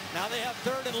second. Now they have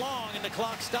 3rd and long, and the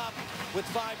clock stopped with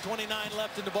 5:29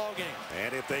 left in the ball game.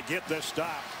 And if they get this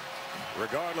stop,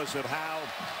 regardless of how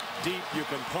deep you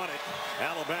can punt it,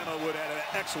 Alabama would have an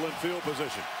excellent field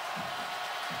position.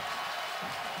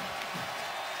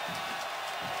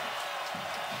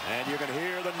 And you can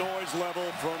hear the noise level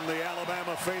from the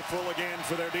Alabama faithful again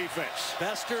for their defense.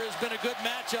 Bester has been a good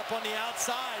matchup on the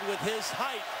outside with his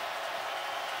height.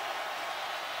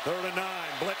 3rd and 9,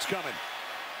 blitz coming.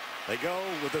 They go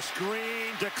with the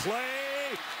screen to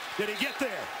Clay. Did he get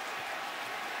there?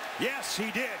 Yes,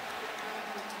 he did.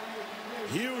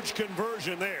 Huge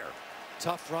conversion there.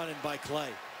 Tough running by Clay.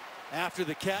 After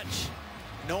the catch,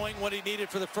 knowing what he needed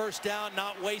for the first down,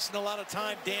 not wasting a lot of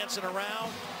time dancing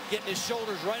around, getting his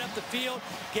shoulders right up the field.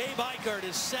 Gabe Eichert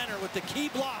is center with the key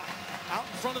block out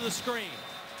in front of the screen.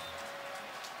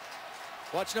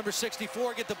 Watch number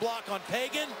 64 get the block on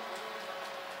Pagan.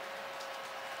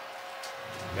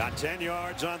 Got 10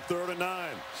 yards on 3rd and 9.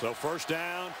 So first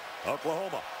down,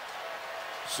 Oklahoma.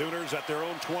 Sooners at their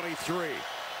own 23.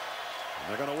 And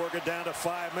they're going to work it down to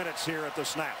 5 minutes here at the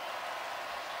snap.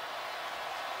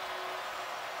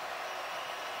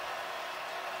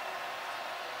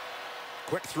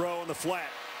 Quick throw in the flat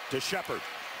to Shepard.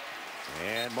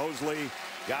 And Mosley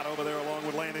got over there along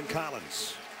with Landon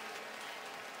Collins.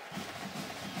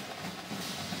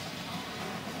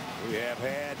 We have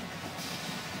had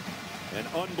an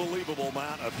unbelievable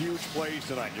amount of huge plays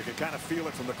tonight. You can kind of feel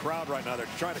it from the crowd right now. They're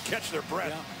trying to catch their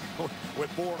breath with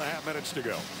 4.5 minutes to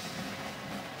go.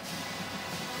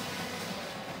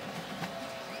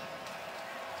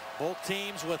 Both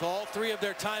teams with all 3 of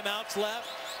their timeouts left.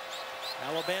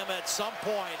 Alabama at some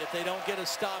point, if they don't get a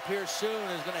stop here soon,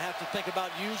 is going to have to think about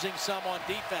using some on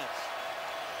defense.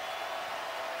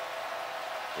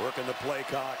 Working the play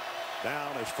clock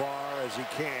down as far as he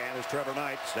can as Trevor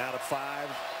Knight's down at 5.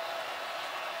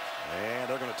 And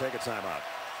they're going to take a timeout.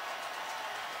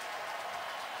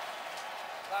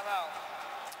 Timeout.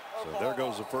 So there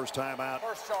goes the first timeout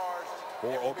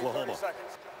for Oklahoma.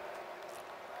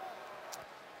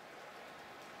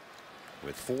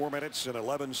 With 4 minutes and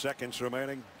 11 seconds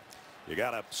remaining, you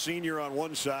got a senior on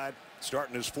one side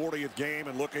starting his 40th game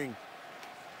and looking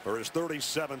for his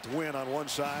 37th win on one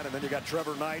side, and then you got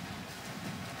Trevor Knight,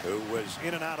 who was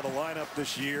in and out of the lineup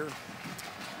this year,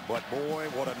 but boy,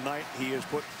 what a night he has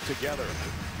put together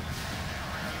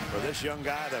for this young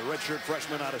guy, the redshirt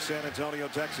freshman out of San Antonio,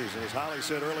 Texas. And as Holly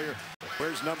said earlier,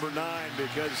 where's number 9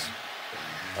 because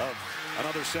of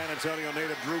another San Antonio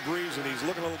native, Drew Brees, and he's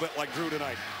looking a little bit like Drew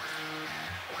tonight.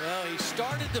 Well, he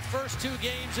started the first 2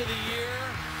 games of the year,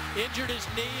 injured his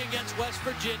knee against West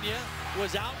Virginia,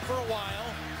 was out for a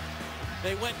while.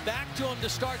 They went back to him to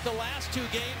start the last 2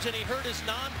 games, and he hurt his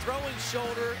non-throwing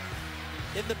shoulder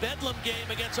in the Bedlam game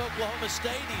against Oklahoma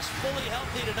State. He's fully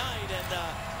healthy tonight, and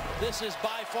this is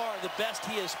by far the best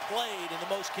he has played and the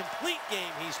most complete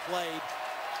game he's played,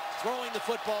 throwing the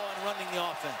football and running the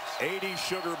offense. 80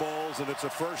 Sugar Bowls, and it's the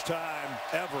first time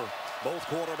ever both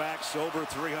quarterbacks over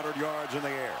 300 yards in the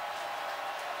air.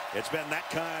 It's been that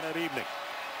kind of evening.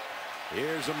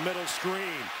 Here's a middle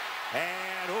screen,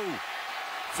 and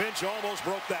Finch almost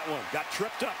broke that one. Got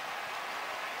tripped up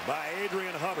by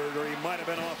Adrian Hubbard, or he might have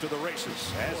been off to the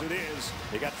races. As it is,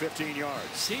 he got 15 yards.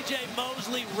 C.J.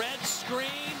 Mosley read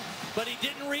screen, but he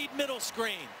didn't read middle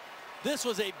screen. This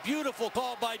was a beautiful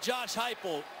call by Josh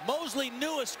Heupel. Mosley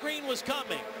knew a screen was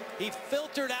coming. He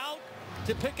filtered out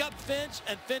to pick up Finch,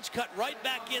 and Finch cut right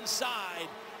back inside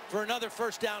for another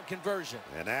first down conversion.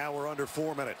 And now we're under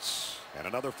 4 minutes, and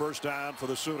another first down for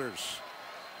the Sooners.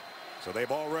 So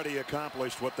they've already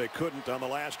accomplished what they couldn't on the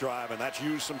last drive, and that's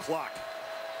use some clock.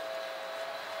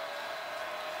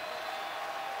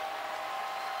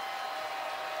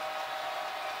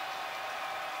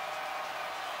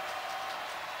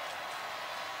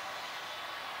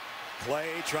 Clay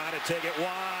trying to take it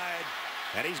wide,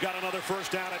 and he's got another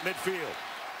first down at midfield.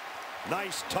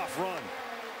 Nice, tough run.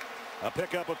 A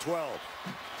pickup of 12.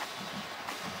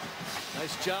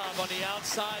 Nice job on the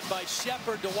outside by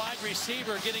Shepard, the wide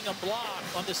receiver, getting a block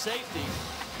on the safety.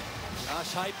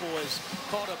 Josh Heupel has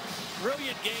called a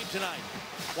brilliant game tonight.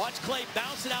 Watch Clay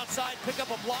bounce it outside, pick up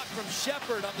a block from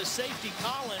Shepard on the safety,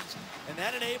 Collins, and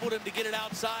that enabled him to get it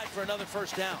outside for another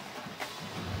first down.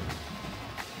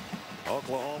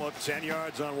 Oklahoma 10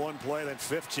 yards on one play, then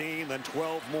 15, then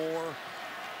 12 more.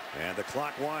 And the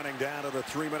clock winding down to the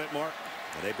 3-minute mark.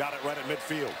 And they've got it right at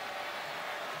midfield.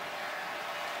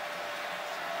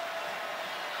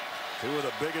 Two of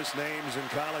the biggest names in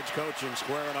college coaching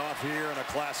squaring off here in a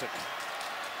classic.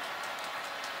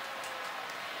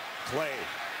 Clay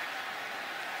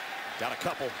got a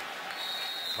couple.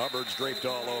 Hubbard's draped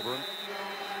all over him.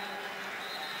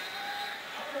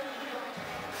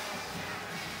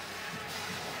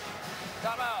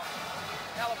 Timeout.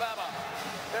 Alabama.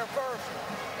 Their first.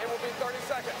 It will be 30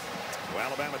 seconds. Well,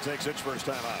 Alabama takes its first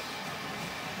timeout.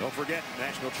 Don't forget,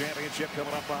 national championship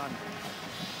coming up on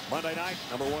Monday night.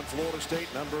 Number 1 Florida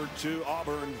State, number 2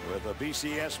 Auburn with a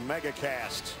BCS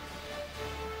megacast.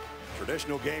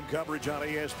 Traditional game coverage on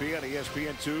ESPN.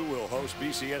 ESPN2 will host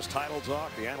BCS Title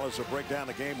Talk. The analysts will break down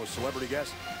the game with celebrity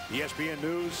guests. ESPN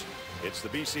News, it's the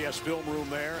BCS film room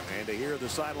there. And to hear the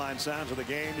sideline sounds of the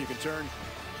game, you can turn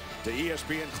to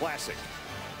ESPN Classic.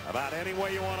 about any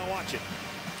way you want to watch it.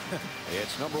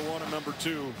 It's number 1 and number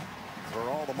 2 for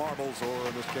all the marbles, or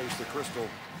in this case the crystal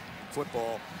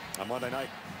football on Monday night.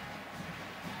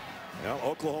 Well,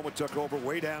 Oklahoma took over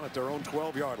way down at their own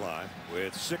 12-yard line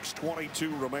with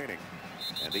 6:22 remaining.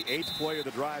 And the 8th play of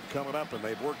the drive coming up, and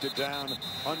they've worked it down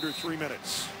under 3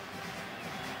 minutes.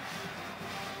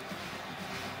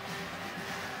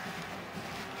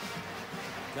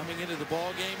 Coming into the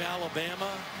ball game, Alabama,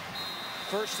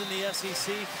 first in the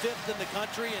SEC, 5th in the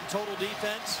country in total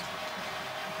defense.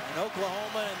 And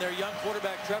Oklahoma and their young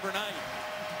quarterback, Trevor Knight,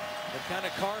 have kind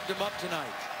of carved him up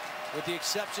tonight, with the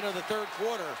exception of the 3rd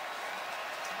quarter.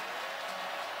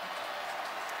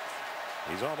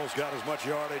 He's almost got as much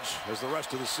yardage as the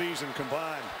rest of the season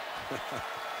combined.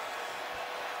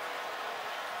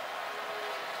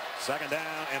 2nd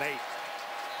down and 8.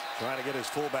 Trying to get his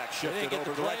fullback shifted over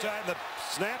to the right side. The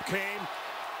snap came.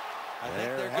 I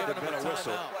think they're giving him a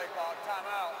whistle. Play clock,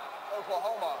 timeout,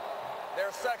 Oklahoma.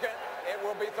 Their second, it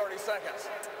will be 30 seconds.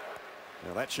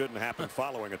 Now that shouldn't happen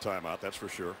following a timeout, that's for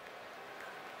sure.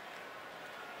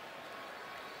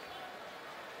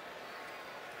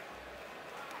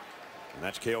 And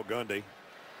that's Cale Gundy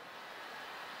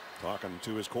talking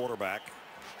to his quarterback,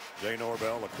 Jay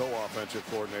Norvell, the co-offensive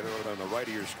coordinator, on the right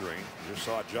of your screen. You just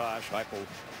saw Josh Heupel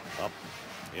up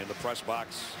in the press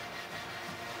box.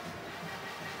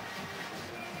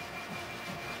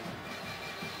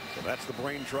 So that's the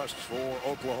brain trust for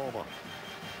Oklahoma.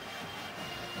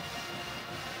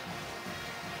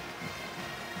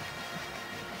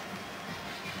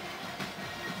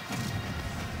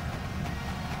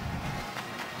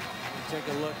 Take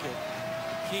a look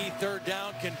at key 3rd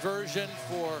down conversion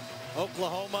for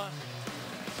Oklahoma.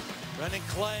 Brennan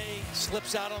Clay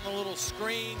slips out on the little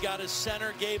screen, got his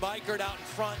center, Gabe Eichert out in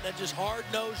front, then just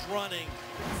hard-nosed running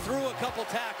through a couple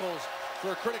tackles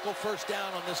for a critical 1st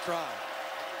down on this drive.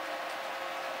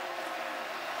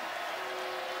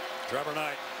 Trevor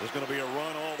Knight is going to be a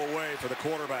run all the way for the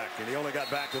quarterback, and he only got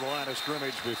back to the line of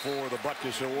scrimmage before the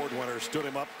Butkus Award winner stood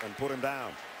him up and put him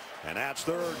down. And that's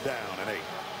 3rd down and 8.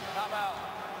 Timeout,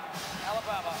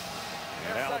 Alabama.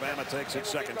 And Alabama takes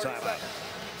its 2nd timeout.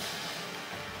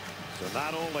 So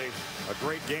not only a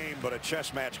great game, but a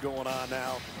chess match going on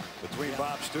now between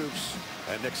Bob Stoops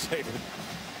and Nick Saban.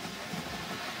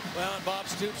 Well, and Bob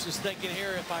Stoops is thinking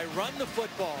here, if I run the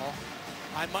football,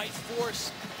 I might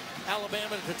force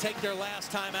Alabama to take their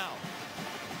last time out.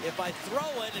 If I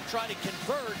throw it and try to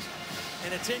convert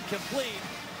and it's incomplete,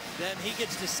 then he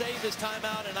gets to save his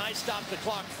timeout and I stop the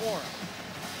clock for him.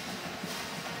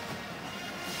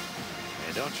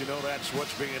 And don't you know that's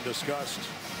what's being discussed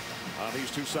on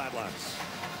these two sidelines?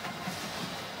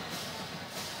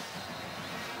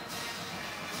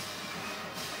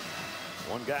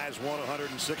 One guy's won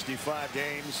 165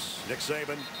 games. Nick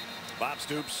Saban, Bob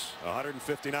Stoops,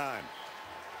 159.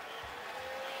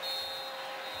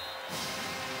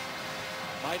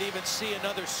 Might even see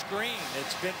another screen.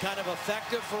 It's been kind of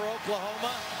effective for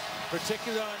Oklahoma,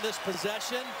 particularly on this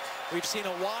possession. We've seen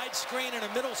a wide screen and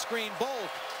a middle screen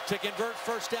both to convert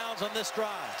 1st downs on this drive.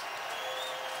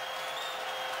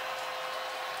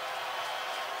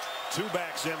 Two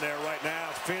backs in there right now,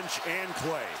 Finch and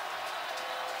Clay.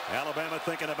 Alabama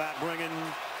thinking about bringing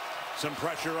some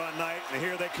pressure on Knight, and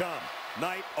here they come.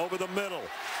 Knight over the middle.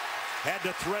 Had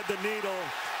to thread the needle,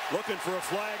 looking for a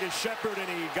flag as Shepard, and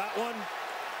he got one.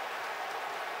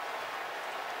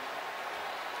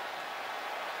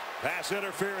 Pass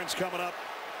interference coming up.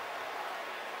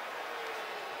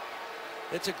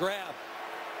 It's a grab.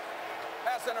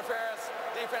 Pass interference,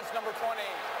 defense number 20.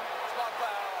 Spot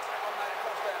foul, automatic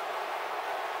 1st down.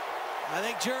 I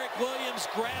think Jarek Williams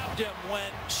grabbed him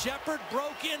when Shepard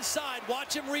broke inside.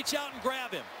 Watch him reach out and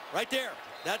grab him. Right there.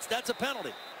 That's a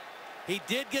penalty. He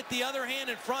did get the other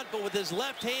hand in front, but with his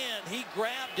left hand, he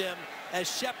grabbed him as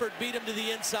Shepard beat him to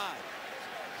the inside.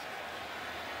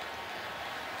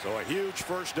 So a huge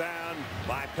 1st down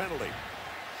by penalty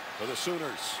for the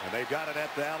Sooners, and they've got it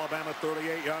at the Alabama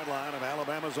 38-yard line, and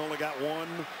Alabama's only got one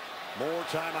more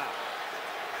timeout.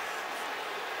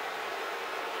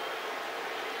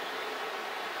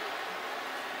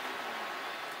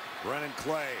 Brennan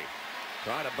Clay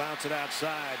trying to bounce it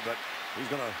outside, but he's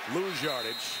going to lose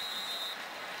yardage.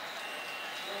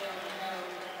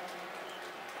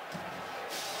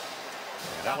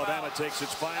 And Alabama takes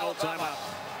its final timeout.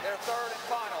 Their 3rd and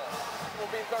final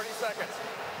will be 30 seconds.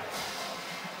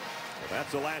 So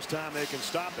that's the last time they can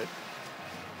stop it.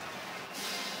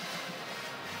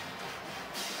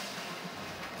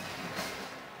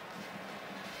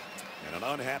 And an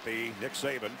unhappy Nick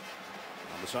Saban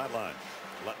on the sideline,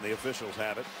 letting the officials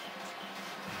have it.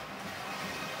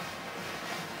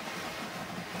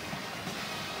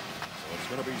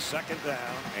 going to be 2nd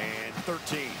down and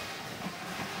 13.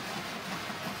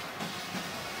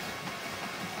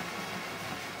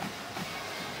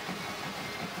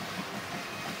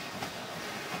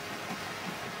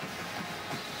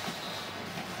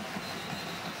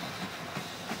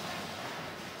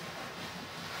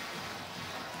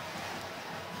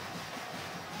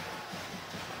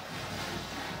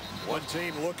 One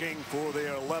team looking for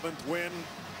their 11th win.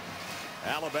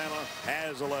 Alabama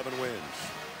has 11 wins.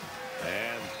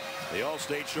 And the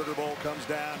All-State Sugar Bowl comes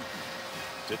down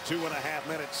to 2.5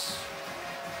 minutes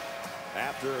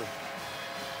after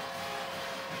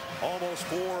almost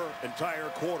 4 entire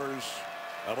quarters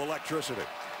of electricity.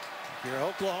 If you're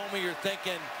Oklahoma, you're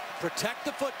thinking protect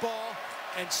the football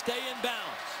and stay in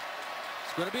bounds.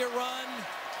 It's going to be a run.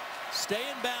 Stay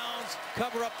in bounds.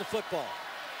 Cover up the football.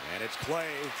 And it's Clay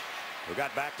who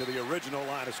got back to the original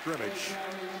line of scrimmage.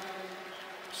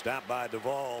 Stopped by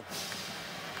Duvall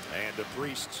and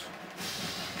DePriest.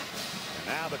 And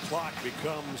now the clock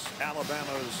becomes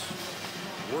Alabama's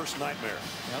worst nightmare.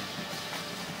 Yep.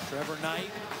 Trevor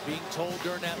Knight being told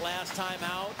during that last time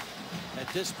out, at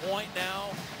this point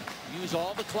now, use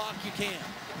all the clock you can.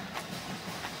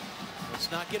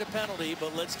 Let's not get a penalty,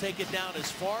 but let's take it down as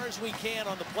far as we can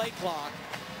on the play clock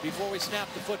before we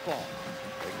snap the football.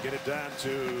 They can get it down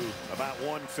to about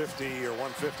 150 or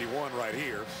 151 right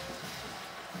here.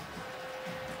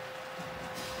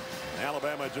 And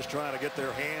Alabama just trying to get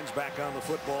their hands back on the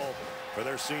football for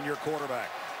their senior quarterback.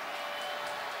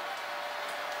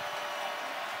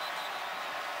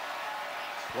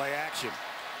 Play action.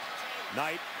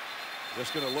 Knight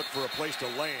just going to look for a place to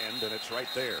land, and it's right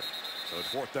there. So it's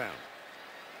 4th down.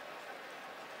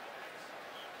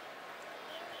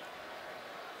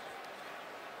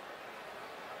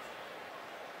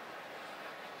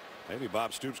 Maybe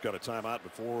Bob Stoops got a timeout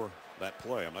before that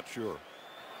play. I'm not sure.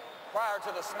 Prior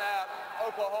to the snap,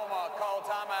 Oklahoma called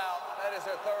timeout. That is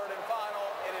their 3rd and final.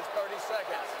 It is 30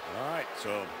 seconds. All right,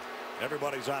 so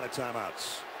everybody's out of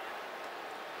timeouts.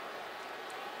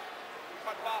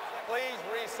 Please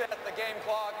reset the game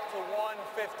clock to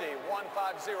 150,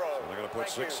 150. So they're going to put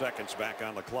 6 seconds back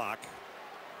on the clock.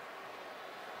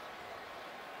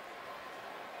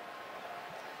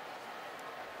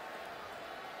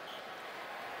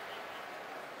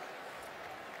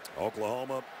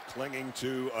 Oklahoma clinging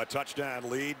to a touchdown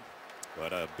lead,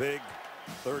 but a big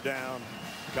 3rd down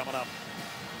coming up.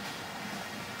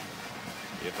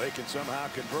 If they can somehow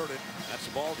convert it, that's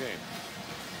the ball game.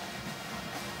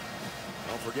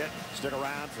 Don't forget, stick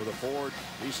around for the Ford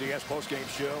BCS postgame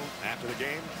show after the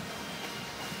game.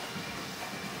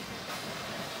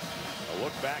 A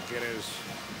look back at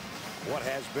what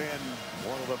has been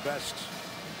one of the best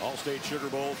All-State Sugar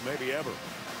Bowls maybe ever.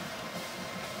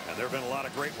 And there have been a lot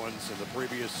of great ones in the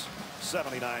previous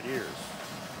 79 years.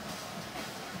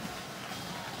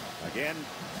 Again,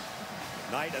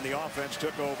 Knight and the offense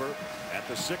took over at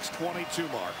the 6:22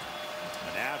 mark.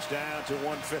 And now it's down to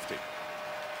 150.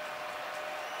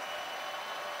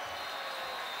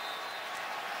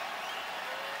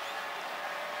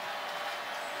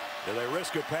 Do they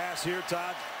risk a pass here,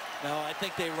 Todd? No, I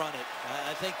think they run it.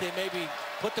 I think they maybe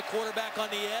put the quarterback on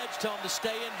the edge, tell him to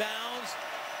stay in bounds,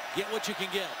 get what you can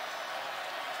get.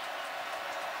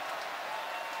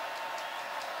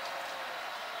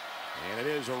 And it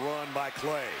is a run by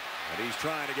Clay. And he's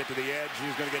trying to get to the edge.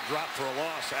 He's going to get dropped for a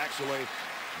loss, actually,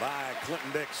 by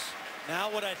Clinton Dix.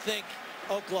 Now what I think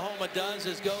Oklahoma does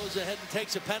is goes ahead and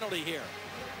takes a penalty here.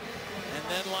 And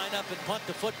then line up and punt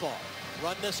the football.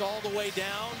 Run this all the way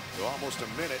down. So almost a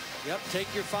minute. Yep,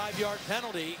 take your 5-yard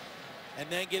penalty and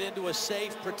then get into a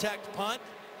safe protect punt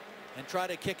and try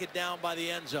to kick it down by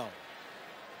the end zone.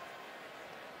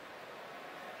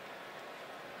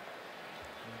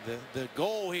 The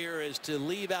goal here is to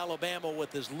leave Alabama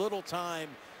with as little time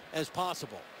as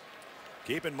possible.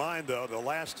 Keep in mind, though, the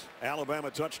last Alabama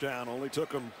touchdown only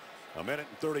took them a minute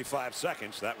and 35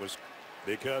 seconds. That was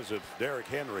because of Derrick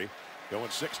Henry going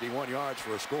 61 yards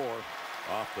for a score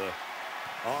off the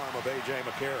arm of A.J.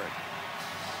 McCarron.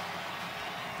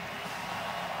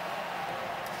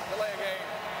 Delay game,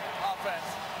 offense,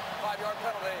 5-yard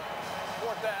penalty,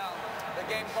 4th down. The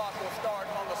game clock will start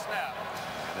on the snap.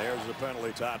 And there's the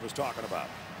penalty Todd was talking about.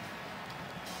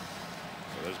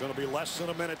 So there's going to be less than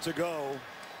a minute to go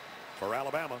for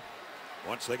Alabama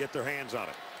once they get their hands on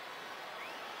it.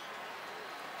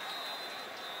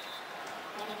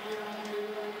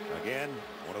 Again,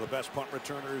 one of the best punt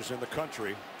returners in the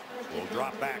country will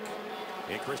drop back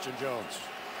in Christian Jones.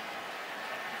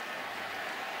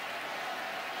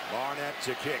 Barnett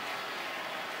to kick.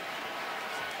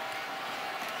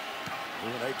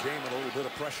 They came with a little bit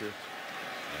of pressure.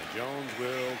 And Jones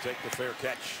will take the fair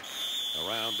catch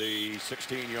around the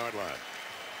 16-yard line.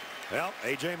 Well,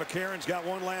 A.J. McCarron's got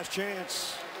one last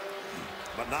chance,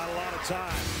 but not a lot of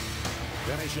time.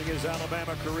 Finishing his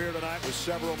Alabama career tonight with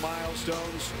several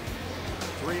milestones.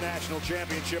 3 national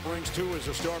championship rings, 2 as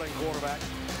a starting quarterback.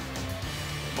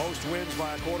 Most wins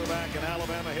by a quarterback in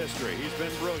Alabama history. He's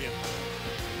been brilliant.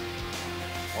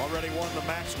 Already won the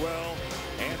Maxwell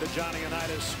and the Johnny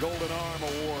Unitas Golden Arm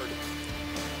Award.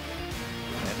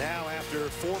 And now after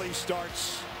 40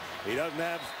 starts, he doesn't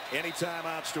have any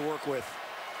timeouts to work with.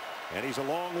 And he's a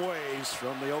long ways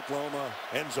from the Oklahoma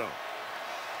end zone.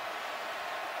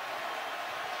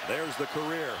 There's the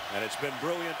career, and it's been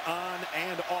brilliant on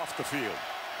and off the field.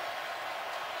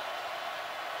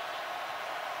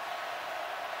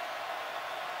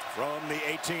 From the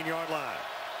 18-yard line.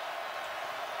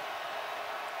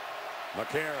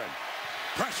 McCarron.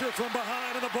 Pressure from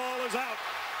behind, and the ball is out.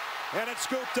 And it's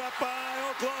scooped up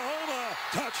by Oklahoma.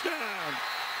 Touchdown.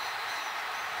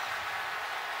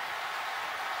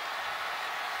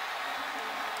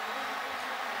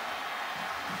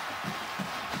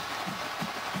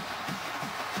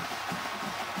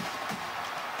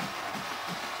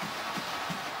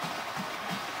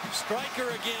 Striker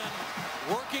again,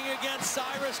 working against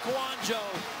Cyrus Kouandjio.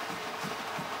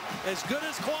 As good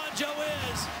as Kouandjio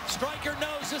is, Striker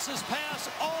knows this is pass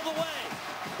all the way.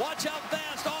 Watch how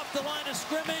fast off the line of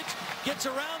scrimmage, gets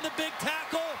around the big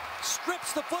tackle,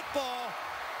 strips the football,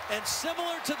 and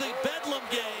similar to the Bedlam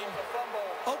game,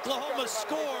 Oklahoma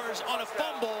scores on a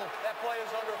fumble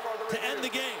to end the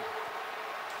game.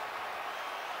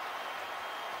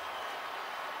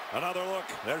 Another look.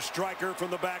 There's Striker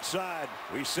from the backside.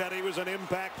 We said he was an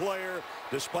impact player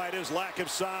despite his lack of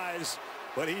size,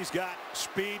 but he's got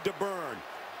speed to burn.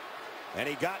 And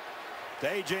he got to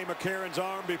A.J. McCarron's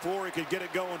arm before he could get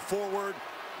it going forward.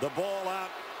 The ball out,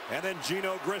 and then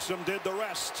Geno Grissom did the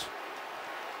rest.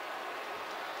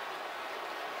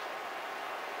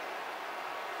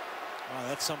 Wow,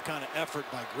 that's some kind of effort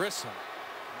by Grissom.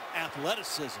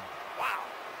 Athleticism. Wow.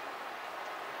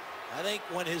 I think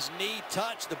when his knee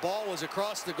touched, the ball was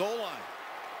across the goal line.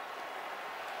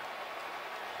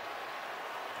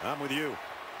 I'm with you.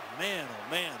 Man,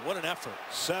 oh man, what an effort.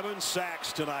 7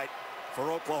 sacks tonight for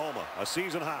Oklahoma, a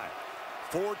season high.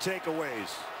 4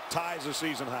 takeaways, ties a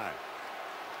season high.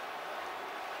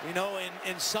 You know,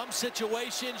 in some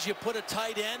situations, you put a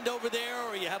tight end over there,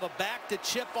 or you have a back to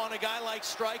chip on a guy like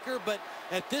Striker. But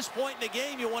at this point in the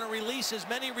game, you want to release as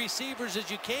many receivers as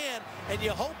you can, and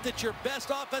you hope that your best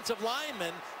offensive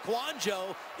lineman,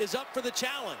 Kouandjio, is up for the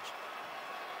challenge.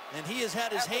 And he has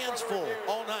had his hands full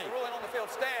all night. The ruling on the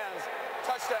field stands.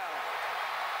 Touchdown.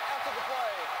 After the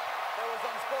play, there was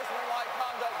unsportsmanlike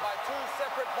conduct by 2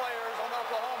 separate players on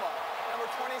Oklahoma, number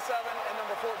 27 and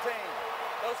number 14.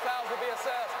 Those fouls will be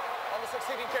assessed on the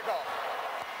succeeding kickoff.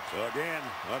 So again,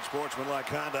 unsportsmanlike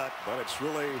conduct, but it's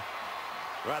really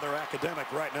rather academic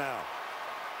right now.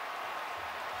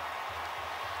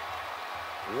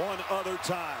 One other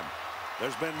time,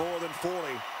 there's been more than 40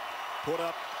 put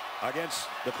up against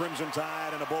the Crimson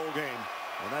Tide in a bowl game,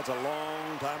 and that's a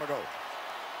long time ago.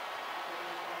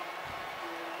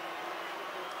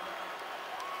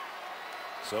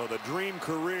 So the dream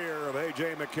career of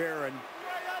A.J. McCarron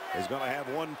is going to have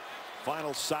one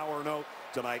final sour note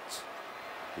tonight.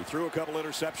 He threw a couple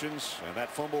interceptions, and that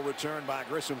fumble return by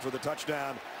Grissom for the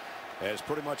touchdown has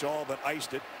pretty much all but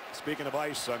iced it. Speaking of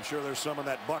ice, I'm sure there's some in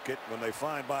that bucket when they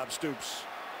find Bob Stoops.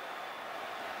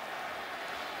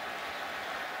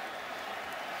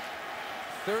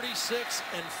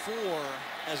 (36-4)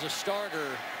 as a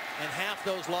starter, and half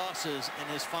those losses in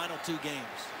his final 2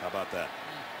 games. How about that?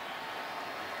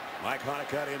 Mike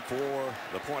Honeycutt in for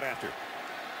the point after.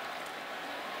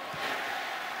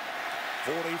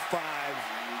 45-31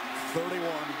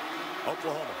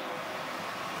 Oklahoma.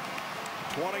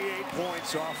 28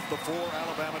 points off the 4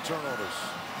 Alabama turnovers.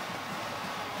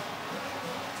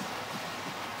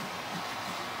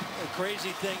 The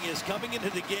crazy thing is, coming into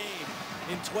the game,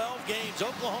 in 12 games,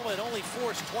 Oklahoma had only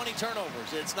forced 20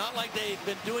 turnovers. It's not like they've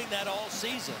been doing that all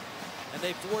season. And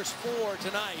they forced 4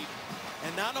 tonight.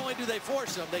 And not only do they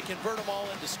force them, they convert them all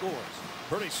into scores.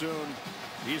 Pretty soon,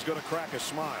 he's going to crack a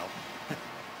smile.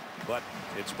 But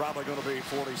it's probably going to be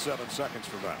 47 seconds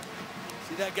from that.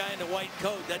 See that guy in the white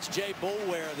coat? That's Jay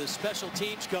Boulware, the special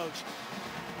teams coach.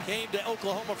 Came to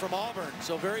Oklahoma from Auburn,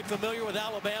 so very familiar with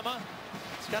Alabama.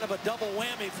 It's kind of a double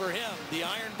whammy for him. The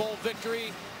Iron Bowl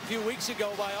victory a few weeks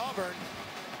ago by Auburn,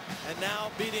 and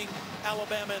now beating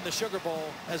Alabama in the Sugar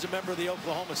Bowl as a member of the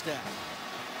Oklahoma staff.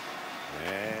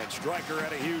 And Striker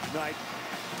had a huge night.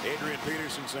 Adrian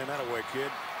Peterson saying that away, kid.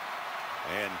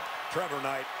 And Trevor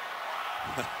Knight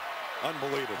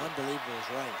Unbelievable. Unbelievable is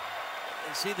right.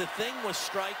 And see, the thing with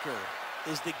Stryker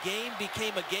is the game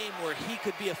became a game where he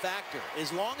could be a factor.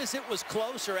 As long as it was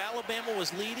close or Alabama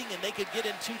was leading and they could get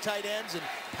in 2 tight ends and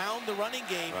pound the running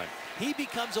game, he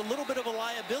becomes a little bit of a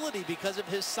liability because of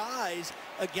his size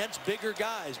against bigger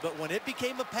guys. But when it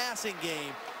became a passing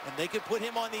game and they could put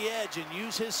him on the edge and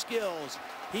use his skills,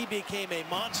 he became a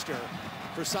monster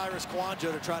for Cyrus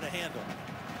Kouandjio to try to handle.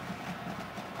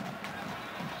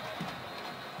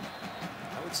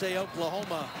 I would say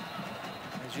Oklahoma,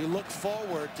 as you look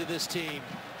forward to this team,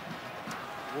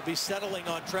 will be settling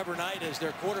on Trevor Knight as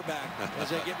their quarterback as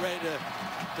they get ready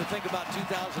to think about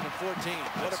 2014.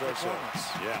 What a performance.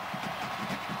 Yeah.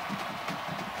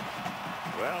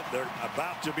 Well, they're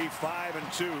about to be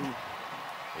 5-2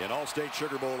 in all-state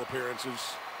Sugar Bowl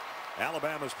appearances.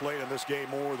 Alabama's played in this game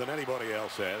more than anybody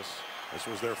else has. This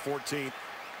was their 14th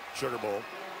Sugar Bowl.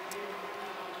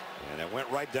 And it went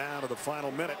right down to the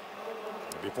final minute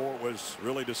before it was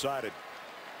really decided.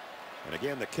 And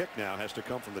again, the kick now has to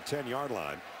come from the 10-yard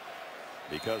line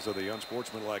because of the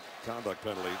unsportsmanlike conduct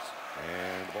penalties.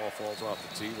 And the ball falls off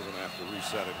the tee. We're going to have to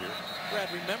reset it here. Brad,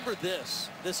 remember this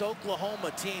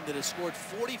Oklahoma team that has scored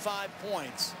 45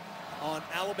 points on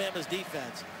Alabama's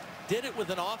defense did it with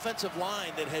an offensive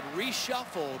line that had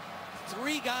reshuffled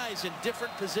 3 guys in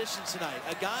different positions tonight.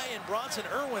 A guy in Bronson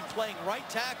Irwin playing right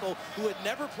tackle who had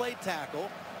never played tackle.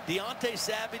 Deontay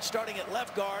Savage starting at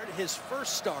left guard, his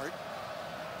first start.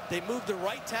 They moved the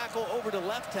right tackle over to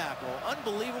left tackle.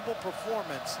 Unbelievable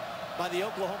performance by the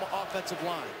Oklahoma offensive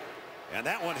line. And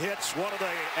that one hits one of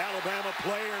the Alabama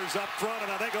players up front,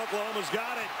 and I think Oklahoma's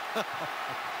got it.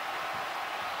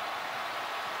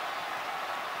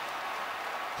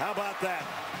 How about that?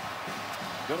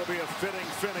 Going to be a fitting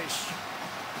finish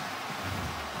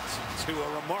to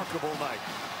a remarkable night.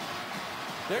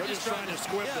 They're just trying to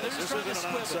squib this. This isn't an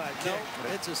onside kick.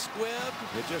 No, it's a squib.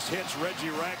 It just hits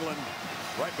Reggie Ragland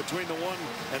right between the 1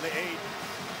 and the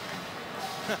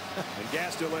 8. And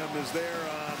Gastelum is there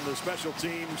on the special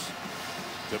teams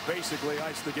to basically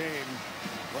ice the game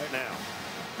right now.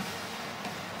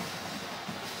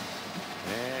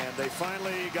 And they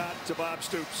finally got to Bob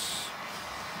Stoops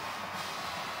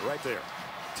right there.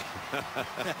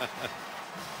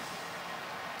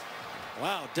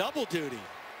 Wow, double duty.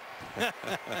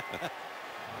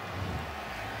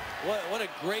 What a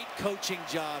great coaching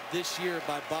job this year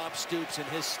by Bob Stoops and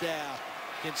his staff,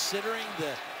 considering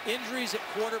the injuries at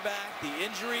quarterback, the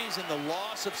injuries and the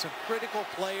loss of some critical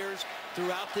players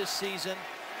throughout this season.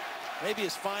 Maybe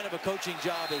as fine of a coaching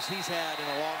job as he's had in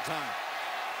a long time.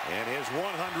 And his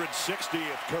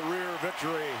 160th career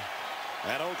victory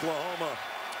at Oklahoma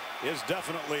is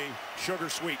definitely sugar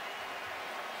sweet.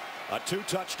 A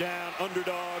 2-touchdown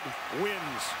underdog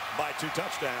wins by 2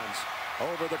 touchdowns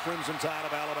over the Crimson Tide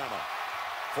of Alabama.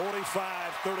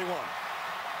 45-31.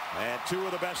 And 2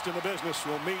 of the best in the business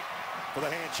will meet for the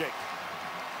handshake.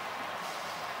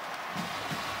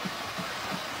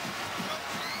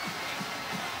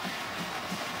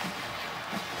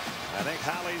 I think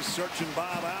Holly's searching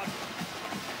Bob out.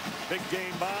 Big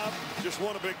game, Bob. Just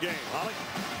won a big game. Holly?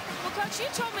 Well, Coach, you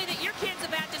told me that your kids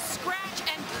have had to scratch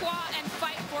and claw and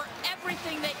fight for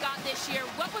everything they got this year.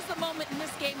 What was the moment in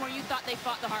this game where you thought they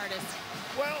fought the hardest?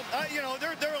 Well, you know,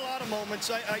 there are a lot of moments.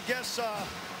 I guess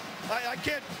I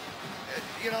can't,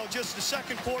 you know, just the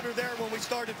second quarter there when we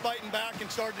started fighting back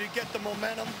and started to get the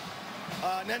momentum,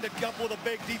 and then a couple of the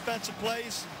big defensive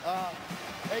plays.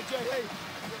 AJ, hey.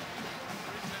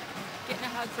 Getting a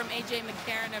hug from A.J.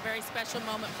 McCarron, a very special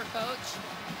moment for Coach.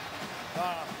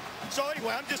 So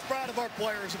anyway, I'm just proud of our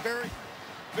players.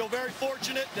 Feel very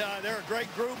fortunate. They're a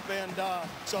great group, and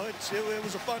so it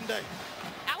was a fun day.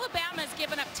 Alabama's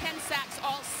given up 10 sacks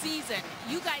all season.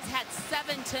 You guys had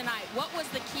 7 tonight. What was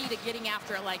the key to getting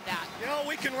after it like that? You know,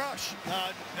 we can rush.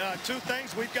 2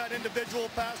 things. We've got individual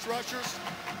pass rushers,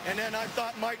 and then I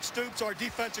thought Mike Stoops, our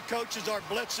defensive coaches, our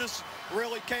blitzes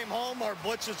really came home. Our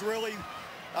blitzes really,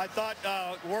 I thought,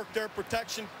 worked their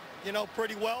protection, you know,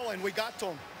 pretty well, and we got to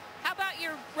them. How about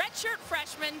your redshirt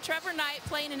freshman, Trevor Knight,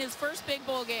 playing in his first big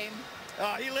bowl game?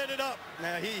 He lit it up.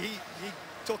 He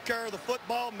took care of the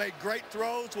football, made great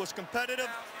throws, was competitive,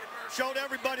 showed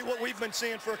everybody what we've been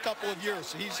seeing for a couple of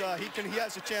years. He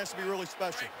has a chance to be really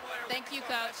special. Thank you,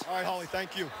 Coach. All right, Holly,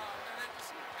 thank you.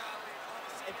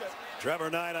 Okay.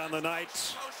 Trevor Knight on the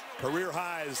night, career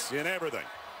highs in everything,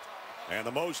 and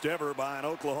the most ever by an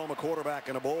Oklahoma quarterback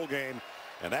in a bowl game,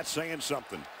 and that's saying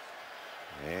something.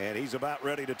 And he's about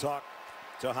ready to talk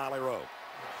to Holly Rowe.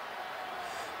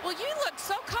 Well, you looked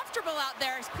so comfortable out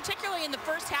there, particularly in the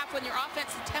first half when your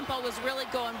offensive tempo was really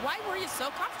going. Why were you so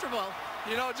comfortable?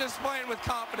 You know, just playing with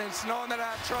confidence, knowing that I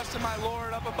have trust in my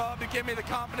Lord up above to give me the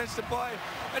confidence to play,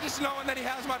 and just knowing that he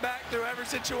has my back through every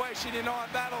situation. You know,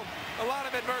 I've battled a lot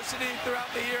of adversity throughout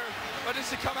the year, but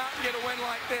just to come out and get a win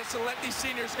like this and let these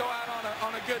seniors go out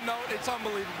on a good note, it's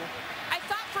unbelievable. I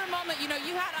thought for a moment, you know,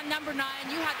 you had on number 9,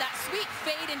 you had that sweet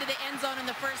fade into the end zone in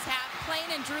the first half,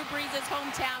 playing in Drew Brees'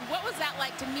 hometown. What was that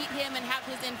like to meet him and have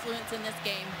his influence in this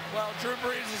game? Well, Drew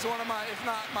Brees is one of my, if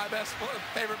not my best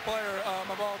favorite player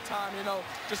of all time. You know,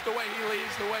 just the way he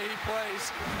leads, the way he plays.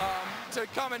 To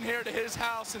come in here to his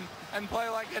house and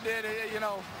play like I did, you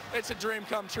know, it's a dream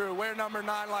come true. Wear number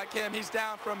 9 like him. He's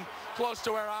down from close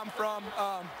to where I'm from.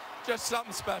 Just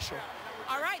something special.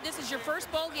 All right, this is your first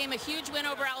bowl game, a huge win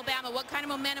over Alabama. What kind of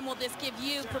momentum will this give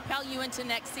you, propel you into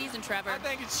next season, Trevor? I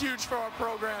think it's huge for our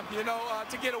program, you know,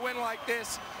 to get a win like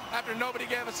this after nobody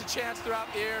gave us a chance throughout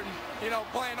the year. And, you know,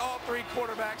 playing all 3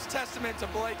 quarterbacks, testament to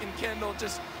Blake and Kendall,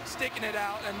 just sticking it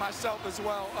out, and myself as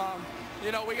well.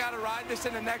 You know, we got to ride this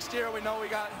into next year. We know we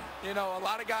got, you know, a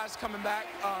lot of guys coming back,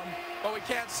 but we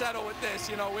can't settle with this.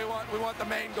 You know, we want the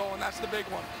main goal, and that's the big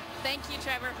one. Thank you,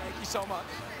 Trevor. Thank you so much.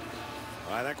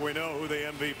 I think we know who the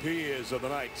MVP is of the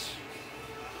night.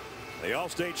 The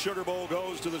All-State Sugar Bowl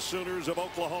goes to the Sooners of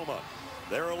Oklahoma.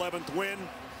 Their 11th win.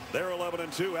 They're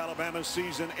 11-2. Alabama's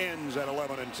season ends at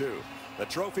 11-2. The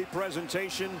trophy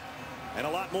presentation and a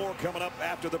lot more coming up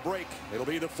after the break. It'll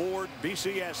be the Ford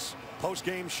BCS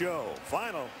postgame show.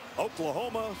 Final,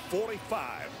 Oklahoma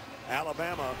 45,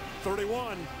 Alabama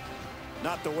 31.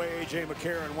 Not the way A.J.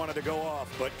 McCarron wanted to go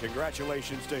off, but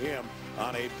congratulations to him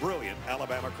on a brilliant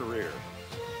Alabama career.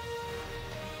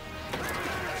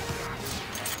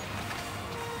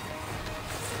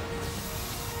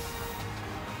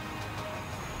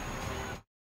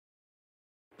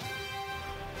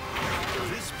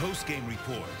 This postgame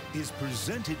report is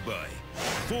presented by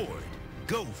Ford.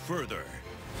 Go further.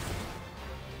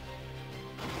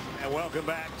 And welcome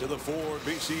back to the Ford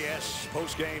BCS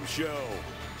postgame show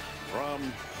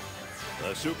from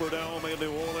the Superdome in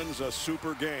New Orleans. A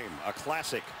super game, a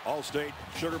classic All-State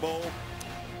Sugar Bowl,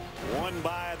 won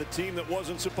by the team that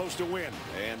wasn't supposed to win,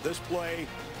 and this play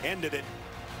ended it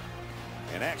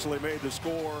and actually made the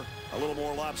score a little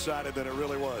more lopsided than it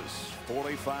really was.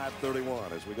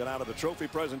 45-31 as we get out of the trophy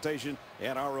presentation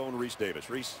and our own Reese Davis.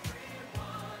 Reese.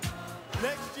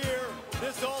 Next year,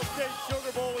 this All-State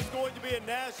Sugar Bowl is going to be a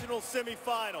national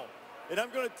semifinal. And I'm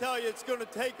going to tell you, it's going to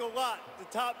take a lot to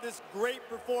top this great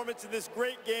performance in this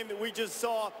great game that we just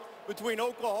saw between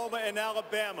Oklahoma and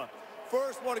Alabama.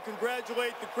 First, I want to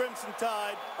congratulate the Crimson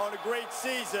Tide on a great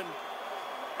season.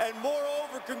 And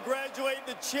moreover, congratulate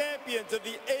the champions of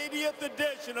the 80th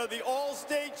edition of the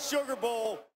All-State Sugar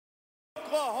Bowl,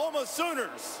 Oklahoma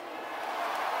Sooners.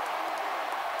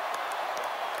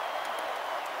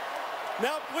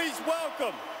 Now please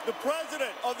welcome the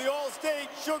president of the All-State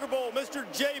Sugar Bowl, Mr.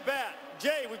 Jay Batt.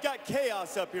 Jay, we've got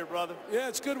chaos up here, brother. Yeah,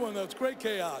 it's a good one, though. It's great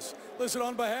chaos. Listen,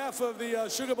 on behalf of the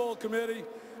Sugar Bowl committee,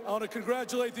 I want to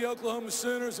congratulate the Oklahoma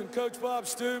Sooners and Coach Bob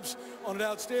Stoops on an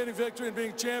outstanding victory and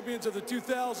being champions of the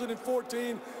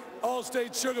 2014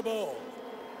 All-State Sugar Bowl.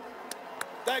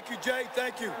 Thank you, Jay.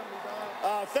 Thank you.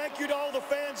 Thank you to all the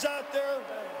fans out there.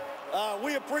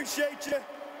 We appreciate you.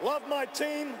 Love my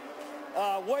team.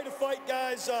 Way to fight,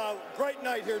 guys. Great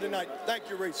night here tonight. Thank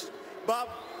you, Reese. Bob,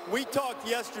 we talked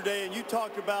yesterday, and you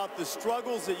talked about the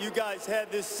struggles that you guys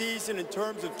had this season in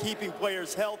terms of keeping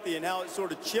players healthy and how it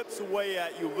sort of chips away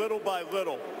at you little by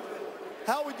little.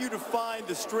 How would you define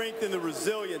the strength and the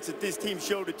resilience that this team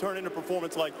showed to turn into a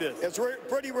performance like this? It's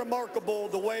pretty remarkable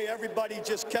the way everybody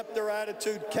just kept their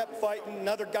attitude, kept fighting.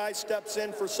 Another guy steps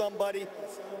in for somebody.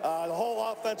 The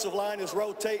whole offensive line is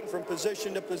rotating from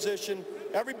position to position.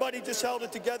 Everybody just held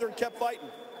it together and kept fighting.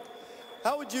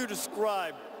 How would you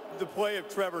describe the play of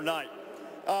Trevor Knight?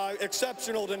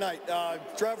 Exceptional tonight.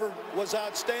 Trevor was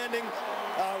outstanding.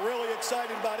 Really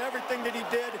excited about everything that he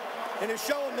did, and is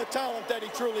showing the talent that he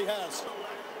truly has.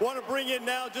 Want to bring in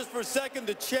now, just for a second,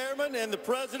 the chairman and the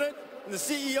president and the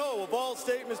CEO of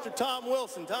All-State, Mr. Tom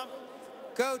Wilson. Tom?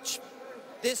 Coach,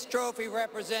 this trophy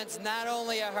represents not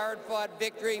only a hard-fought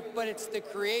victory, but it's the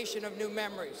creation of new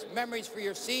memories. Memories for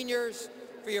your seniors,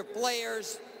 for your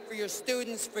players, for your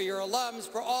students, for your alums,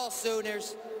 for all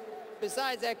Sooners.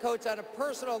 Besides that, Coach, on a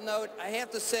personal note, I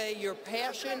have to say your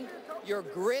passion, your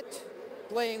grit,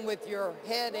 playing with your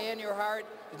head and your heart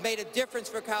has made a difference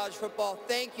for college football.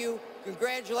 Thank you.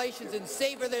 Congratulations, and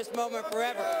savor this moment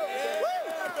forever.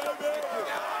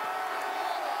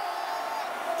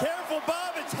 Careful,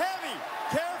 Bob, it's heavy.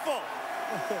 Careful.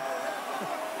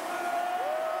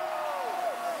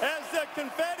 As the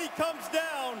confetti comes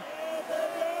down,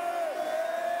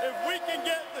 if we can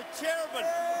get the chairman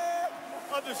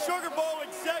of the Sugar Bowl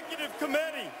Executive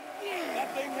Committee.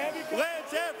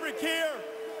 Lance Afric here.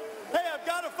 Hey, I've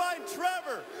got to find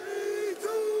Trevor.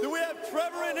 Do we have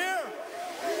Trevor in here?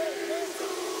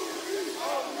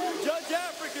 Judge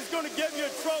Afric is going to give you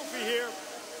a trophy here.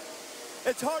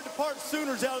 It's hard to part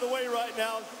Sooners out of the way right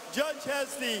now. Judge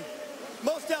has the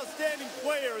most outstanding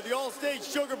player of the All-State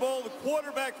Sugar Bowl, the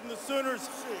quarterback from the Sooners,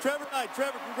 Trevor Knight.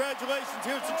 Trevor, congratulations.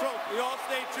 Here's the trophy. The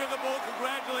All-State Sugar Bowl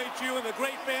congratulates you and the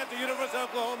great fans of the University of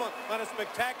Oklahoma on a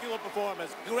spectacular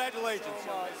performance. Congratulations.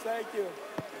 Thank you.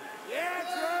 Yeah,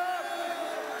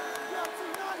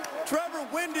 Trevor,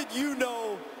 when did you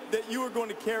know that you were going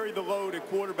to carry the load at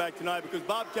quarterback tonight? Because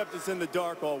Bob kept us in the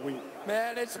dark all week.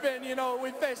 Man, it's been, you know,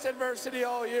 we've faced adversity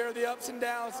all year, the ups and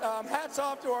downs. Hats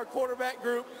off to our quarterback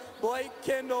group, Blake,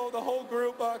 Kendall, the whole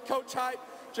group, Coach Hype,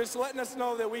 just letting us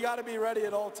know that we got to be ready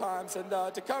at all times. And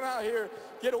to come out here,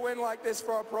 get a win like this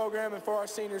for our program and for our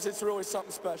seniors, it's really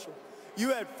something special. You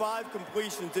had 5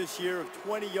 completions this year of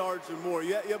 20 yards or more.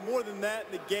 You have more than that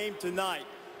in the game tonight.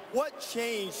 What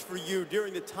changed for you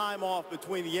during the time off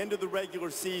between the end of the regular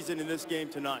season and this game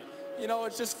tonight? You know,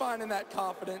 it's just finding that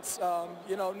confidence,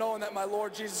 you know, knowing that my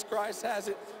Lord Jesus Christ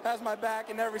has my back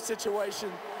in every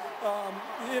situation.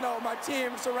 You know, my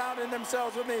team surrounding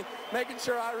themselves with me, making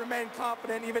sure I remain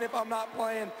confident even if I'm not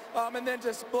playing. And then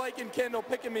just Blake and Kendall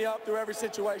picking me up through every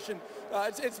situation.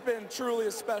 It's been truly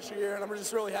a special year, and I'm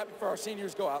just really happy for our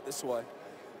seniors to go out this way.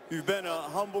 You've been a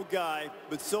humble guy,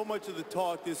 but so much of the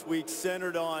talk this week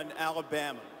centered on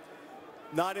Alabama,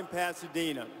 not in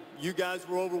Pasadena. You guys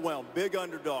were overwhelmed, big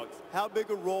underdogs. How big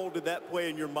a role did that play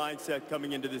in your mindset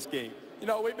coming into this game? You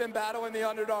know, we've been battling the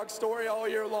underdog story all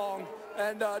year long,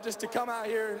 and just to come out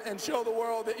here and show the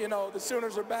world that, you know, the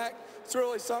Sooners are back, it's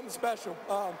really something special.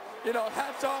 You know,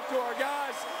 hats off to our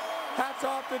guys, hats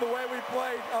off to the way we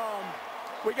played.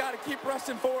 We got to keep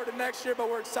pressing forward to next year, but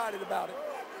we're excited about it.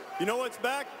 You know what's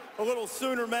back? A little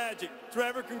Sooner magic.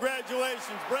 Trevor,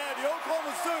 congratulations. Brad, the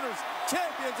Oklahoma Sooners,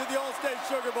 champions of the All-State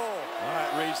Sugar Bowl. All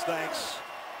right, Reese, thanks.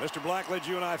 Mr. Blackledge,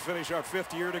 you and I finish our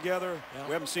 5th year together. Yeah.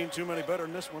 We haven't seen too many better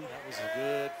than this one. That was a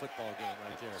good football game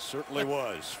right there. Certainly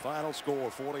was. Final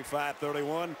score,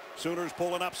 45-31. Sooners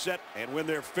pull an upset and win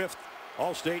their 5th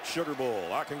All-State Sugar Bowl.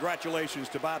 Our congratulations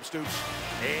to Bob Stoops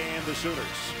and the Sooners.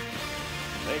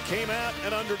 They came out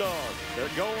an underdog. They're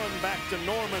going back to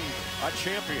Norman a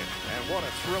champion. And what a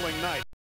thrilling night.